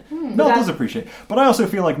appreciates protection. it. Mel does appreciate it, but I also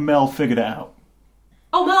feel like Mel figured it out.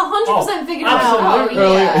 Oh, Mel 100% figured it out. absolutely.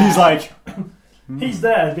 Earlier, he's like, He's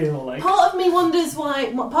there being all like... Part of me wonders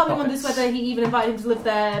whether he even invited him to live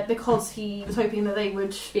there because he was hoping that they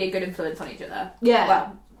would Be a good influence on each other. Yeah.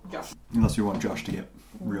 Well, Josh. unless you want Josh to get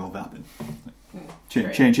real vapid.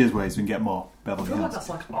 Change his ways and get more I Beverly feel like Hills. that's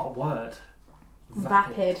like our word.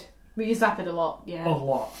 Vapid. We use vapid a lot. Yeah. A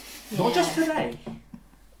lot. Not just today.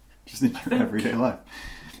 Just in your everyday life.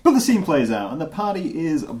 But the scene plays out, and the party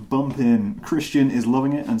is bumping. Christian is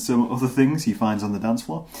loving it, and some other things he finds on the dance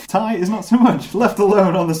floor. Ty is not so much. Left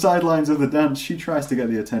alone on the sidelines of the dance, she tries to get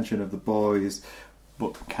the attention of the boys,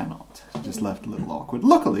 but cannot. Just left a little awkward.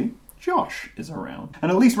 Luckily, Josh is around, and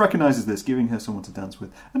at least recognises this, giving her someone to dance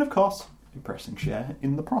with, and of course, impressing Cher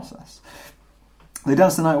in the process. They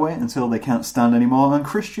dance the night away until they can't stand anymore, and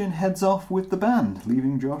Christian heads off with the band,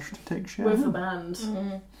 leaving Josh to take Cher With the home.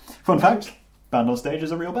 band. Fun fact, band on stage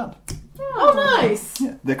is a real band. Oh, nice.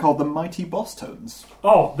 Yeah, they're called the Mighty Boss Tones.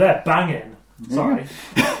 Oh, they're banging. Sorry.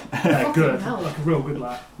 They're good. hell. Like a real good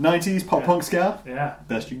lad. 90s pop punk ska, Yeah,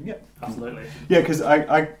 best you can get. absolutely. Yeah, because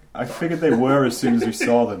I figured they were as soon as we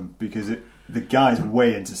saw them, because the guy's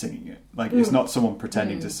way into singing it. Like, it's not someone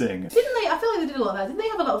pretending to sing. Didn't they? I feel like they did a lot of that. Didn't they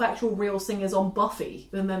have a lot of actual real singers on Buffy?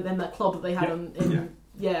 And then that club that they had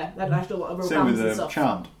they had actually a lot of real Same bands and with stuff.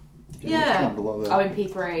 Charmed. Yeah. Charmed a lot of Oh, that. in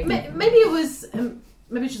P3. Maybe it was.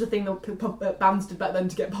 Maybe it's just a thing that bands did back then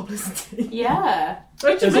to get publicity. Yeah.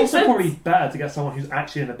 Which It's makes also sense. probably better to get someone who's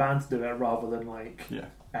actually in a band to do it rather than like Yeah.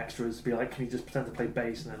 extras. Be like, can you just pretend to play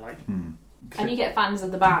bass and then like And you get fans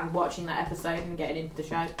of the band watching that episode and getting into the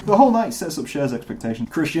show. The whole night sets up Cher's expectations.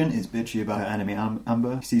 Christian is bitchy about her enemy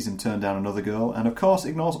Amber. He sees him turn down another girl, and of course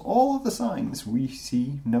ignores all of the signs we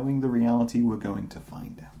see, knowing the reality we're going to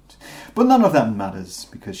find out. But none of that matters,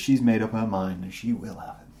 because she's made up her mind and she will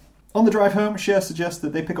have him. On the drive home, Cher suggests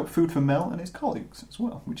that they pick up food for Mel and his colleagues as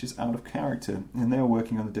well, which is out of character, and they are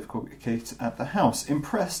working on the difficult case at the house.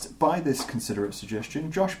 Impressed by this considerate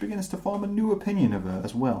suggestion, Josh begins to form a new opinion of her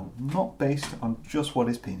as well, not based on just what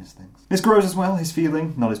his penis thinks. This grows as well, his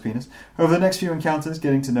feeling, not his penis, over the next few encounters,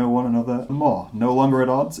 getting to know one another more, no longer at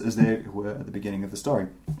odds as they were at the beginning of the story.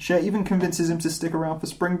 Cher even convinces him to stick around for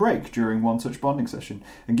spring break during one such bonding session,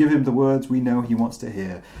 and give him the words we know he wants to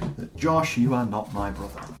hear, that Josh, you are not my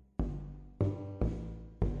brother.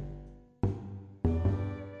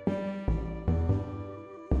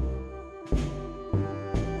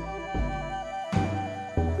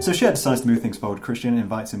 So Cher decides to move things forward. Christian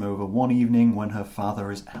invites him over one evening when her father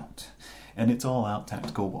is out. And it's all out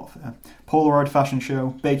tactical warfare. Polaroid fashion show,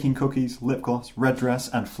 baking cookies, lip gloss, red dress,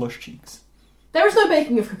 and flush cheeks. There is no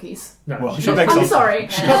baking of cookies. No, Well, she she does- bakes I'm some- sorry.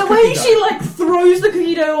 She The does way cookie she dough. throws the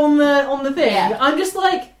cookie dough on the thing, Yeah. I'm just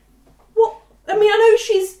like, what? I mean, I know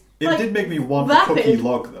she's It like, did make me want a vapid. cookie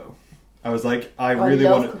log, though. I was like, I I really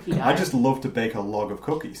love want cookie to... dough. I just love to bake a log of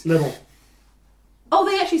cookies. Lidl. Oh,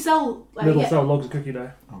 they actually sell. Lidl sell logs of cookie dough,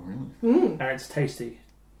 Oh, really? and it's tasty.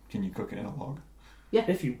 Can you cook it in a log?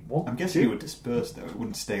 If you want. I'm guessing it would disperse, though. It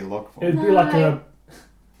wouldn't stay log It form. would be like a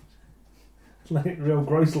real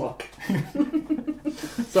gross log.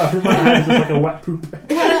 So in my hand, it's just like a wet poop.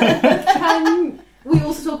 Can we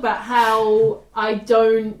also talk about how I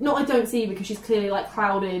don't see, because she's clearly like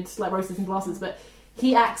clouded, like roses and glasses, but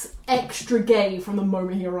he acts extra gay from the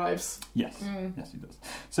moment he arrives. Yes. Yes, he does.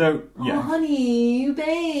 So, yeah. Oh, honey,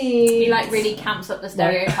 babe. He like really camps up the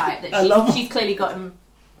stereotype I that love- she's clearly got him.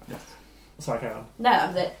 Sorry, carry on. No, that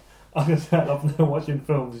was it. I was gonna say, I love her watching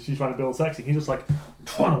films and she's trying to build sexy. He's just like,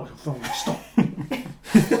 trying to watch a film,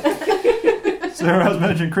 stop. So, as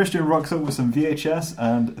mentioned, Christian rocks up with some VHS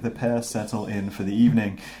and the pair settle in for the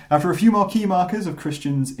evening. After a few more key markers of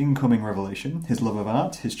Christian's incoming revelation, his love of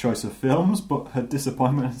art, his choice of films, but her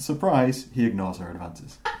disappointment and surprise, he ignores her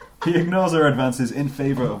advances. He ignores her advances in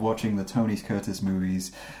favour of watching the Tony Curtis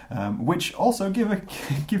movies, which also give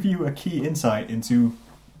you a key insight into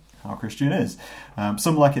how Christian is.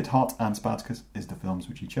 Some Like It Hot and Spartacus is the films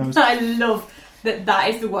which he chose. I love that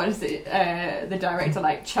is the ones that the director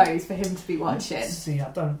like chose for him to be watching. See, I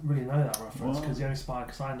don't really know that reference Well- because the only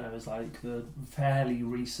Spartacus I know is like the fairly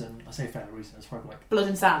recent, I say fairly recent, it's probably like Blood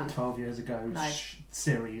and Sand. 12 years ago No.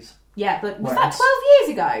 series. Yeah, but was Where that it's- 12 years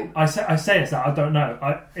ago? I say it's that, I don't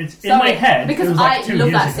know. It's in Sorry, my head. because it was like I 2 love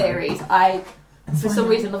years that ago. series. I for some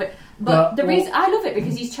reason love it. But the Well- reason I love it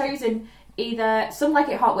because he's chosen either Some Like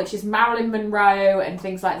It Hot, which is Marilyn Monroe and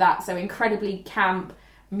things like that, so incredibly camp,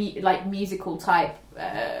 like musical type,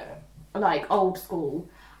 like old school,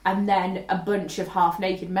 and then a bunch of half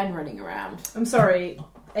naked men running around. I'm sorry,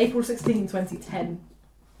 April 16, 2010.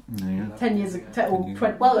 Yeah. 10 years ago.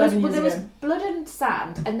 20, Well, there 11 years was ago. Blood and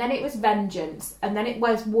Sand, and then it was Vengeance, and then it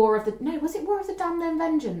was War of the... No, was it War of the Damned then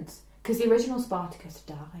Vengeance? Because the original Spartacus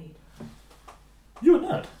died. You're a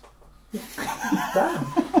nerd. Damn.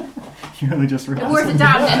 You really just realised. War of the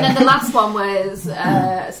Damned, and then the last one was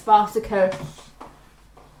Spartacus...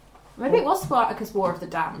 Maybe it was Spartacus War of the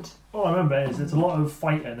Damned. All I remember is it's a lot of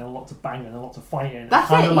fighting and lots of banging and lots of fighting. That's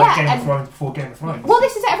kind it, of like yeah, Game of and- Thrones before Game of Thrones. Well,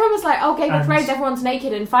 this is it. Everyone was like, oh, Game of And- Thrones, everyone's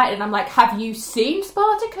naked and fighting. And I'm like, have you seen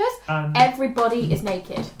Spartacus? And Everybody is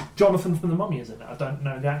naked. Jonathan from The Mummy is in it. I don't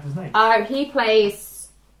know the actor's name. Oh, he plays...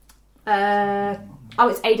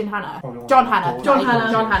 it's Aidan Hanna. Probably one John of Hanna. Borgias- John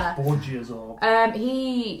Hanna. John Hanna. Borgias or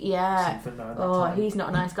Yeah. something like that. Oh, time. he's not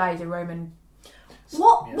a nice guy. He's a Roman.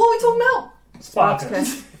 What? Yeah. What are we talking about?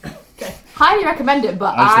 Spartacus. Highly recommend it,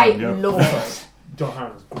 but I I just don't know. love it. John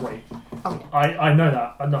Hanna's great. Oh, yeah. I know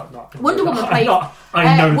that. I'm not. Wonder Woman I'm plays- not-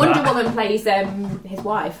 I know Wonder that. Woman plays his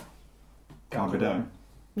wife. Gal Gadot.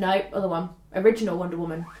 No, other one. Original Wonder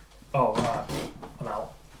Woman. Oh, I'm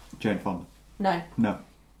out. Jane Fonda. No, No.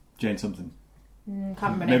 Jane something. can't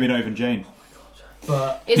remember. Maybe Name. not even Jane.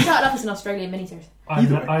 But It started off as an Australian miniseries.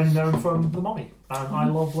 Either way. I know him from The Mummy, and I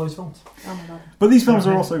love those films. Oh my god. But these films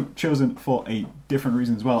are Yeah. also chosen for a different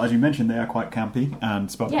reason as well. As you mentioned, they are quite campy, and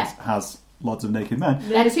Spartacus Yeah. has lots of naked men.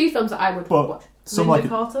 There are two films that I would But watch. some Linda like it,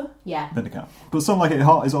 Carter? Yeah. Linda Carter. But Some Like It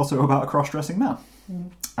Hot is also about a cross-dressing man.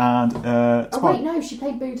 And Oh wait, no, she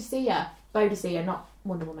played Boadicea, not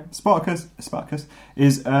Wonder Woman. Spartacus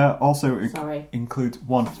is also Sorry. includes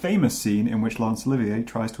one famous scene in which Laurence Olivier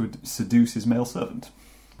tries to seduce his male servant,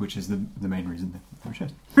 which is the main reason that Cher.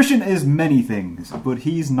 Christian is many things, but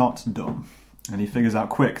he's not dumb. And he figures out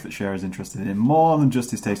quick that Cher is interested in more than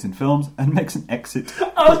just his taste in films and makes an exit.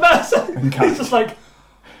 I was about to say, he's just like,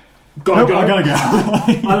 I gotta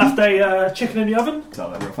go. I left a chicken in the oven.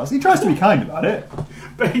 Tell that real fast. He tries to be kind about it,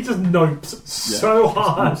 but he just nopes so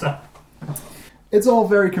hard. It's all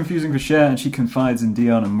very confusing for Cher, and she confides in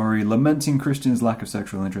Dion and Murray, lamenting Christian's lack of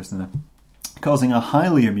sexual interest in her, causing a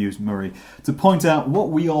highly amused Murray to point out what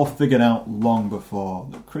we all figured out long before,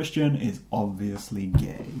 that Christian is obviously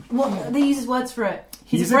gay. What? They use his words for it.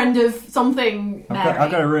 He's a friend of something.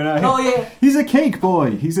 I've got it written out here. Oh, yeah. He's a cake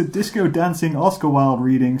boy. He's a disco-dancing, Oscar Wilde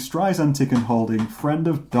reading, Streisand ticket-holding, friend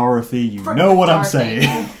of Dorothy. You know what I'm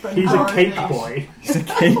saying. He's a cake boy. He's a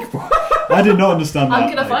cake boy. I did not understand that.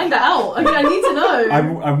 I'm going to find that out. I mean, I need to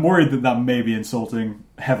know. I'm worried that may be insulting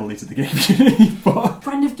heavily to the gay community. But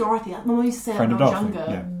friend of Dorothy. My mum used to say that when I was younger.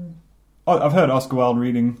 Yeah. Oh, I've heard Oscar Wilde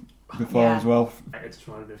reading before as well. I just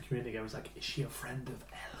reminded me of the community. I was like, is she a friend of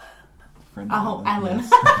Ellen? Ellen.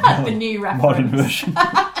 Yes. The new reference. Modern version.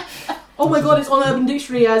 Oh my god, it's on Urban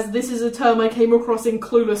Dictionary as this is a term I came across in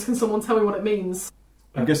Clueless. Can someone tell me what it means?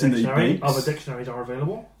 I'm guessing that he bakes. Other dictionaries are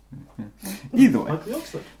available. Yeah. Either way, like the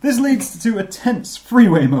Oxford. This leads to a tense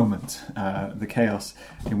freeway moment. The chaos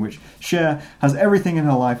in which Cher has everything in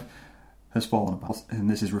her life has fallen apart. And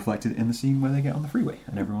this is reflected in the scene where they get on the freeway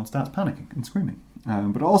and everyone starts panicking and screaming.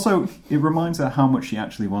 But also, it reminds her how much she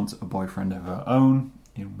actually wants a boyfriend of her own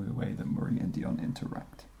in the way that Murray and Dion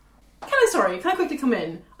interact. Can I quickly come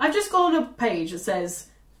in? I've just gone on a page that says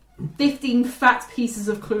 15 fat pieces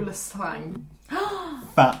of Clueless slang.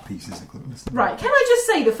 Fat pieces of Clueless. Right, can I just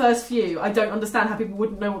say the first few, I don't understand how people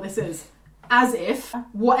wouldn't know what this is. As if,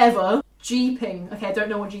 whatever, jeeping. Okay, I don't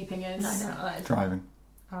know what jeeping is. No, I don't know what that is. Driving.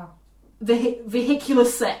 Oh. Vehicular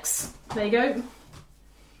sex. There you go.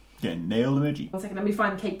 Getting nailed in a Jeep. 1 second, let me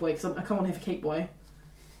find Cake Boy, because I come on here for Cake Boy.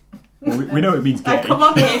 Well, we know it means gay. I come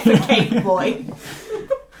on here for Cake Boy.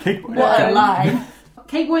 Cake Boy. What a line.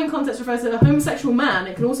 Cake boy in context refers to a homosexual man.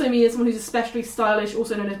 It can also mean someone who's especially stylish,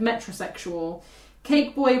 also known as metrosexual.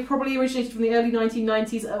 Cake boy probably originated from the early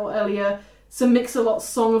 1990s or earlier. Some Mix-a-Lot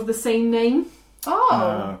song of the same name.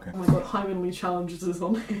 Oh. Okay. Oh my god, Hymanly challenges us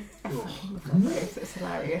on here. It's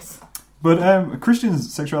hilarious. But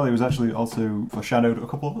Christian's sexuality was actually also foreshadowed a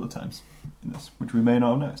couple of other times in this, which we may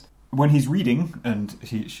not have noticed. When he's reading, and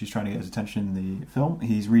she's trying to get his attention in the film,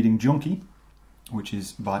 he's reading Junkie, which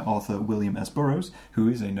is by author William S. Burroughs, who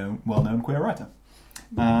is a well-known queer writer.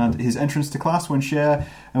 And his entrance to class when Cher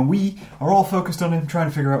and we are all focused on him, trying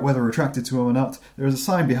to figure out whether we're attracted to him or not, there is a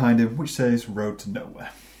sign behind him which says Road to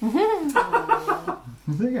Nowhere.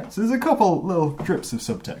 There you go. So there's a couple little drips of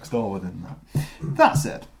subtext all within that. That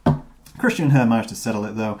said, Christian and her managed to settle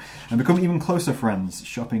it though, and become even closer friends,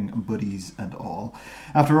 shopping buddies and all.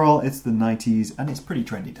 After all, it's the 90s, and it's pretty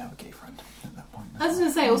trendy to have a gay friend at that point. I was going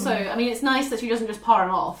to say also, I mean, it's nice that she doesn't just par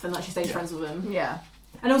him off and that she stays friends with him. Yeah.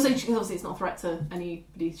 And also, because obviously it's not a threat to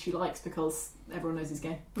anybody she likes because everyone knows he's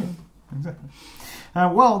gay. Exactly.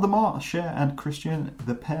 Well, the more Cher and Christian,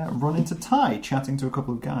 the pair run into Ty, chatting to a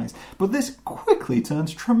couple of guys. But this quickly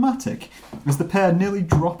turns traumatic, as the pair nearly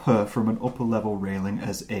drop her from an upper-level railing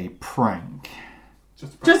as a prank.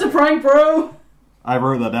 Just a prank, bro! I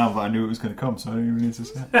wrote that down, but I knew it was going to come, so I didn't even need to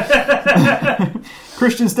say it.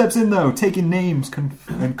 Christian steps in, though, taking names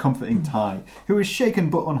and comforting Ty, who is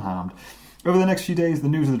shaken but unharmed. Over the next few days, the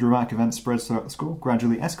news of the dramatic event spreads throughout the school,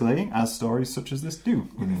 gradually escalating, as stories such as this do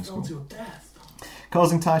within the school,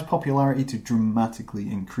 causing Ty's popularity to dramatically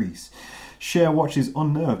increase. Cher watches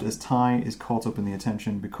unnerved as Ty is caught up in the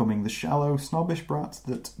attention, becoming the shallow, snobbish brat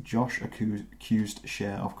that Josh accused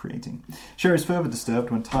Cher of creating. Cher is further disturbed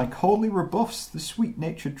when Ty coldly rebuffs the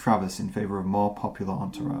sweet-natured Travis in favour of more popular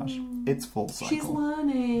entourage. It's full cycle. She's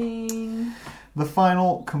learning. The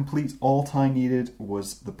final, complete all Ty needed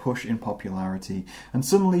was the push in popularity, and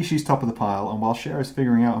suddenly she's top of the pile, and while Cher is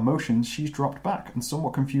figuring out emotions, she's dropped back and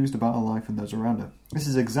somewhat confused about her life and those around her. This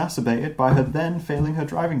is exacerbated by her then failing her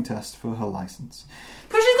driving test for her licence.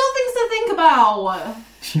 Because she's got things to think about.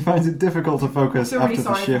 She finds it difficult to focus really after the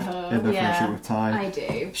sorry shift for her. in the Yeah, friendship with Ty. I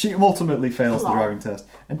do. She ultimately fails the driving test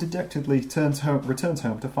and dejectedly returns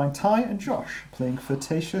home to find Ty and Josh playing a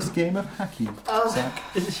flirtatious game of hacky. Sack.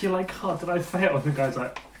 Isn't she like, oh, did I fail? And the guy's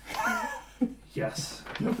like, yes.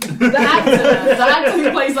 The actor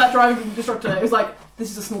who plays that driving instructor is like,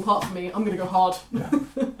 this is a small part for me, I'm going to go hard. Yeah.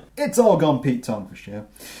 It's all gone Pete Tong for Cher.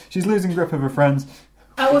 She's losing grip of her friends.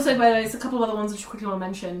 Also, by the way, there's a couple of other ones I just quickly want to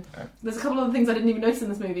mention. There's a couple of other things I didn't even notice in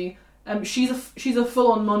this movie. She's a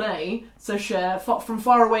full-on Monet, so Cher, from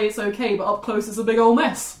far away it's okay, but up close it's a big old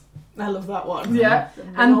mess. I love that one. Yeah.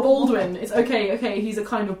 And Baldwin. It's okay, he's a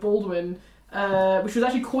kind of Baldwin, which was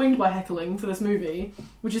actually coined by Heckling for this movie,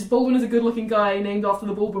 which is Baldwin is a good-looking guy named after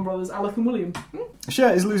the Baldwin brothers, Alec and William.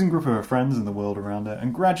 Cher is losing grip of her friends and the world around her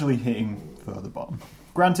and gradually hitting further bottom.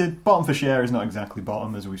 Granted, bottom for Cher is not exactly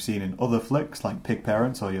bottom as we've seen in other flicks like Pig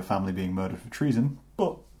Parents or Your Family Being Murdered for Treason,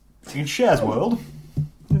 but in Cher's world,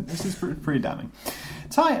 this is pretty damning.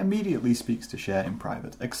 Ty immediately speaks to Cher in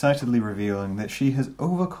private, excitedly revealing that she has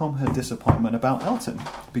overcome her disappointment about Elton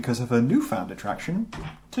because of her newfound attraction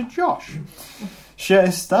to Josh. Cher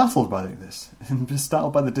is startled by this, and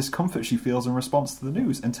startled by the discomfort she feels in response to the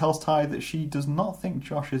news, and tells Ty that she does not think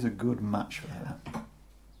Josh is a good match for her.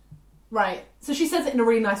 Right, so she says it in a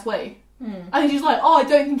really nice way. I think she's like, I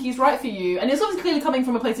don't think he's right for you. And it's obviously clearly coming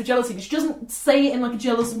from a place of jealousy, but she doesn't say it in like a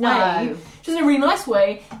jealous way. She does it in a really nice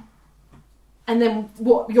way. And then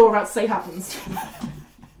what you're about to say happens.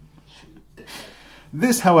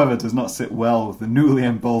 This, however, does not sit well with the newly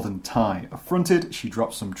emboldened Ty. Affronted, she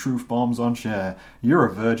drops some truth bombs on Cher. You're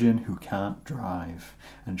a virgin who can't drive.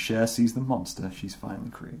 And Cher sees the monster she's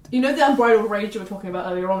finally created. You know the unbridled rage you were talking about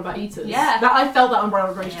earlier on about eaters? Yeah. I felt that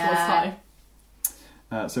unbridled rage towards Ty.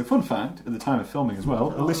 So fun fact, at the time of filming as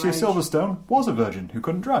well, Alicia Silverstone was a virgin who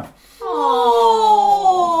couldn't drive.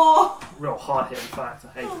 Oh. Real hard-hitting fact. I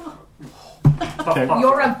hate it. Okay.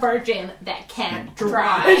 You're a virgin that can't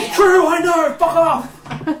drive. It's true, I know! Fuck off!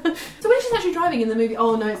 So when she's actually driving in the movie,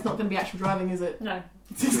 oh no, it's not going to be actual driving, is it? No.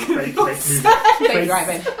 It's just going to be Fake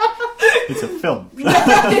driving. It's a film.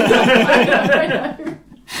 I know.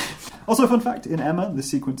 Also, fun fact, in Emma, the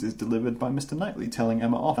sequence is delivered by Mr. Knightley, telling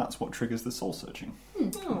Emma off. That's what triggers the soul searching.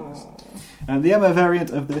 And the Emma variant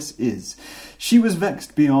of this is, she was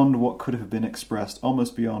vexed beyond what could have been expressed,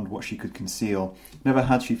 almost beyond what she could conceal. Never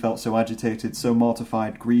had she felt so agitated, so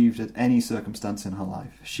mortified, grieved at any circumstance in her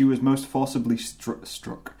life. She was most forcibly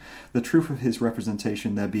struck. The truth of his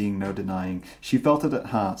representation there being no denying. She felt it at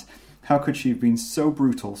heart. How could she have been so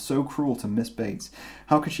brutal, so cruel to Miss Bates?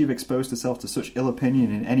 How could she have exposed herself to such ill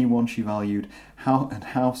opinion in anyone she valued?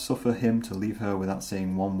 How suffer him to leave her without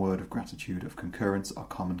saying one word of gratitude, of concurrence, or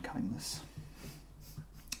common kindness?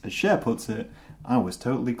 As Cher puts it, I was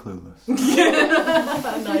totally clueless.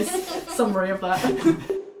 A nice summary of that.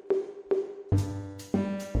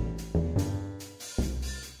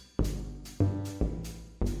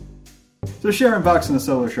 So Cher embarks on a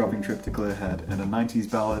solo shopping trip to Clear Head, and a 90s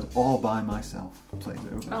ballad, All By Myself, plays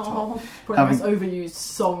over the top. Probably the most overused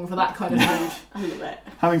song for that kind of mood. I love it.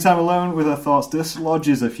 Having time alone with her thoughts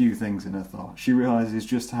dislodges a few things in her thought. She realises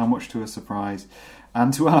just how much to her surprise,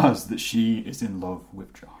 and to ours, that she is in love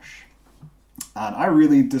with Josh. And I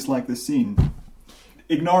really dislike this scene.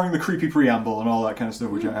 Ignoring the creepy preamble and all that kind of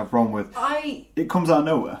stuff, which I have a problem with, it comes out of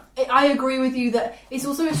nowhere. I agree with you that it's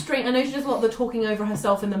also a strange... I know she does a lot of the talking over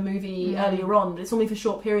herself in the movie earlier on, but it's only for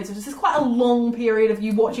short periods. So this is quite a long period of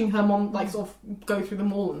you watching her mom sort of go through the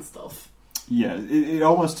mall and stuff. Yeah, it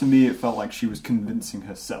almost, to me, it felt like she was convincing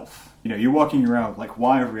herself. You know, you're walking around like,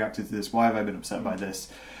 why have I reacted to this? Why have I been upset by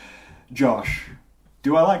this? Josh.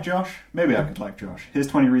 Do I like Josh? Maybe I could like Josh. Here's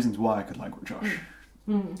 20 reasons why I could like Josh.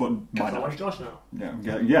 But I like Josh now.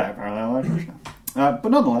 Yeah, apparently I like Josh now.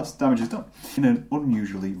 But nonetheless, damage is done. In an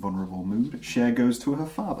unusually vulnerable mood, Cher goes to her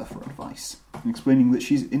father for advice, explaining that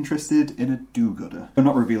she's interested in a do-gooder, but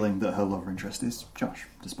not revealing that her love interest is Josh,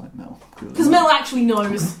 despite Mel. Because Mel actually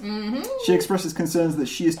knows. She expresses concerns that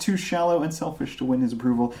she is too shallow and selfish to win his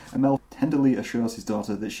approval, and Mel tenderly assures his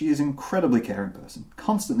daughter that she is an incredibly caring person,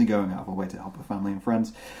 constantly going out of her way to help her family and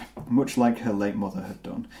friends, much like her late mother had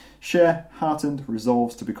done. Cher, heartened,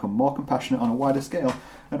 resolves to become more compassionate on a wider scale,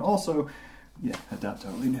 and also... yeah, her dad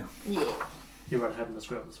totally knew. Yeah. You read ahead in the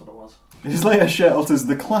script, that's what it was. Years later, Cher utters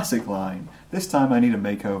the classic line, this time I need a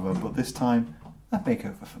makeover, but this time, a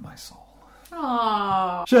makeover for my soul.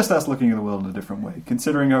 Aww. Cher starts looking at the world in a different way,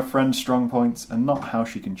 considering her friend's strong points and not how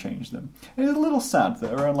she can change them. It is a little sad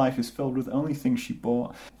that her own life is filled with only things she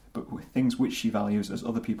bought, but with things which she values as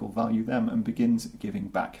other people value them, and begins giving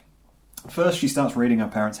back. First, she starts raiding her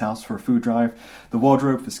parents' house for a food drive, the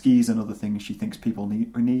wardrobe for skis and other things she thinks people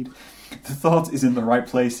need. The thought is in the right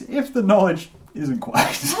place, if the knowledge isn't quite.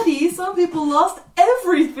 Daddy, some people lost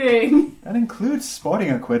everything. That includes sporting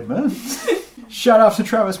equipment. Shout out to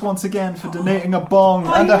Travis once again for donating a bong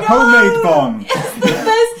and a homemade bong. It's the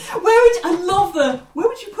best. Where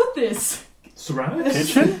would you put this?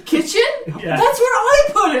 Ceramics? Kitchen? Yeah. That's where I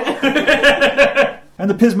put it. And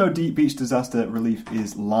the Pismo Deep Beach disaster relief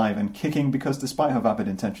is live and kicking because despite her vapid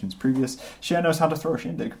intentions previous, Cher knows how to throw a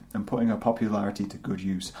shindig and putting her popularity to good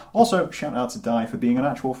use. Also, shout out to Di for being an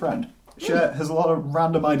actual friend. Cher has a lot of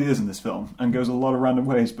random ideas in this film and goes a lot of random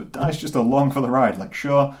ways, but Di's just along for the ride. Like,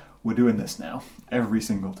 sure, we're doing this now, every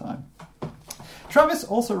single time. Travis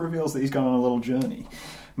also reveals that he's gone on a little journey,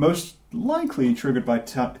 most likely triggered by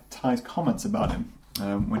Ty's comments about him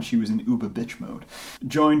when she was in uber bitch mode.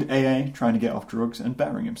 Joined AA, trying to get off drugs and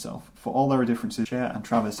bettering himself. For all their differences, Cher and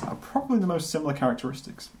Travis have probably the most similar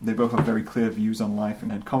characteristics. They both have very clear views on life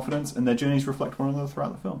and confidence, and their journeys reflect one another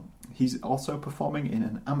throughout the film. He's also performing in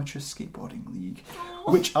an amateur skateboarding league,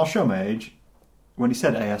 which I'll show my age. When he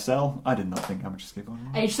said ASL, I did not think amateur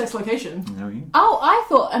skateboarding. Age, sex, location. No, you. Oh, I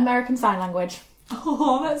thought American Sign Language.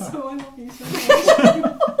 Oh, that's so I love you so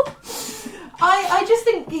much. I just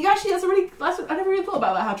think I never really thought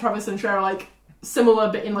about that, how Travis and Cher are like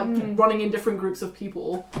similar but in like running in different groups of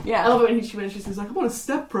people. Yeah. I love it when she's like, I'm on a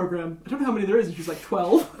STEP program. I don't know how many there is, and she's like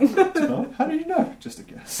 12. 12? How did you know? Just a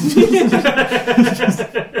guess.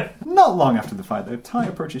 Not long after the fight, though, Ty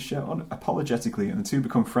approaches Cher apologetically, and the two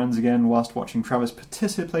become friends again whilst watching Travis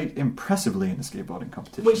participate impressively in a skateboarding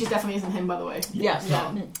competition. Which definitely isn't him, by the way. Yeah.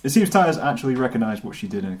 It seems Ty has actually recognised what she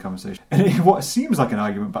did in a conversation. And in what seems like an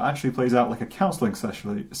argument, but actually plays out like a counselling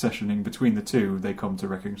sessioning between the two, they come to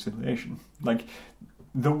reconciliation. Like,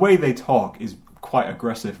 the way they talk is quite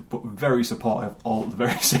aggressive, but very supportive all at the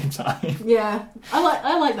very same time. Yeah.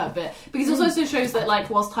 I like that bit. Because it also shows that, like,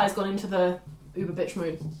 whilst Ty's gone into the uber bitch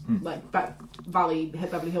mode, like back Beverly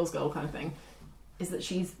Hills girl kind of thing, is that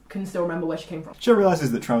she can still remember where she came from. Cher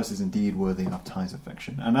realises that Travis is indeed worthy of Ty's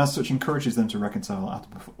affection, and as such encourages them to reconcile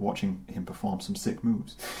after watching him perform some sick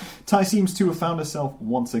moves. Ty seems to have found herself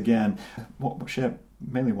once again. What Cher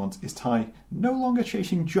mainly wants is Ty no longer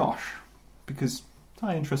chasing Josh, because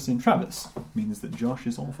Ty's interest in Travis means that Josh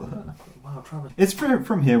is all for her. Wow, Travis. It's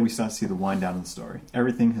from here we start to see the wind down of the story.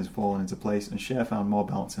 Everything has fallen into place, and Cher found more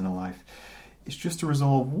balance in her life. It's just to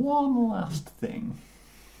resolve one last thing.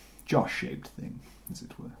 Josh-shaped thing, as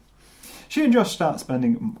it were. She and Josh start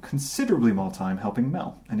spending considerably more time helping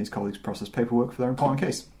Mel and his colleagues process paperwork for their important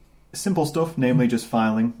case. Simple stuff, namely just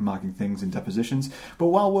filing, marking things in depositions, but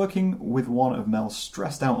while working with one of Mel's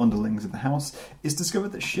stressed-out underlings at the house, it's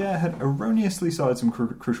discovered that Cher had erroneously sorted some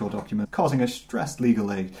crucial documents, causing a stressed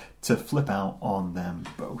legal aide to flip out on them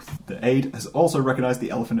both. The aide has also recognised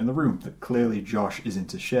the elephant in the room, that clearly Josh is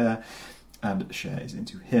into Cher, and Cher is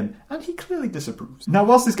into him, and he clearly disapproves. Now,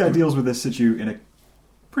 whilst this guy deals with this situ in a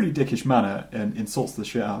pretty dickish manner and insults the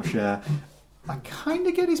shit out of Cher, I kind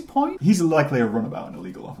of get his point. He's likely a runabout in a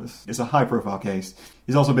legal office. It's a high-profile case.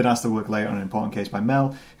 He's also been asked to work late on an important case by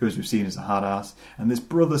Mel, who, as we've seen, is a hard-ass, and this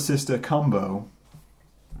brother-sister combo,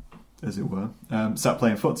 as it were, sat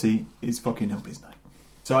playing footsie, is fucking up his night.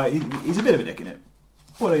 So he's a bit of a dick in it,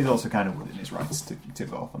 but he's also kind of within his rights to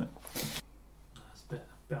go off on it.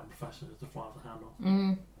 Bit unprofessional to fly off the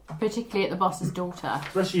handle. Particularly at the boss's daughter.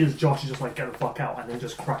 Especially as Josh is just like, get the fuck out, and then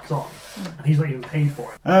just cracks on. And he's not even paid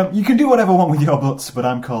for it. You can do whatever you want with your butts, but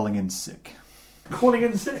I'm calling in sick. Calling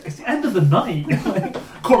in sick? It's the end of the night.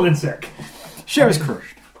 Calling in sick. Cher is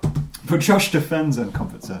crushed, but Josh defends and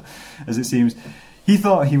comforts her, as it seems he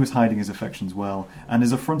thought he was hiding his affections well, and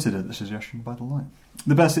is affronted at the suggestion by the line.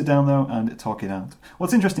 The best sit down, though, and talk it out.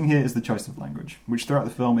 What's interesting here is the choice of language, which throughout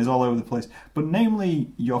the film is all over the place, but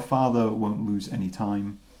namely, your father won't lose any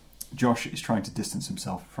time. Josh is trying to distance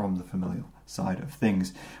himself from the familial side of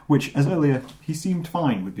things, which, as earlier, he seemed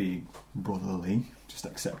fine with being brotherly, just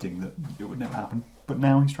accepting that it would never happen, but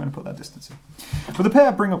now he's trying to put that distance in. But the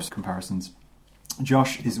pair bring up comparisons.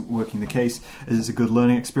 Josh is working the case as it's a good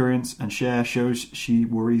learning experience, and Cher shows she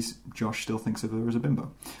worries Josh still thinks of her as a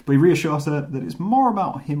bimbo. But he reassures her that it's more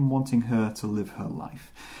about him wanting her to live her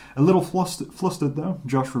life. A little flustered though,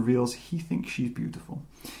 Josh reveals he thinks she's beautiful.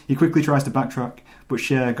 He quickly tries to backtrack, but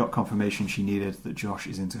Cher got confirmation she needed that Josh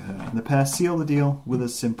is into her, and the pair seal the deal with a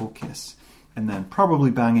simple kiss. And then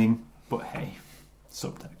probably banging, but hey,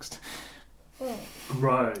 subtext.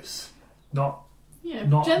 Gross. Not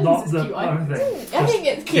Jen's is the cute. other thing. I think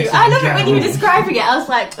it's cute. Kissing I love in it when you were general. describing it. I was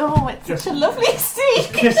like, oh, it's such a lovely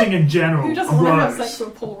scene. Kissing in general. Who doesn't want to have gross. sex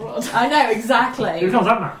with Paul Rudd? I know, exactly. Who becomes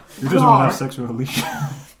that man? Who doesn't want to have sex with Alicia?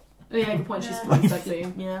 Yeah, good point. She's Yeah. pretty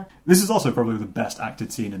sexy. Yeah. This is also probably the best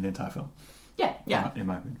acted scene in the entire film, Yeah. in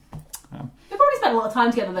my opinion. They probably spent a lot of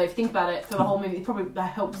time together, though, if you think about it, for the whole movie. It probably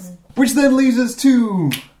that helps. Which then leads us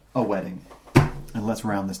to a wedding. And let's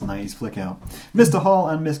round this 90s flick out. Mr. Hall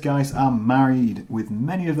and Miss Geiss are married with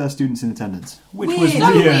many of their students in attendance. Which was So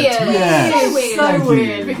weird. weird. Yes. So weird. So Thank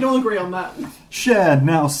weird. you. We can all agree on that. Cher,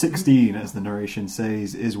 now 16, as the narration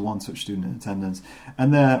says, is one such student in attendance.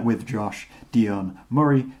 And they're with Josh, Dion,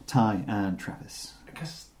 Murray, Ty, and Travis. I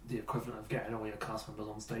guess the equivalent of getting all your cast members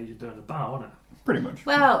on stage and doing a bow, isn't it? Pretty much.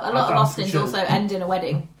 Well, a lot of That's Austins sure. also end in a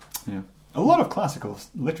wedding. Yeah. A lot of classical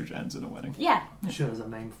literature ends in a wedding. Yeah. I'm sure there's a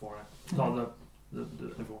name for it. Not the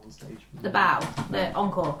everyone on stage. The bow, the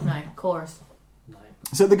encore, no, chorus. No.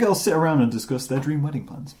 So the girls sit around and discuss their dream wedding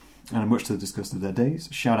plans. And much to the disgust of their days,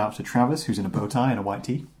 shout out to Travis, who's in a bow tie and a white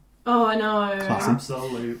tee. Oh, I know. Classy.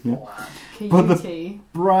 Absolute Yeah. black. But the Cutie.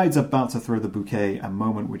 bride's about to throw the bouquet, a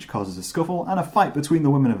moment which causes a scuffle and a fight between the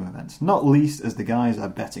women of the event, not least as the guys are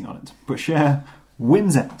betting on it. But Cher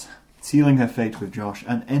wins out, sealing her fate with Josh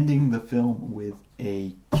and ending the film with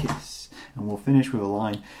a kiss. And we'll finish with a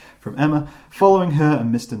line from Emma following her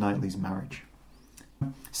and Mr. Knightley's marriage.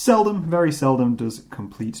 Seldom, very seldom, does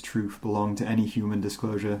complete truth belong to any human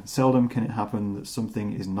disclosure. Seldom can it happen that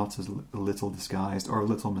something is not as a little disguised or a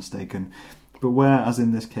little mistaken. But where, as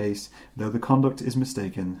in this case, though the conduct is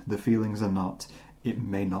mistaken, the feelings are not, it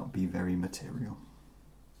may not be very material.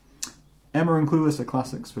 Emma and Clueless are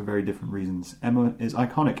classics for very different reasons. Emma is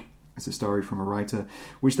iconic. It's a story from a writer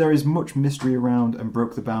which there is much mystery around and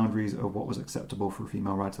broke the boundaries of what was acceptable for a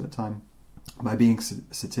female writer at the time, by being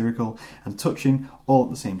satirical and touching all at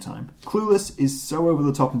the same time. Clueless is so over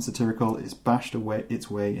the top and satirical, it's bashed its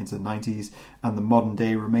way into the 90s, and the modern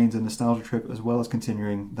day remains a nostalgia trip, as well as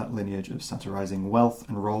continuing that lineage of satirising wealth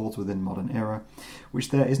and roles within modern era, which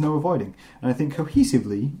there is no avoiding. And I think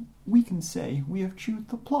cohesively, we can say we have chewed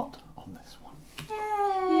the plot on this one.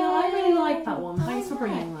 Yeah, I really like that one. Thanks for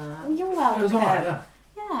bringing that. You're It welcome. was alright, yeah.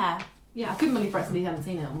 Yeah. Yeah, I couldn't believe Brett said he hadn't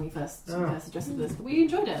seen it when we first suggested this, but we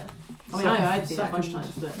enjoyed it. I mean, I'd seen it a bunch of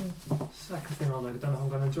times, but... Second thing I don't know if I'm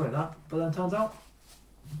going to enjoy that, but then it turns out.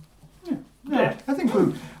 Yeah, I think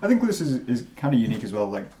Clueless is kind of unique as well.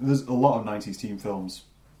 Like, there's a lot of 90s teen films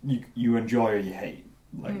you enjoy or you hate.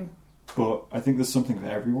 Like, but I think there's something for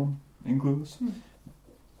everyone in Clueless.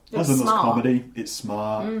 As in, there's comedy, it's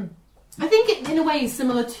smart. I think it, in a way, is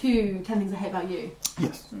similar to 10 Things I Hate About You.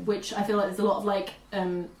 Yes. Which I feel like there's a lot of, like,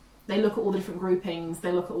 they look at all the different groupings,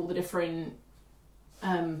 they look at all the different,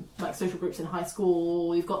 like, social groups in high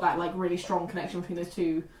school. You've got that, like, really strong connection between those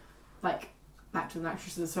two, like, actors and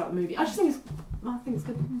actresses throughout the movie. I think it's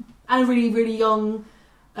good. And a really, really young,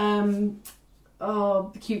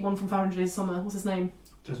 the cute one from Fahrenheit Days Summer. What's his name?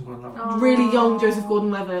 Joseph Gordon-Levitt. Oh. Really young Joseph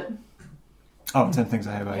Gordon-Levitt. Oh, 10 Things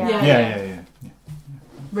I Hate About You. Yeah. Yeah.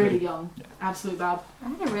 Really young. Absolute bab. I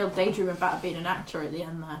had a real daydream about being an actor at the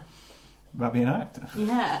end there. About being an actor.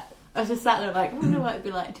 Yeah. I was just sat there like, I wonder what it'd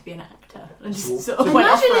be like to be an actor. And just sort of went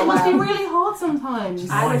off Imagine for a it must be while. really hard sometimes.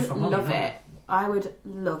 I Life would for money, love isn't it. I would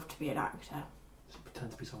love to be an actor. Just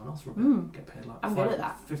pretend to be someone else for a bit. Get paid like I'm good at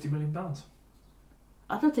that. £50 million.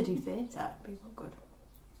 I'd love to do theatre. It'd be real good.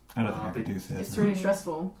 I don't think I could do theatre. It's really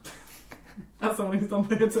stressful. As someone who's done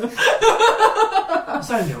theatre. I was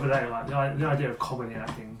saying the other day, like, the idea of comedy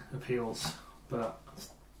acting appeals, but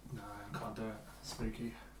no, I can't do it.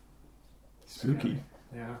 Spooky. Spooky.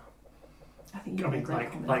 Yeah. I think you'd I be a mean, great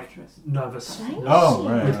comedy like actress. nervous. Oh,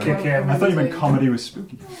 right. With right. kick in. I thought you meant comedy was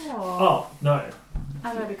spooky. Oh, no.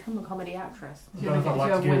 I'm going to become a comedy actress. I don't know if I'd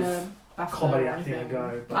like to win give a BAFTA comedy or acting a anything.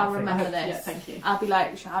 go. But I'll I think- remember this. Yeah, thank you. I'll be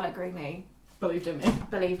like Charlotte Greeley. Believed in me.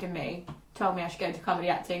 Believed in me. Told me I should go into comedy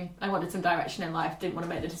acting. I wanted some direction in life. Didn't want to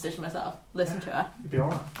make the decision myself. Listen to her. You'd be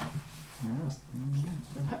alright. Yes.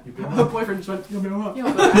 You'd be Her alright. boyfriend just went, you'll be alright.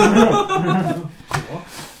 You're good.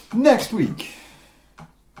 Next week.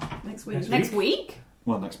 Next week. Next week?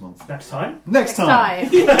 Well, next month. Next time? Next time.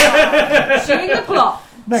 Chewing the plot.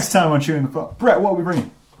 Next time on Chewing the Plot. Brett, what are we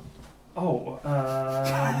bringing?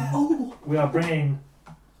 We are bringing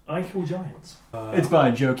I Kill Giants. It's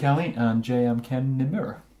by Joe Kelly and J.M. Ken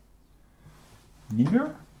Nimura.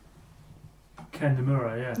 Nimura? Ken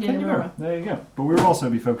Nomura, yeah. Yeah, Nomura. There you go. But we will also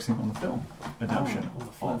be focusing on the film adaptation On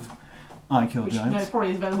the film. of I Kill Which Giants. no, probably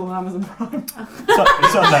is available on Amazon Prime. It's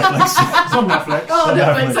on Netflix. It's on Netflix. Oh,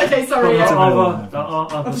 Netflix. Netflix. Okay, sorry. There It's Yeah. available are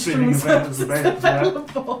on other Netflix. streaming Streaming available, yeah.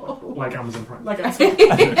 Available. Like Amazon Prime. Like Is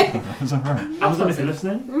that right? Amazon, if you're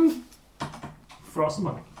listening, throw us some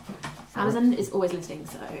money. Amazon is always listening,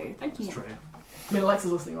 so thank you. It's true. I mean,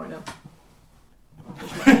 Alexa's listening right now.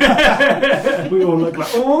 We all look like,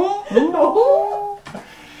 oh!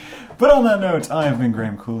 But on that note, I have been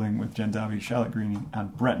Graham Cooling with Jen Darby, Charlotte Greening,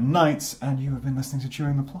 and Brett Knights, and you have been listening to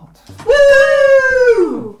Chewing the Plot.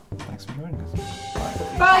 Woo!